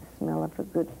around at the smell of a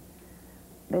good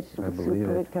vegetable soup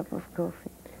or a cup of coffee.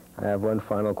 I have one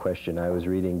final question. I was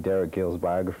reading Derek Gill's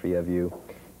biography of you,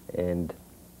 and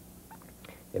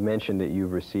it mentioned that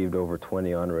you've received over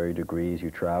 20 honorary degrees.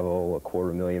 You travel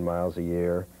 250,000 miles a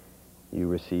year. You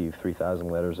receive 3,000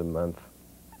 letters a month.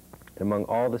 And among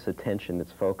all this attention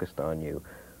that's focused on you,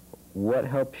 what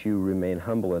helps you remain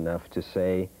humble enough to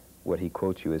say what he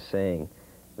quotes you as saying?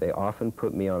 They often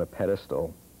put me on a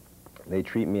pedestal. They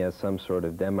treat me as some sort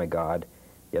of demigod,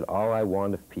 yet all I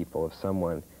want of people, of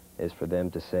someone, is for them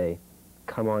to say,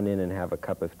 come on in and have a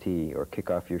cup of tea, or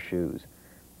kick off your shoes.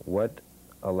 What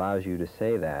allows you to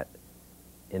say that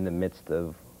in the midst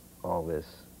of all this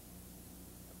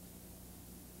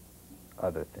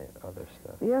other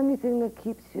stuff? The only thing that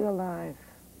keeps you alive,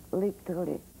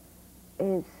 literally,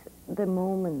 is the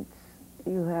moments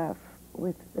you have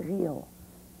with real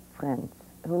friends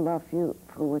who love you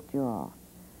for what you are.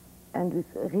 and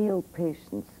with real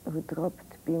patients who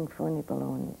dropped being phony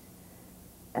balonies.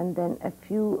 And then a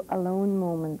few alone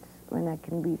moments when I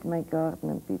can weed my garden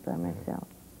and be by myself.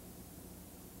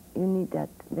 You need that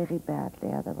very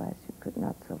badly, otherwise you could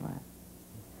not survive.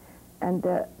 And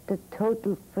the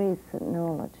total faith and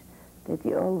knowledge that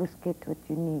you always get what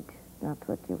you need, not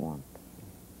what you want.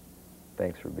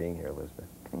 Thanks for being here, Elisabeth.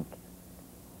 Thank you.